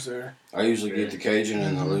wings there. I usually get the Cajun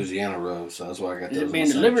and the Louisiana rub, so that's why I got Is it those. being in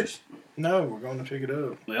the delivered? sandwiches. No, we're going to pick it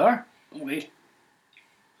up. We are? We.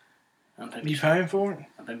 I'm gonna You be, paying for it?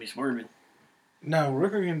 I'm gonna be swerving. No,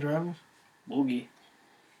 Rooker can drive it. Boogie.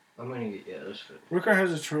 I'm gonna get that's good. Rooker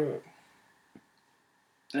has a truck.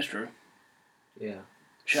 That's true. Yeah.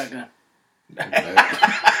 Shotgun.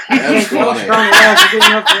 That's Well, funny. strong enough to get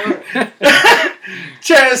enough for it.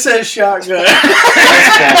 Chad says shotgun.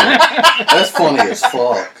 That's funny as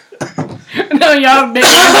fuck. No, y'all big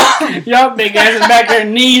asses back there,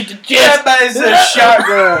 knees to chest. Everybody says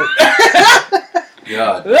shotgun.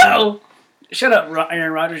 God. Uh-oh. Shut up,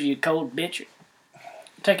 Aaron Rodgers, you cold bitch.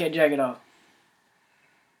 Take that jacket off.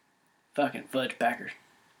 Fucking fudge packers.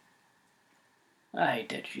 I hate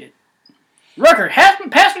that shit. Rooker,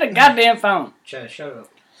 pass me the goddamn phone. Chad, shut up.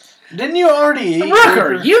 Didn't you already eat?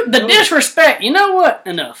 Rooker, the disrespect. You know what?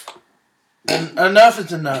 Enough. Enough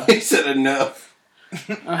is enough. He said enough.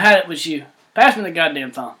 I've had it with you. Pass me the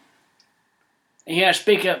goddamn phone. And you gotta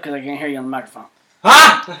speak up because I can't hear you on the microphone.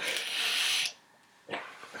 Ah!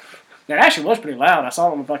 That actually was pretty loud. I saw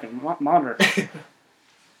it on the fucking monitor.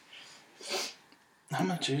 How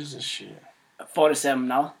much is this shit?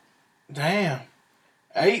 $47. Damn.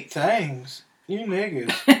 8 things. You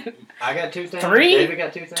niggas. I got 2 things. 3? David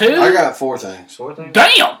got 2 things. 2? I got 4 things. 4 things.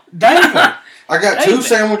 Damn! Damn. I got David. 2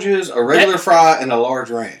 sandwiches, a regular fry, and a large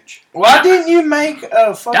ranch. Why didn't you make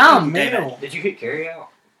a fucking Damn, meal? Did you hit carry out?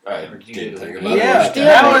 I Or did you didn't do think it? about Yeah. it. Still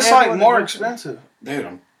Now ain't it's like everyone more works. expensive.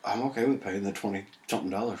 Dude, I'm okay with paying the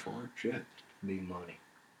 $20-something for it. Shit. Big money.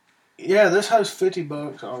 Yeah, this has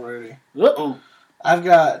 $50 already. Uh-oh. I've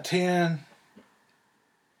got 20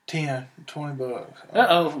 bucks.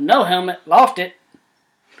 Uh-oh. No helmet. Lost it.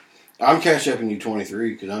 I'm cash upping you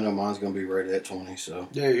 23 because I know mine's gonna be right at 20. So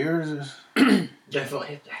Yeah, yours is Definitely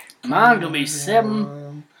hit that. Mine's gonna be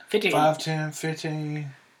 $7.50. 5, 10,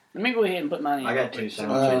 15, Let me go ahead and put mine in. I got 2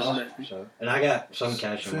 sandwiches. So, and I got some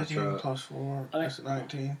cash in my 15 truck. plus 4. Okay. That's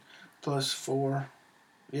 19 plus 4.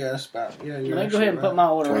 Yeah, that's about. Yeah, Let you're me go ahead and put my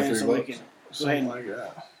order in so we 23 can. something like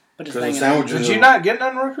that. Put this Because thing the in. sandwiches. Did you not get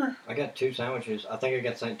none, Rooker? I got 2 sandwiches. I think I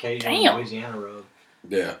got St. Cajun Damn. and Louisiana rub.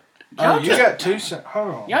 Yeah. Oh, Y'all you just- got 2.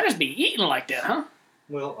 Hold on. Y'all just be eating like that, huh?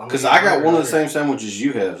 Well, I'm Because gonna I got get one of the burger. same sandwiches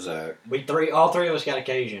you have, Zach. All 3 of us got a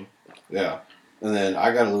Cajun. Yeah. And then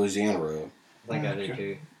I got a Louisiana rub. I think I did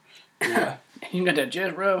too. Yeah. You got that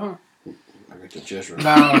just rub, huh? I got the chest rub.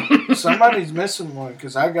 No, somebody's missing one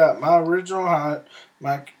because I got my original hot.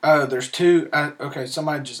 There's 2. Okay,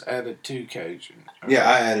 somebody just added 2 Cajun. Yeah,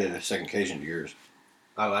 I added a second Cajun to yours.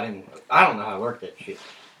 Oh, I don't know how to work that shit.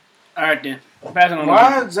 All right, then. Pass it on.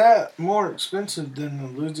 Why is that more expensive than the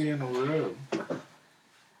Louisiana rub?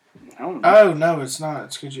 I don't know. Oh no, it's not.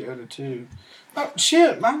 It's because you added 2. Oh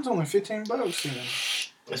shit, mine's only $15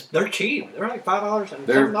 then. They're cheap. They're like $5 and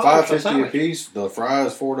They're $7 for a $5.50 a sandwich. piece. The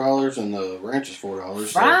fries $4 and the ranch is $4.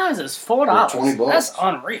 So Fries is $4. $20. That's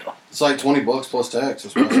unreal. it's like $20 plus tax.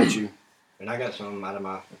 That's what I sent you. And I got some out of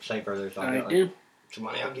my safe earlier, so All I right, got like, then. some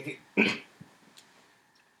money I'll give you.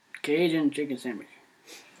 Cajun chicken sandwich.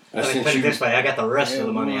 I Let me sent put it you. this way, I got the rest of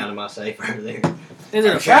the money out of my safe earlier. Is it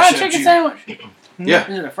a Okay, fried shut chicken you. sandwich? Yeah,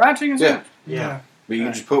 Is it a fried chicken Yeah. sandwich? Yeah. but you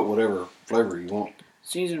can just put whatever flavor you want.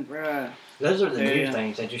 Seasoned fried Those are the new Yeah.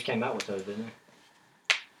 things. They just came out with those, didn't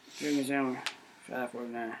they? chicken sandwich.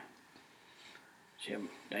 $5.49. Shit,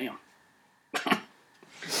 damn.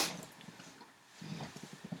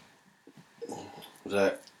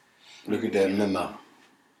 Zach, look at that memo.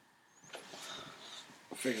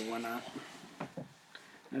 I figure why not.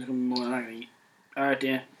 That's gonna be more than I can eat. All right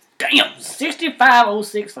then. Damn,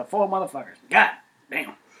 65.06 for 4 motherfuckers. God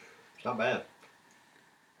damn. It's not bad.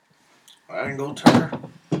 Angle turd.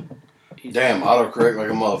 Damn, autocorrect like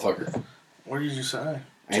a motherfucker. What did you say?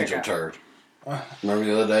 Angel out. turd. Uh. Remember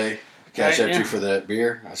the other day? Cash Right, out yeah. you for that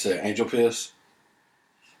beer. I said angel piss.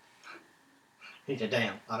 He said,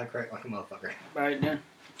 damn, autocorrect like a motherfucker. Right then.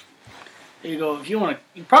 Here you go. If you want to,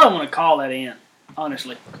 you probably want to call that in,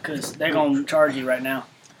 honestly, because they're gonna charge you right now.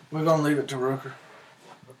 We're gonna leave it to Rooker.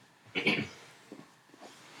 Because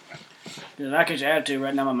if I catch your attitude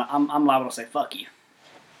right now, I'm liable to say fuck you.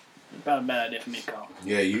 It's probably a bad idea for me to call.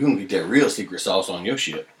 Yeah, you gonna get that real secret sauce on your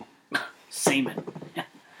shit. Semen.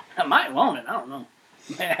 I might want it. I don't know.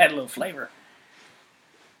 It had a little flavor.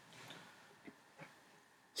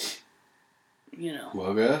 You know.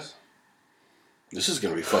 Well, guys, this is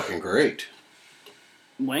gonna be fucking great.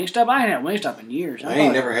 Wingstop? I ain't had Wingstop in years. I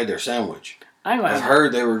ain't never had their sandwich. I ain't gonna I've have,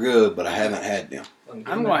 heard they were good, but I haven't had them. I'm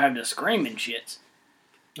gonna have the screaming shits.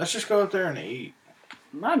 Let's just go up there and eat.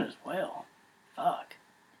 Might as well. Fuck.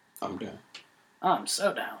 I'm down. I'm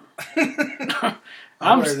so down. I'll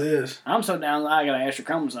I'm wear this. I'm so down that I got an extra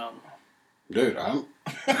chromosome. Dude, I'm.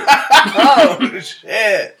 Oh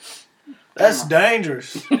shit! That's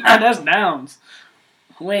dangerous. That's Downs.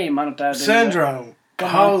 We ain't monetized Syndrome. Come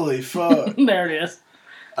on. Holy fuck! There it is.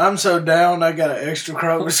 I'm so down. I got an extra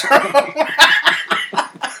chromosome.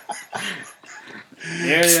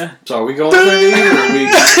 Yeah, So are we going to eat or are we?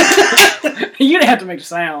 yeah. You didn't have to make the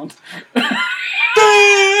sound.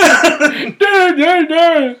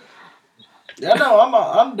 Yeah, no,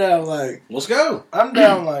 I'm down like Let's go. fucking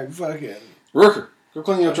Rooker, go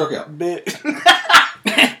clean your truck out. bit.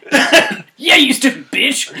 Yeah, you stupid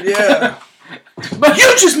bitch. Yeah, but you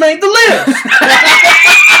just made the list.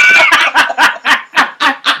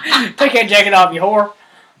 Take that jacket off, you whore.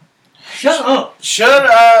 Shut up! Should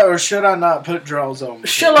I or should I not put drawers on?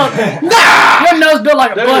 Shut up. Your nose built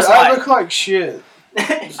like a Dude, bus I light. look like shit.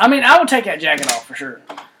 I mean, I would take that jacket off for sure.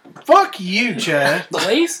 Fuck you, Chad.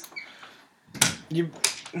 Please? You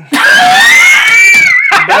about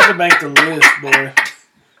to make the list, boy.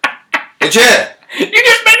 Hey, Chad, You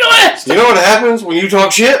just made the list! you know what happens when you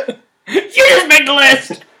talk shit? You just made the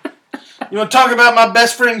list! You want to talk about my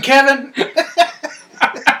best friend Kevin?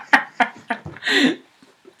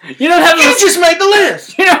 You don't have You those, just made the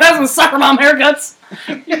list. you don't have some soccer mom haircuts?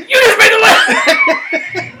 You just made the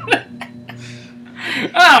list!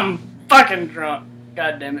 I'm fucking drunk.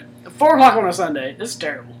 God damn it. 4 o'clock on a Sunday. This is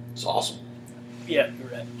terrible. It's awesome. Yeah, you're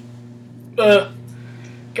right.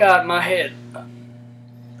 God, my head.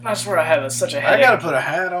 I swear I have such a I headache. gotta put a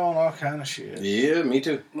hat on, all kind of shit. Yeah, me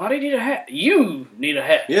too. Why do you need a hat? You need a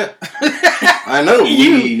hat. Yeah. I know.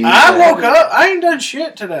 I woke up. I ain't done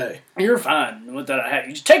shit today. You're fine without a hat.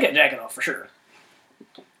 You just take that jacket off for sure.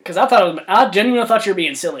 Because I genuinely thought you were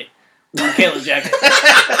being silly with Kayla's jacket.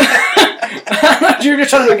 I thought you were just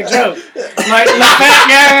trying to make a joke. Like, the fat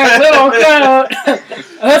guy, little coat.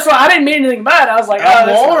 That's why I didn't mean anything bad. I was like, I'm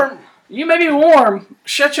that's warm. fine. You may be warm.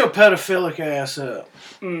 Shut your pedophilic ass up.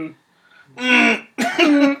 Mm,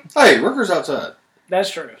 Hey, Rooker's outside.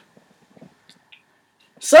 that's true.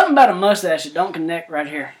 Something about a mustache that don't connect right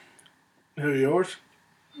here. Who, yours?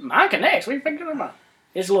 Mine connects. What are you thinking about?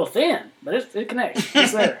 It's a little thin, but it connects.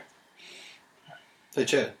 It's there. Hey,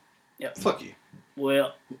 Chad. Yep. Fuck you.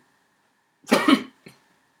 Well,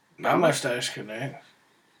 My mustache connects.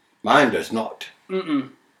 Mine does not.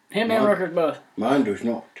 him and Rooker's both. Mine does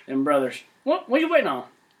not. Them brothers. What are you waiting on?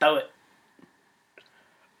 Throw it.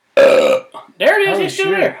 There it is. Holy He's still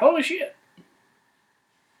shit. there. Holy shit.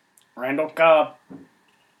 Randall Cobb.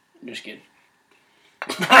 Just kidding.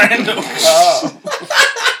 Randall Cobb.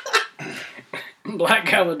 Black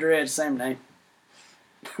guy with dreads, same name.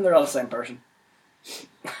 They're all the same person.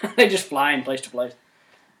 They just fly in place to place.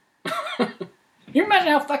 You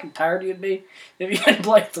imagine how fucking tired you'd be if you had to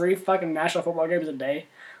play 3 fucking national football games a day?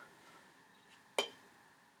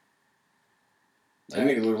 That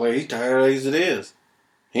nigga look like he's tired as it is.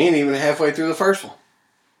 He ain't even halfway through the first one.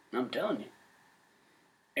 I'm telling you.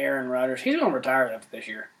 Aaron Rodgers, he's going to retire after this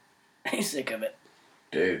year. He's sick of it.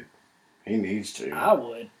 Dude, he needs to. I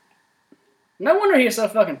would. No wonder he was so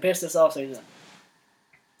fucking pissed this offseason.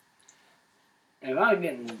 If I was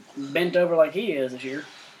getting bent over like he is this year.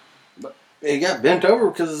 He got bent over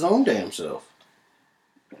because of his own damn self.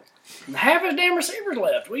 Half his damn receivers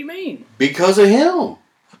left. What do you mean? Because of him.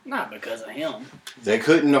 Not because of him. They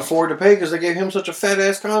couldn't afford to pay because they gave him such a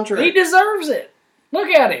fat-ass contract. He deserves it. Look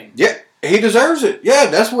at him. Yeah, he deserves it. Yeah,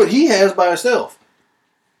 that's what he has by himself.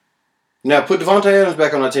 Now, put Devontae Adams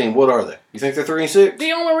back on that team. What are they? You think they're 3-6?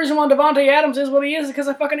 The only reason why Devontae Adams is what he is because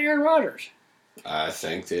of fucking Aaron Rodgers. I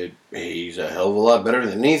think that he's a hell of a lot better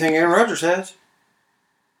than anything Aaron Rodgers has.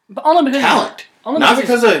 But only because Talent.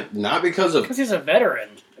 Not because of because he's a veteran.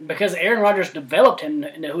 Because Aaron Rodgers developed him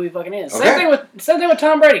into who he fucking is. Okay. Same thing with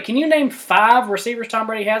Tom Brady. Can you name 5 receivers Tom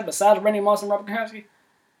Brady has besides Randy Moss and Robert Gronkowski?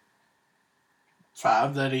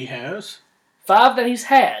 5 that he has. 5 that he's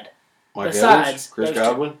had. Mike besides Evans, Chris those two.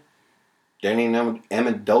 Godwin, Danny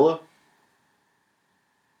Amendola.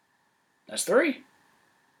 That's 3.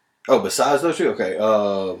 Oh, besides those two, okay.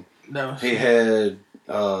 No. He had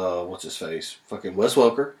what's his face? Fucking Wes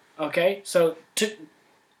Welker. Okay, so two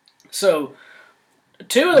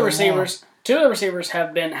of the receivers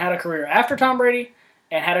have had a career after Tom Brady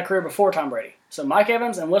and had a career before Tom Brady. So Mike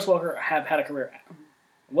Evans and Wes Welker have had a career.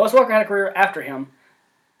 Wes Welker had a career after him.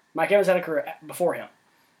 Mike Evans had a career before him.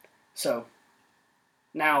 So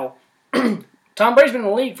now Tom Brady's been in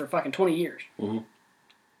the league for fucking 20 years. Mm-hmm.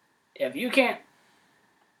 If you can't,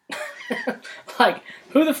 like,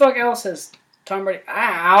 who the fuck else has Tom Brady?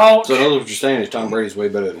 Ouch! So in other words, what you're saying is Tom Brady's way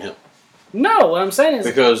better than him No, what I'm saying is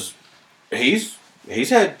because he's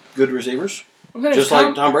had good receivers, just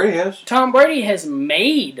like Tom Brady has. Tom Brady has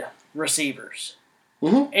made receivers.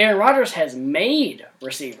 Mm-hmm. Aaron Rodgers has made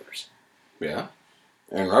receivers. Yeah.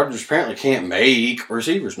 Aaron Rodgers apparently can't make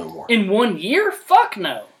receivers no more. In 1 year? Fuck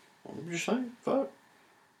no. I'm just saying, fuck.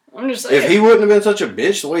 I'm just saying. If he wouldn't have been such a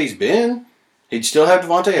bitch the way he's been, he'd still have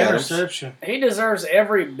Devontae Adams. Interception. He deserves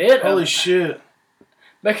every bit Holy of it. shit.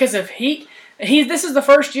 Because if this is the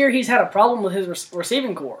first year he's had a problem with his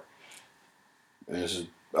receiving core. And this is,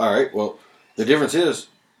 all right, well, the difference is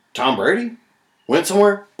Tom Brady went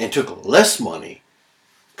somewhere and took less money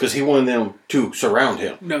because he wanted them to surround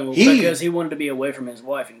him. No, because he wanted to be away from his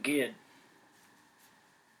wife and kid.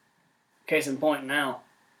 Case in point now.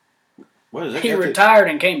 What is that? He retired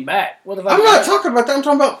and came back. What the fuck? I'm not talking about that. I'm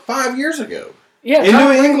talking about 5 years ago. Yeah, in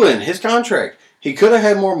New England, his contract. He could have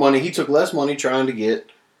had more money. He took less money trying to get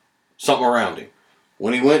something around him.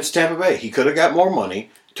 When he went to Tampa Bay, he could have got more money,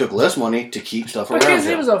 took less money to keep stuff around him. Because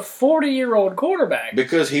he was a 40-year-old quarterback.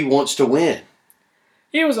 Because he wants to win.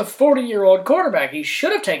 He was a 40-year-old quarterback. He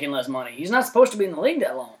should have taken less money. He's not supposed to be in the league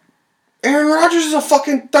that long. Aaron Rodgers is a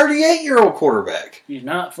fucking 38-year-old quarterback. He's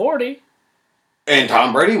not 40. And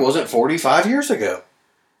Tom Brady wasn't 45 years ago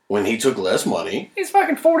when he took less money. He's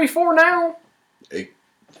fucking 44 now.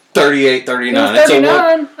 38, 39. He was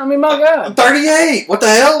 39. I mean, my God. 38. What the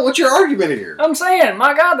hell? What's your argument here? I'm saying,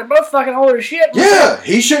 my God, they're both fucking old as shit. Yeah,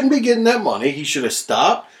 he shouldn't be getting that money. He should have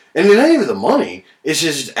stopped. And it ain't even the money. It's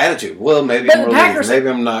just his attitude. Well, maybe But I'm the going to leave. Packers- Maybe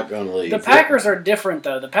I'm not going to leave. The Packers are different,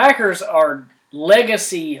 though. The Packers are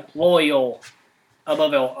legacy loyal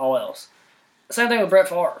above all else. Same thing with Brett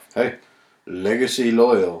Favre. Hey, legacy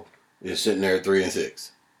loyal is sitting there at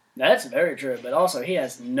 3-6. That's very true, but also he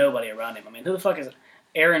has nobody around him. I mean, who the fuck is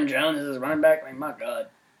Aaron Jones as his running back? I mean, my God.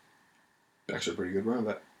 Actually, a pretty good running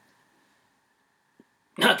back.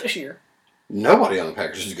 Not this year. Nobody on the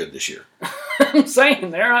Packers is good this year. I'm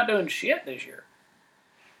saying they're not doing shit this year.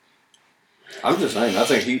 I'm just saying. I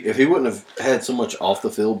think if he wouldn't have had so much off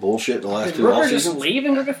the field bullshit the last Did two off Rooker just seasons. leave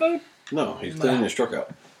and go get food? No, he's cleaning his truck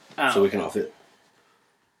out Oh. so he can off it.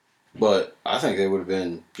 But I think they would have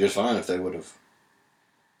been just fine if they would have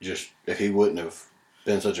if he wouldn't have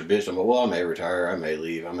been such a bitch. I'm like, well, I may retire, I may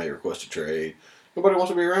leave, I may request a trade. Nobody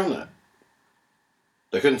wants to be around that.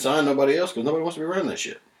 They couldn't sign nobody else because nobody wants to be around that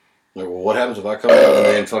shit. Like, well, what happens if I come out and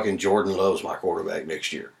then fucking Jordan Love's my quarterback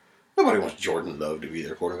next year? Nobody wants Jordan Love to be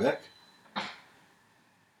their quarterback.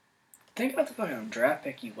 Think about the fucking draft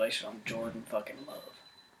pick you wasted on Jordan fucking Love.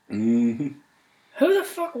 Mm-hmm. Who the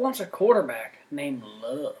fuck wants a quarterback named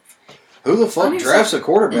Love? Who the fuck drafts a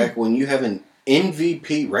quarterback when you have an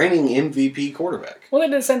reigning MVP quarterback? Well, they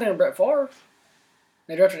did the same thing with Brett Favre.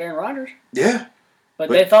 They drafted Aaron Rodgers. Yeah. But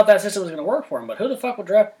they thought that system was going to work for him. But who the fuck would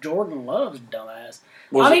draft Jordan Love's dumbass?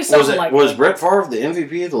 Was Brett Favre the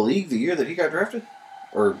MVP of the league the year that he got drafted?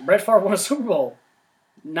 Or Brett Favre won a Super Bowl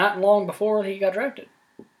not long before he got drafted.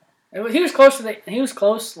 He was close to he was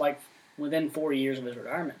close, like within 4 years of his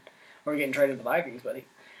retirement, or getting traded to the Vikings. But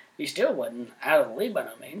he still wasn't out of the league by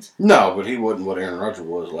no means. No, but he wasn't what Aaron Rodgers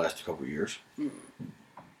was the last couple of years.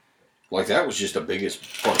 Like, that was just the biggest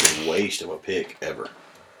fucking waste of a pick ever.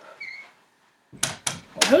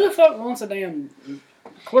 Well, who the fuck wants a damn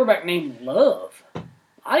quarterback named Love?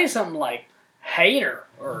 I need something like Hater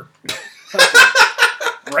or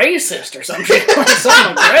Racist or something.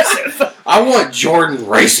 Something aggressive. I want Jordan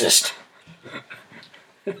Racist.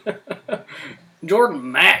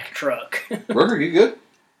 Jordan Mack Truck. Rooker, you good?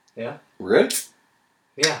 Yeah. Ready?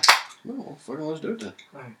 Yeah. Well, fucking let's do it then.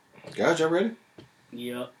 All right. Guys, y'all ready?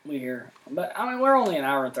 Yep, we here. But, I mean, we're only an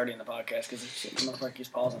hour and 30 in the podcast because shit, the motherfucker keeps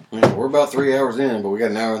pausing. Yeah, we're about 3 hours in, but we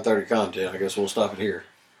got an hour and 30 content. I guess we'll stop it here.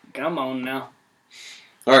 Come on now.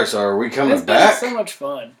 All right, so are we coming It's back? been so much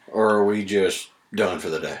fun. Or are we just done for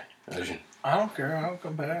the day? I don't care. I'll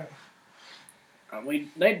come back.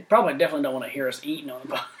 They probably definitely don't want to hear us eating on the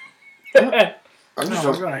podcast. I'm just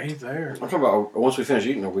No, we're going to eat there. I'm talking about once we finish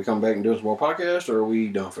eating, are we come back and do some more podcast, or are we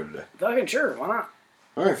done for today? Fucking sure, why not?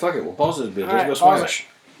 All right, fuck it. We'll pause this bit. All Let's right, go pause smash.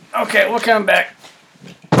 Okay, we'll come back.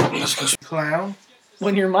 Let's go. Clown.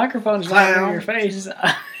 When your microphone's not near your face, it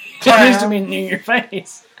Clown. needs to be near your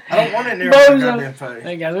face. I don't want it near Bozo. my goddamn face.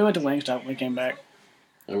 Hey guys, we went to Wingstop when we came back.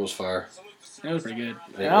 It was fire. It was pretty good.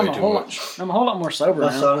 Ate I'm way a too whole much. I'm a whole lot more sober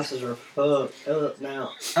My now. sinuses are fucked up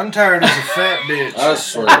now. I'm tired as a fat bitch. I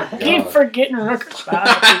swear to I keep God. forgetting Rooker.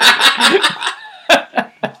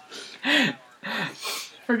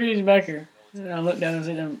 Forget he's back here. And I look down and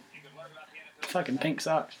see them fucking pink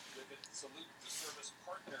socks.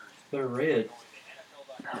 They're red.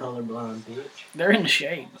 Colorblind bitch. They're in the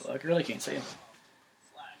shade. I really can't see them.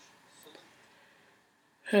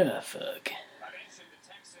 Oh, fuck.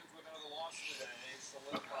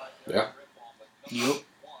 Yeah. Yep.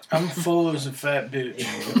 I'm full as a fat bitch.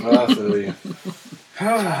 I feel you.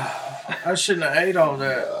 I shouldn't have ate all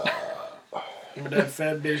that. But that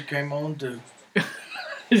fat bitch came on too.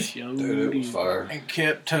 Dude, it was fire. And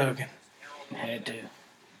kept tugging. Had to.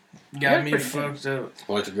 Got me Pretty fucked up.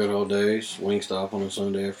 Like the good old days. Wingstop on a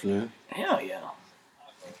Sunday afternoon. Hell yeah.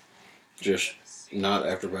 Just not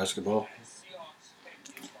after basketball.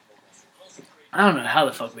 I don't know how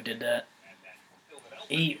the fuck we did that.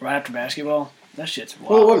 Eat right after basketball? That shit's wild.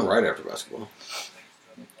 Well, it wasn't right after basketball.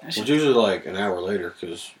 That It was shit- usually like an hour later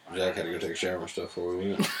because Zach had to go take a shower and stuff before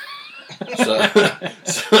we went. so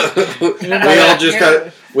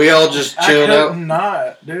we all just I chilled could out.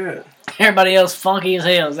 not do it. Everybody else funky as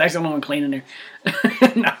hell. Zach's the only one cleaning there.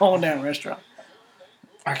 In the whole damn restaurant.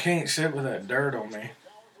 I can't sit with that dirt on me.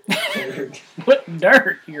 What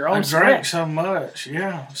dirt? Your I own drank sweat. so much,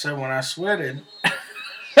 yeah. So when I sweated,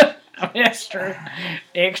 That's true.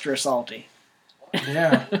 Extra salty.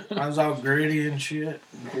 yeah, I was all gritty and shit.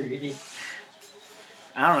 Greedy.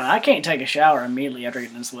 I don't know. I can't take a shower immediately after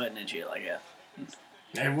getting sweating and shit like that.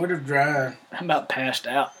 It would have dried. I'm about passed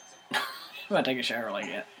out. I'm about to take a shower like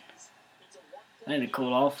that. I need to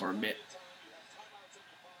cool off for a bit.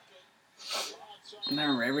 And I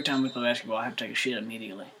remember every time we play basketball, I have to take a shit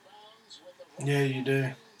immediately. Yeah, you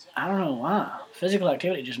do. I don't know why. Physical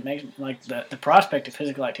activity just makes me, like, the prospect of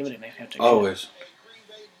physical activity makes me have to take a Always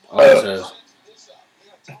has.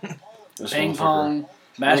 This shit. Ping motherfucker- pong, I'm talking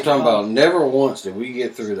basketball. about never once did we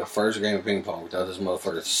get through the first game of ping pong without this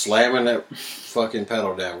motherfucker slamming that fucking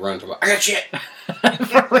pedal down, run to my, I got shit!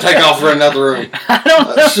 Take off, run out the room. I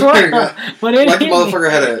don't know Swear to God. why, but it Like the hit me.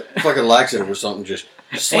 motherfucker had a fucking laxative or something, just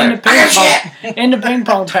In slam. the ping pong, in the ping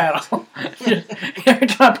pong paddle. Every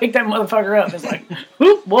time I pick that motherfucker up, it's like,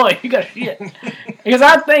 whoop, boy, you got shit. Because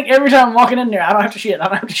I think every time I'm walking in there, I don't have to shit, I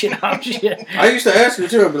don't have to shit, I don't have to shit. I used to ask him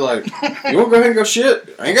too, I'd be like, you want to go ahead and go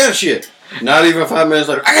shit? I ain't got shit. Not even 5 minutes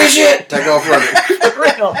later, I got shit! Take off running. For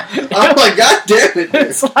real. I'm like, God damn it, dude.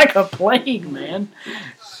 It's like a plague, man.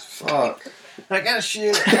 Fuck. I got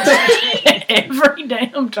shit. Every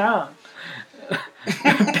damn time.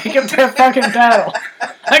 Pick up that fucking paddle.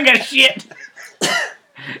 I got shit.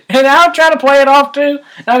 And I'll try to play it off too.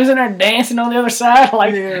 I was in there dancing on the other side,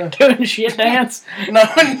 like doing shit dance.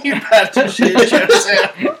 Knowing you about to shit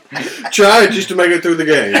yourself. Try it just to make it through the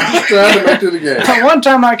game. Just try to make it through the game. One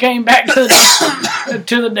time I came back to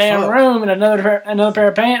the damn room in another pair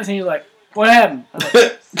of pants, and he's like, "What happened?" I was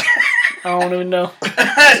like, I don't even know.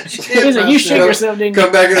 He's like, "You shit yourself, didn't you?"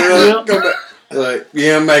 Come back in the room. Come back. Like, you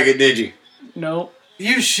didn't make it, did you? No.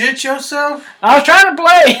 You shit yourself? I was trying to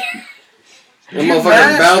play. The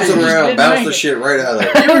motherfucker bouncing around, bounce the shit right out of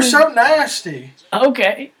it. You were so nasty.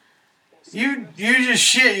 Okay. You just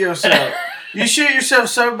shit yourself. You shit yourself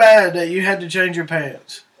so bad that you had to change your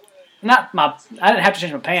pants. I didn't have to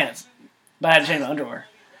change my pants, but I had to change my underwear.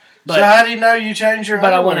 But, so how do you know you changed your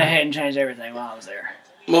underwear? But I went ahead and changed everything while I was there.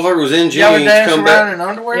 Motherfucker was in jeans. Y'all were dancing come around back. in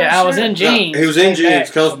underwear? Yeah, I was in jeans. No, he was in jeans,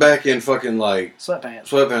 comes back in fucking like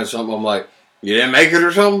sweatpants or something. I'm like, you didn't make it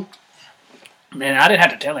or something? Man, I didn't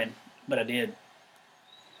have to tell him, but I did.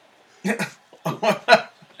 I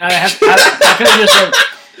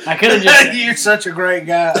could have just. You're such a great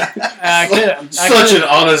guy. Such an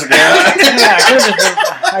honest guy. Yeah,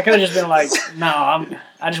 I could have just been like, no,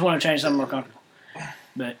 I just want to change something more comfortable.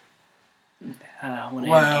 But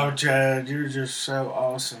wow, Chad, you're just so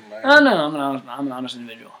awesome, man. I know, I'm an honest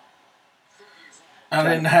individual. I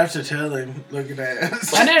didn't have to tell him. Look at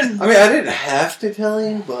that. I didn't. I mean, I didn't have to tell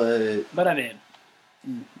him, but I did.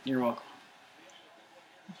 You're welcome.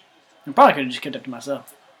 I probably could have just kept it to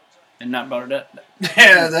myself and not brought it up.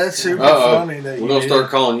 Yeah, that's super funny. That we're gonna start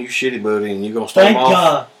calling you Shitty Booty, and you gonna storm off. Thank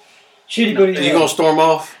God. Shitty Booty. You gonna storm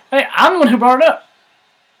off? Hey, I'm the one who brought it up.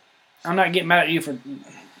 I'm not getting mad at you for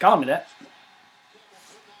calling me that.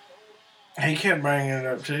 He kept bringing it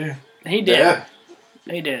up too. He did. Yeah.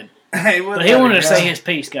 He did. Hey, but he wanted to say his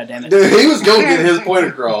piece. Goddammit. Dude, he was gonna get his point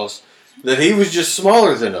across that he was just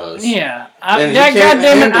smaller than us. Yeah.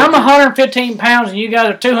 Goddammit, I'm 115 pounds and you guys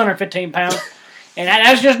are 215 pounds, and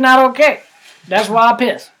that's just not okay. That's why I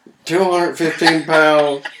piss. 215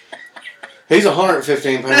 pounds. He's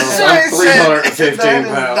 115 pounds. I'm 315 that pounds.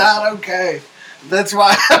 That is not okay. That's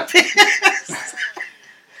why I piss.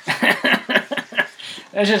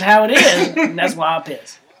 That's just how it is, and that's why I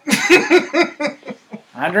piss.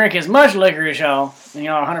 I drink as much liquor as y'all, and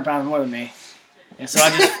y'all are 100 pounds more than me. And so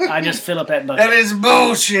I just fill up that bucket. That is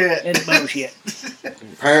bullshit. It's bullshit.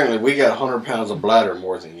 Apparently, we got 100 pounds of bladder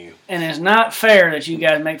more than you. And it's not fair that you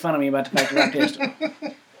guys make fun of me about the fact that I pissed.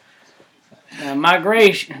 Now, my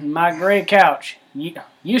gray couch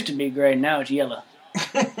used to be gray, now it's yellow.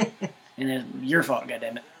 And it's your fault,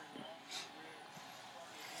 goddammit.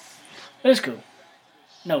 But it's cool.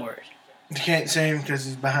 No worries. You can't see him because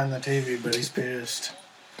he's behind the TV, but he's pissed.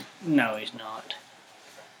 No, he's not.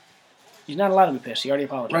 He's not allowed to be pissed. He already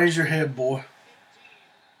apologized. Raise your head, boy.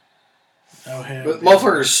 Oh, head. But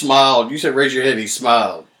motherfucker smiled. You said raise your head. He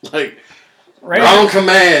smiled. Like, Raise wrong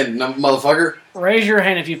command, motherfucker. Raise your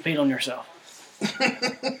hand if you peed on yourself.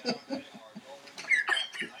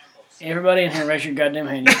 Everybody in here, raise your goddamn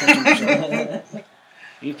hand. You pissed on yourself.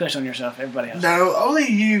 You pissed on yourself. Everybody else. No, only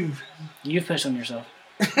you. You pissed on yourself.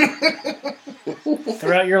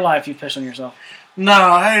 Throughout your life, you pissed on yourself. No,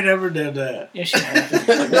 I ain't ever done that. Yes, you have.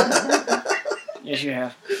 Yes, you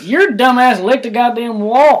have. Your dumbass licked a goddamn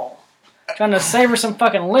wall. Trying to savor some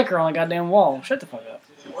fucking liquor on a goddamn wall. Shut the fuck up.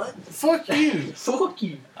 What? Fuck you. Fuck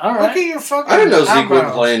you. All right. Look at your fucking I didn't know Zeke eyebrows.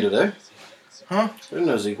 wasn't playing today. Huh? I didn't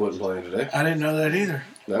know Zeke wasn't playing today. I didn't know that either.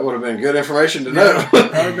 That would have been good information to know. That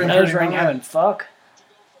would have been Nose pretty ring hard. having fuck.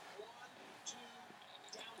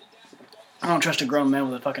 I don't trust a grown man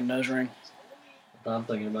with a fucking nose ring. I'm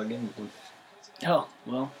thinking about getting one. Oh,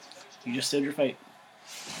 well, you just sealed your fate.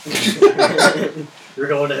 You're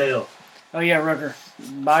going to hell. Oh yeah, Rooker,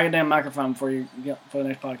 buy a damn microphone before you get for the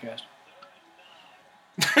next podcast.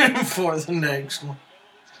 For the next one.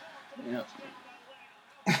 Yep.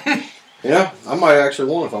 Yeah, I might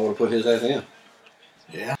actually want if I would have put his ass in.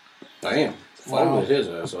 Yeah. Damn. Wow. Folded his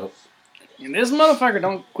ass up. And this motherfucker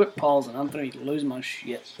don't quit pausing. I'm finna lose my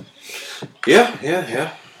shit.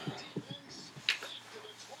 Yeah.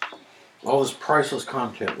 All this priceless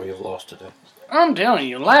content we have lost today. I'm telling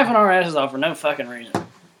you, laughing our asses off for no fucking reason.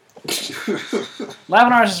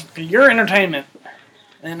 Laughing our asses for your entertainment.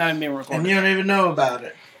 And not even being recorded. And you don't even know about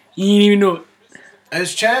it. You didn't even know it.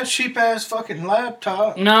 It's Chad's cheap ass fucking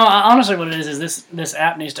laptop. No, honestly what it is this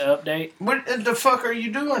app needs to update. What the fuck are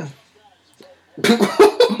you doing?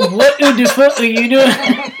 What the fuck are you doing?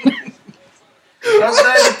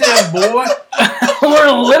 Update it then, boy.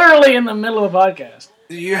 We're literally in the middle of a podcast.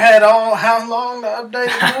 You had how long to update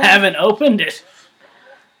it I for? haven't opened it.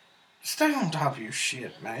 Stay on top of your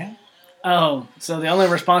shit, man. Oh, so the only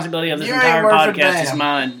responsibility of this You ain't entire worth a podcast is damn.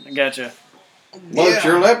 mine. I gotcha. Well, it's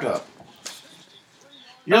your laptop.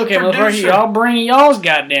 You're Okay, a well, first producer. y'all bring y'all's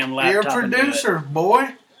goddamn You're laptop. a producer, boy.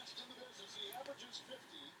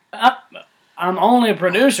 I'm only a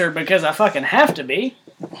producer because I fucking have to be.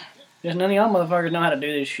 Because none of y'all motherfuckers know how to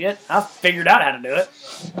do this shit. I figured out how to do it.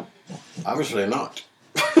 Obviously not.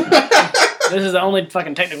 This is the only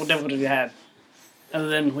fucking technical difficulty we had. Other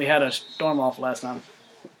than we had a storm off last night.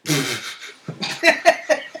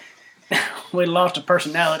 We lost a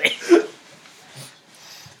personality.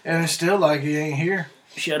 And it's still like he ain't here.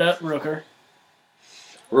 Shut up, Rooker.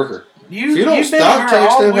 Rooker. You've you don't been stop her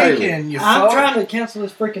all texting Haley. weekend, you I'm fuck. trying to cancel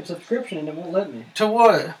this freaking subscription and it won't let me. To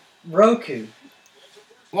what? Roku.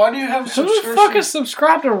 Why do you have a Who subscription? the fuck is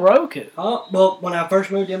subscribed to Roku? Well, when I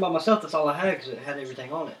first moved in by myself, that's all I had because it had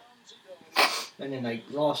everything on it. And then they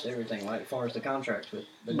lost everything, like as far as the contracts with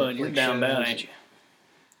the But you're Netflix down bad, shows. ain't you?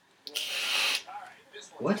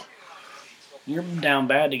 What? You're down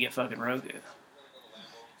bad to get fucking Roku.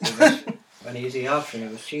 It was an easy option.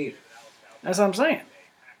 It was cheap. That's what I'm saying.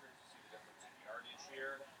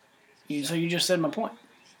 So you just said my point.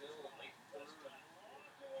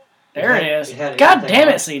 There it is. it had God everything damn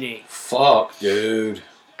on it, it. CD. Fuck, dude.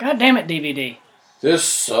 God damn it, DVD. This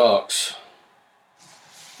sucks.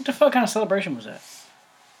 What the fuck kind of celebration was that?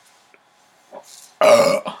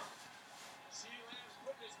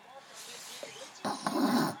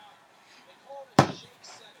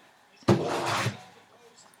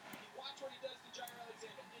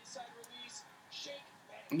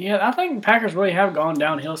 Yeah, I think the Packers really have gone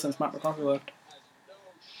downhill since Mike McCarthy left.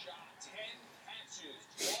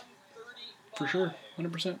 For sure,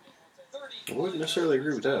 100%. I wouldn't necessarily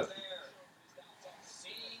agree with that.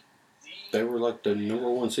 They were like the number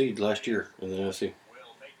 1 seed last year in the NFC.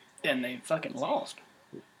 And they fucking lost.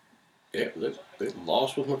 Yeah, they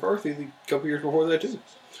lost with McCarthy a couple years before that too.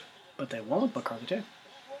 But they won with McCarthy too.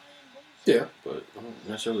 Yeah, but I don't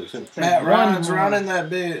necessarily think. Matt One Ryan's more. running that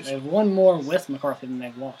bitch. They've won more with McCarthy than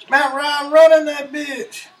they've lost. Matt Ryan running that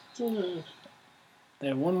bitch.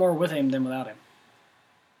 They've won more with him than without him.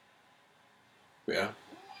 Yeah,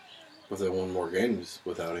 but they won more games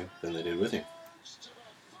without him than they did with him.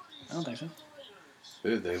 I don't think so.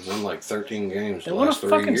 Dude, they've won like 13 games They the won a last 3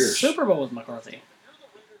 fucking years. Super Bowl with McCarthy.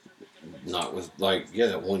 Not with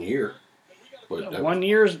that 1 year. But that 1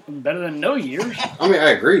 year's better than no years. I mean, I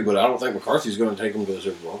agree, but I don't think McCarthy's going to take them to the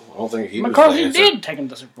Super Bowl. I don't think he McCarthy was the answer. did take him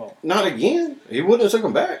to the Super Bowl. Not again. He wouldn't have took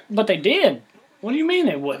them back. But they did. What do you mean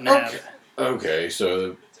they wouldn't have? Okay,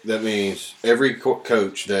 so that means every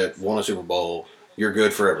coach that won a Super Bowl, you're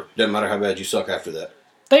good forever. Doesn't matter how bad you suck after that.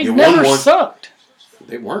 They You never won one. sucked.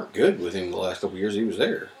 They weren't good with him the last couple years he was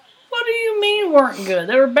there. What do you mean weren't good?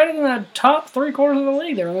 They were better than the top 3/4 of the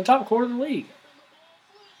league. They were in the top quarter of the league.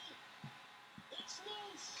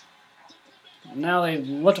 Now they've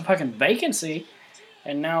left a fucking vacancy,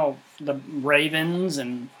 and now the Ravens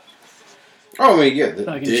and Oh, I mean, yeah,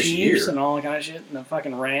 fucking this Chiefs year. and all that kind of shit, and the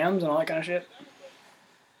fucking Rams and all that kind of shit.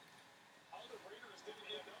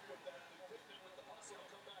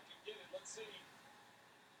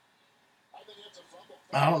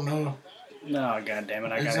 I don't know. No, god damn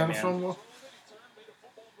it, I Is got that a it, man. fumble?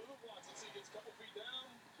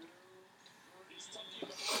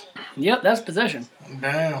 Yep, that's possession.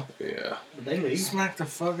 Damn. Yeah. Did they leave? Smack the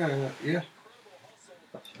fuck out of it. Yeah.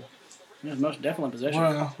 That's most definitely possession.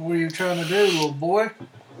 Well, what are you trying to do, little boy?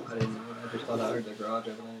 I didn't know. I just thought I heard the garage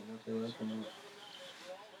open. I didn't know if they were open or not.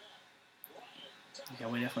 Yeah,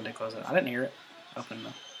 we definitely did close it. I didn't hear it. Open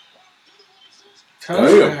though.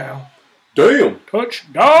 Touchdown. Damn.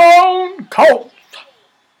 Touchdown, Colt.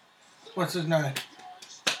 What's his name?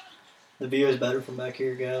 The view is better from back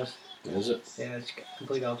here, guys. Is it? Yeah, it's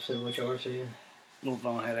complete opposite of what y'all are seeing. Little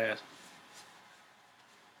phone head ass.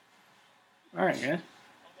 All right, guys.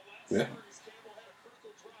 Yeah.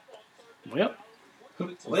 Well,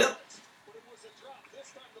 Well,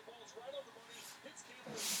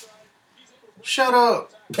 Shut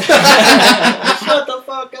up. shut the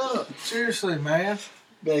fuck up. Seriously, man.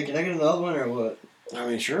 Hey, can I get another one or what? I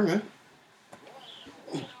mean, sure, man.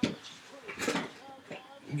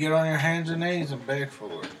 Get on your hands and knees and beg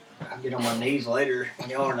for it. I'll get on my knees later when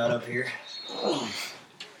y'all are not up here.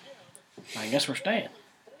 I guess we're staying.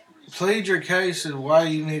 Plead your case of why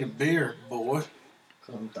you need a beer, boy.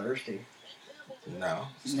 Because I'm thirsty. No.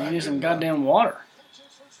 it's You not need some good enough. goddamn water.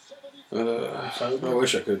 I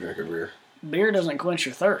wish I could drink a beer. Beer doesn't quench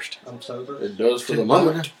your thirst. I'm sober. It does for Too the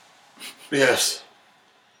moment. Yes.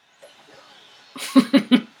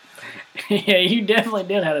 Yeah, you definitely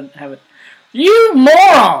did have it. You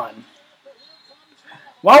moron!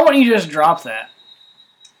 Why wouldn't you just drop that?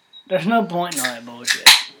 There's no point in all that bullshit.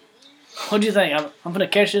 What do you think? I'm gonna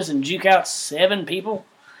catch this and juke out 7 people?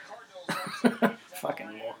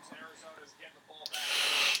 Fucking war.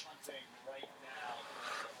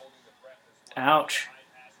 Ouch.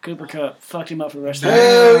 Cooper Kupp fucked him up for the rest of the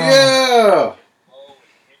game. Hell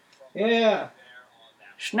yeah! Yeah.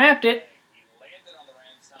 Snapped it.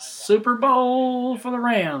 Super Bowl for the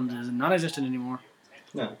Rams is non-existent anymore.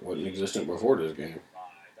 No. Wasn't existent before this game.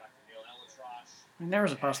 I mean, there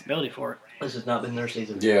was a possibility for it. This has not been their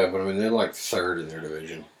season. Yeah, but I mean, they're like 3rd in their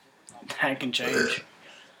division. That can change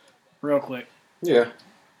real quick. Yeah.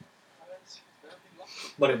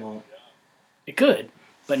 But it won't. It could,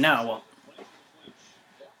 but now it won't.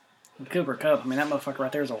 With Cooper Kupp, I mean, that motherfucker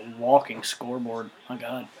right there is a walking scoreboard. My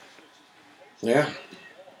God. Yeah.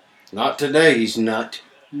 Not today, he's not.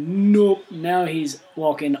 Nope. Now he's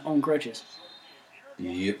walking on crutches.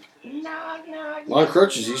 Yep. On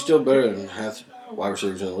crutches, he's still better than half wide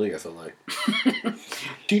receivers in the league, I feel like.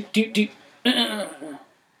 Doot.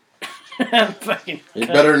 Fucking He's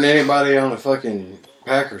Kupp. better than anybody on the fucking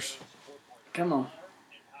Packers. Come on.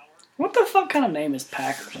 What the fuck kind of name is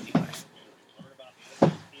Packers anyway?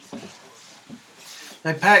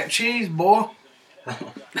 They pack cheese, boy.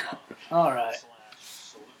 All right.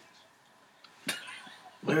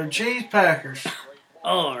 They're cheese packers.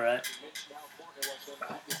 All right.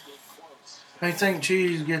 They think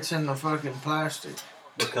cheese gets in the fucking plastic.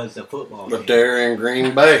 Because the football But game. they're in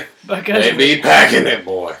Green Bay. Because They be packing it,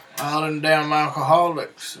 boy. All them damn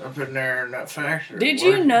alcoholics up in there in that factory. Did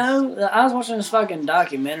you working. know that I was watching this fucking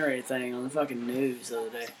documentary thing on the fucking news the other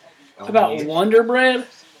day Oh, about yeah. Wonder Bread?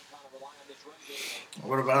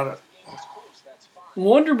 What about it?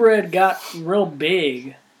 Wonder Bread got real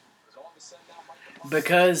big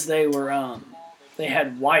because they were they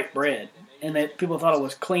had white bread, and that people thought it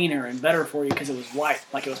was cleaner and better for you because it was white,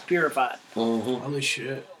 like it was purified. Mm-hmm. Holy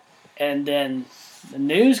shit. And then the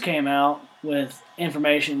news came out with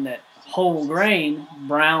information that whole grain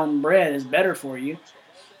brown bread is better for you,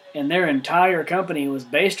 and their entire company was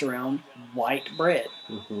based around white bread.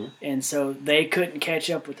 Mm-hmm. And so they couldn't catch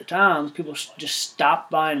up with the times. People just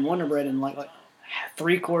stopped buying Wonder Bread, and like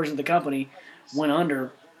 3/4 of the company went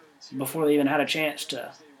under before they even had a chance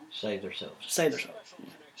to Save themselves. save themselves.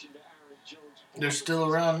 They're still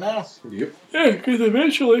around now. Yep. Yeah, because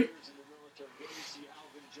eventually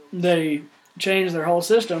they changed their whole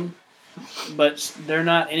system, but they're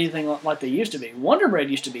not anything like they used to be. Wonder Bread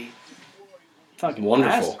used to be fucking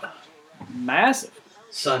Wonderful. Massive.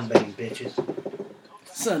 Sunbeam bitches.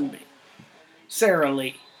 Sunbeam. Sara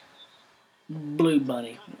Lee. Blue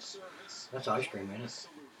Bunny. That's ice cream, ain't it?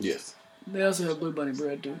 Yes. They also have Blue Bunny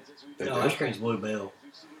bread too. They No, do. ice cream's Bluebell.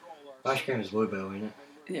 Ice cream is Bluebell, ain't it?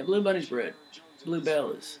 Yeah, Blue Bunny's bread. Blue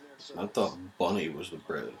Bell is I thought bunny was the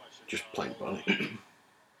bread. Just plain bunny.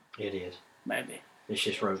 It is. maybe. It's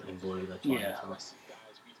just wrote in blue. That's why. Yeah.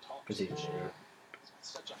 Because it's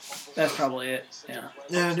That's probably it. Yeah.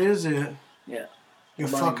 Yeah, it is it. Yeah. You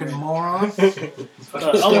Bunny fucking bread. moron.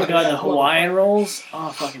 Oh my god, the Hawaiian rolls. Oh,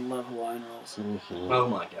 I fucking love Hawaiian rolls. Mm-hmm. Oh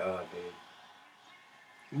my god,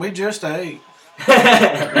 We just ate. We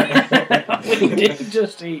did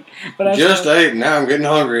just eat, but I Just still, ate, now I'm getting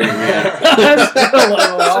hungry again. I still love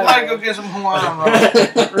Somebody Hawaiian go rolls. get some Hawaiian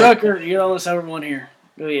rolls. Rucker, you're the only sober one here.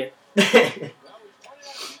 Go ahead. dude.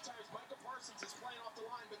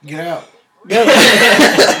 Get out. Go.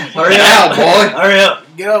 Hurry Now, up, boy. Hurry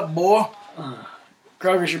up. Get up, boy.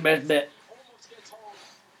 Kroger's your best bet.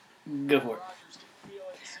 Go for it.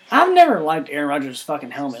 I've never liked Aaron Rodgers' fucking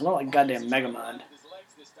helmet. It looked like goddamn Megamind.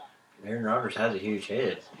 Aaron Rodgers has a huge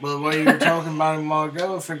head. But the way you were talking about him a while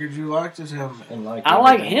ago, I figured you liked his helmet. And like I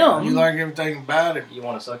like everything him. about You like everything about him. You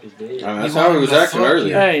want to suck his dick? I mean, that's You how he want was him to acting fuck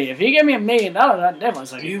earlier. Hey, if you give me $1 million, I'd definitely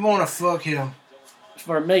suck it. You want to fuck him.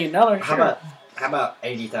 For $1 million, How sure. about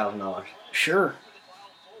 $80,000? Sure.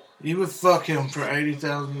 You would fuck him for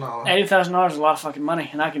 $80,000. $80,000 is a lot of fucking money,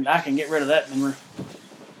 and I can get rid of that. And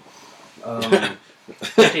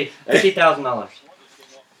 $50,000.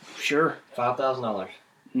 sure. $5,000.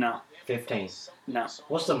 No. 15. No.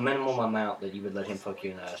 What's the minimum amount that you would let him fuck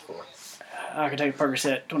you in the ass for? I could take a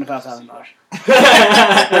Percocet, $25,000.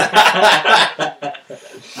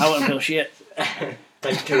 I wouldn't feel shit.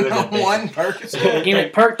 Take 2 of them. bitches. One person. Give me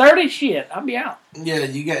perk 30, shit, I'll be out. Yeah,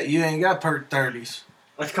 you ain't got perk 30s.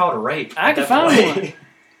 That's called a rape. I at can that find point. one.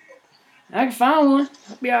 I can find one.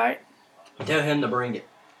 I'll be alright. Tell him to bring it.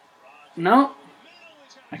 No.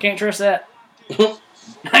 I can't trust that.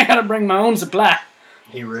 I gotta bring my own supply.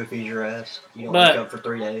 He roofies your ass. You don't But- wake up for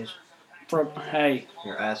 3 days. Hey,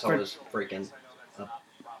 Your asshole is freaking a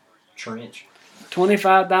trench.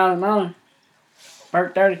 $25,000.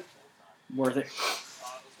 Perk 30. Worth it.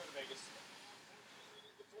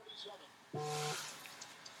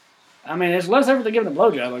 I mean, it's less effort than giving a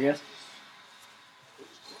blowjob, I guess.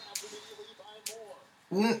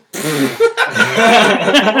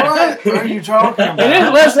 What are you talking about? It is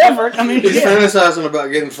less effort. I mean, He's yeah. fantasizing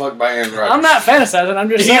about getting fucked by Aaron Rodgers. I'm not fantasizing. I'm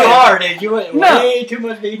just You saying. are, dude. You went No. way too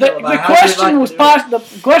much detail The about how question you was like to do it.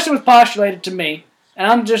 the question was postulated to me,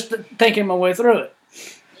 and I'm just thinking my way through it.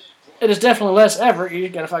 It is definitely less effort. You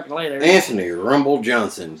just gotta fucking lay there. Anthony Rumble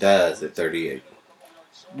Johnson dies at 38.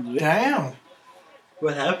 Damn.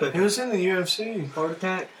 What happened? He was in the UFC. Heart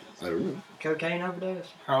attack? I don't know. Cocaine overdose?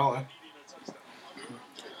 Probably.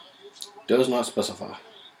 Does not specify.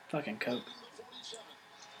 Fucking coke.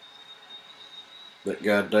 That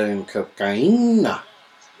goddamn cocaine.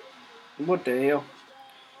 What the hell?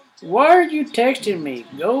 Why are you texting me?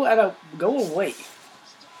 Go away.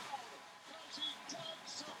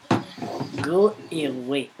 Go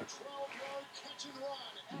away.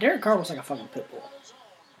 Derek Carr looks like a fucking pit bull.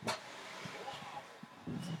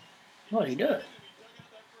 What he does?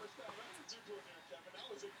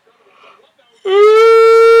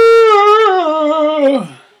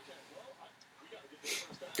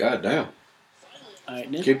 God damn.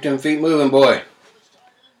 Alright then. Keep them feet moving, boy.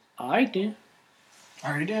 Alright then.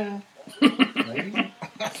 Are you doing?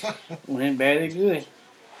 Went bad and good.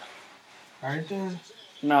 Are you doing?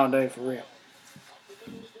 No, Dave, for real.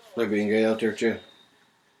 Look being gay out there, too.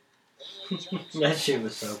 That shit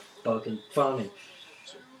was so fucking funny.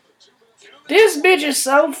 This bitch is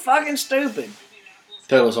so fucking stupid.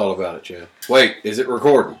 Tell us all about it, Chad. Wait, is it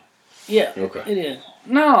recording? Yeah, Okay. it is.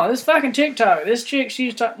 No, this fucking TikTok. This chick,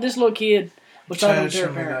 this little kid was talking Chad to her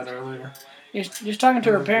showed me that parents. earlier. Just talking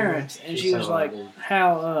to her parents, and she was like,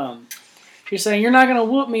 how, she's saying, you're not going to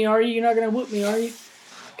whoop me, are you? You're not going to whoop me, are you?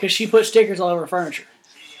 Because she put stickers all over her furniture.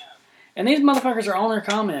 And these motherfuckers are on their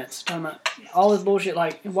comments talking about all this bullshit.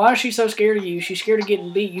 Like, why is she so scared of you? She's scared of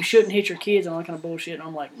getting beat. You shouldn't hit your kids and all that kind of bullshit. And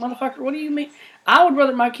I'm like, motherfucker, what do you mean? I would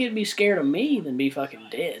rather my kid be scared of me than be fucking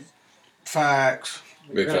dead. Facts.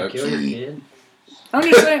 Big You're gonna facts. kill your kid. I'm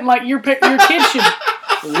just saying, like, your kid should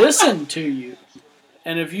listen to you.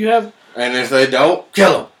 And if you have... And if they don't,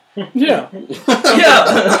 kill them. Yeah.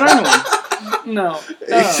 Yeah. Strangle them. No.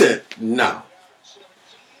 He said, no.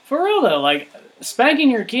 For real, though, like, spanking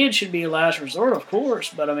your kid should be a last resort, of course,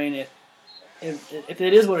 but, I mean, if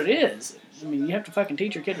it is what it is, I mean, you have to fucking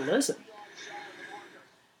teach your kid to listen.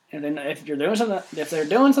 And then if they're doing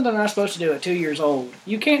something they're not supposed to do at 2 years old,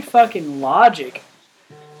 you can't fucking logic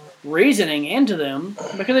reasoning into them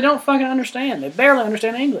because they don't fucking understand. They barely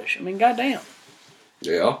understand English. I mean, goddamn.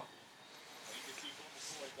 Yeah.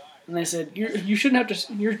 And they said, you shouldn't have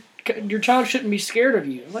to, your child shouldn't be scared of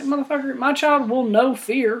you. I'm like, motherfucker, my child will know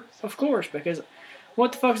fear, of course, because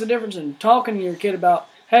what the fuck's the difference in talking to your kid about,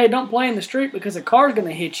 hey, don't play in the street because a car's going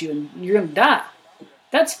to hit you and you're going to die.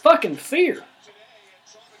 That's fucking fear.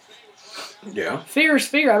 Yeah. Fear is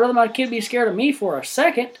fear. I'd rather my kid be scared of me for a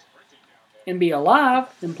second and be alive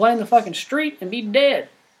than play in the fucking street and be dead.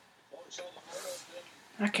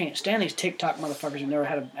 I can't stand these TikTok motherfuckers who never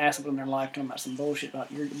had an ass up in their life talking about some bullshit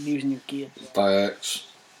about you're abusing your kid. Facts.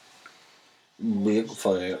 Big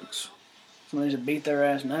facts. Somebody should beat their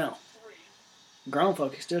ass now. Grown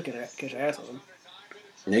folk can still catch ass with them.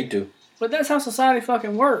 Need to. But that's how society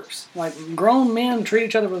fucking works. Like, grown men treat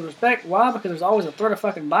each other with respect. Why? Because there's always a threat of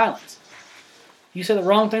fucking violence. You say the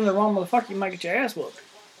wrong thing to the wrong motherfucker, you might get your ass whooped.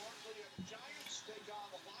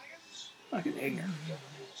 Fucking ignorant.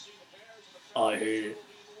 I hate it.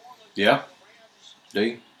 Yeah? Do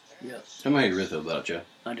you? Yeah, How many you really feel about it, Chad?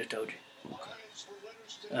 I just told you.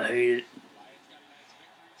 I hate it.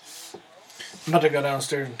 I'm about to go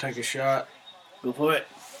downstairs and take a shot. Go for it.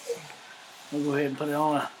 We'll go ahead and put it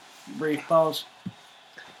on a brief pause.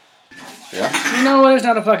 Yeah? You know what? It's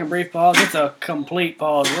not a fucking brief pause. It's a complete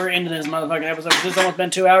pause. We're into this motherfucking episode. This has almost been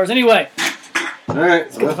 2 hours anyway. Alright.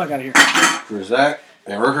 Let's get the fuck out of here. For Zach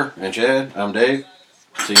and Rooker and Chad, I'm Dave.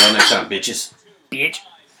 See y'all next time, bitches. Bitch.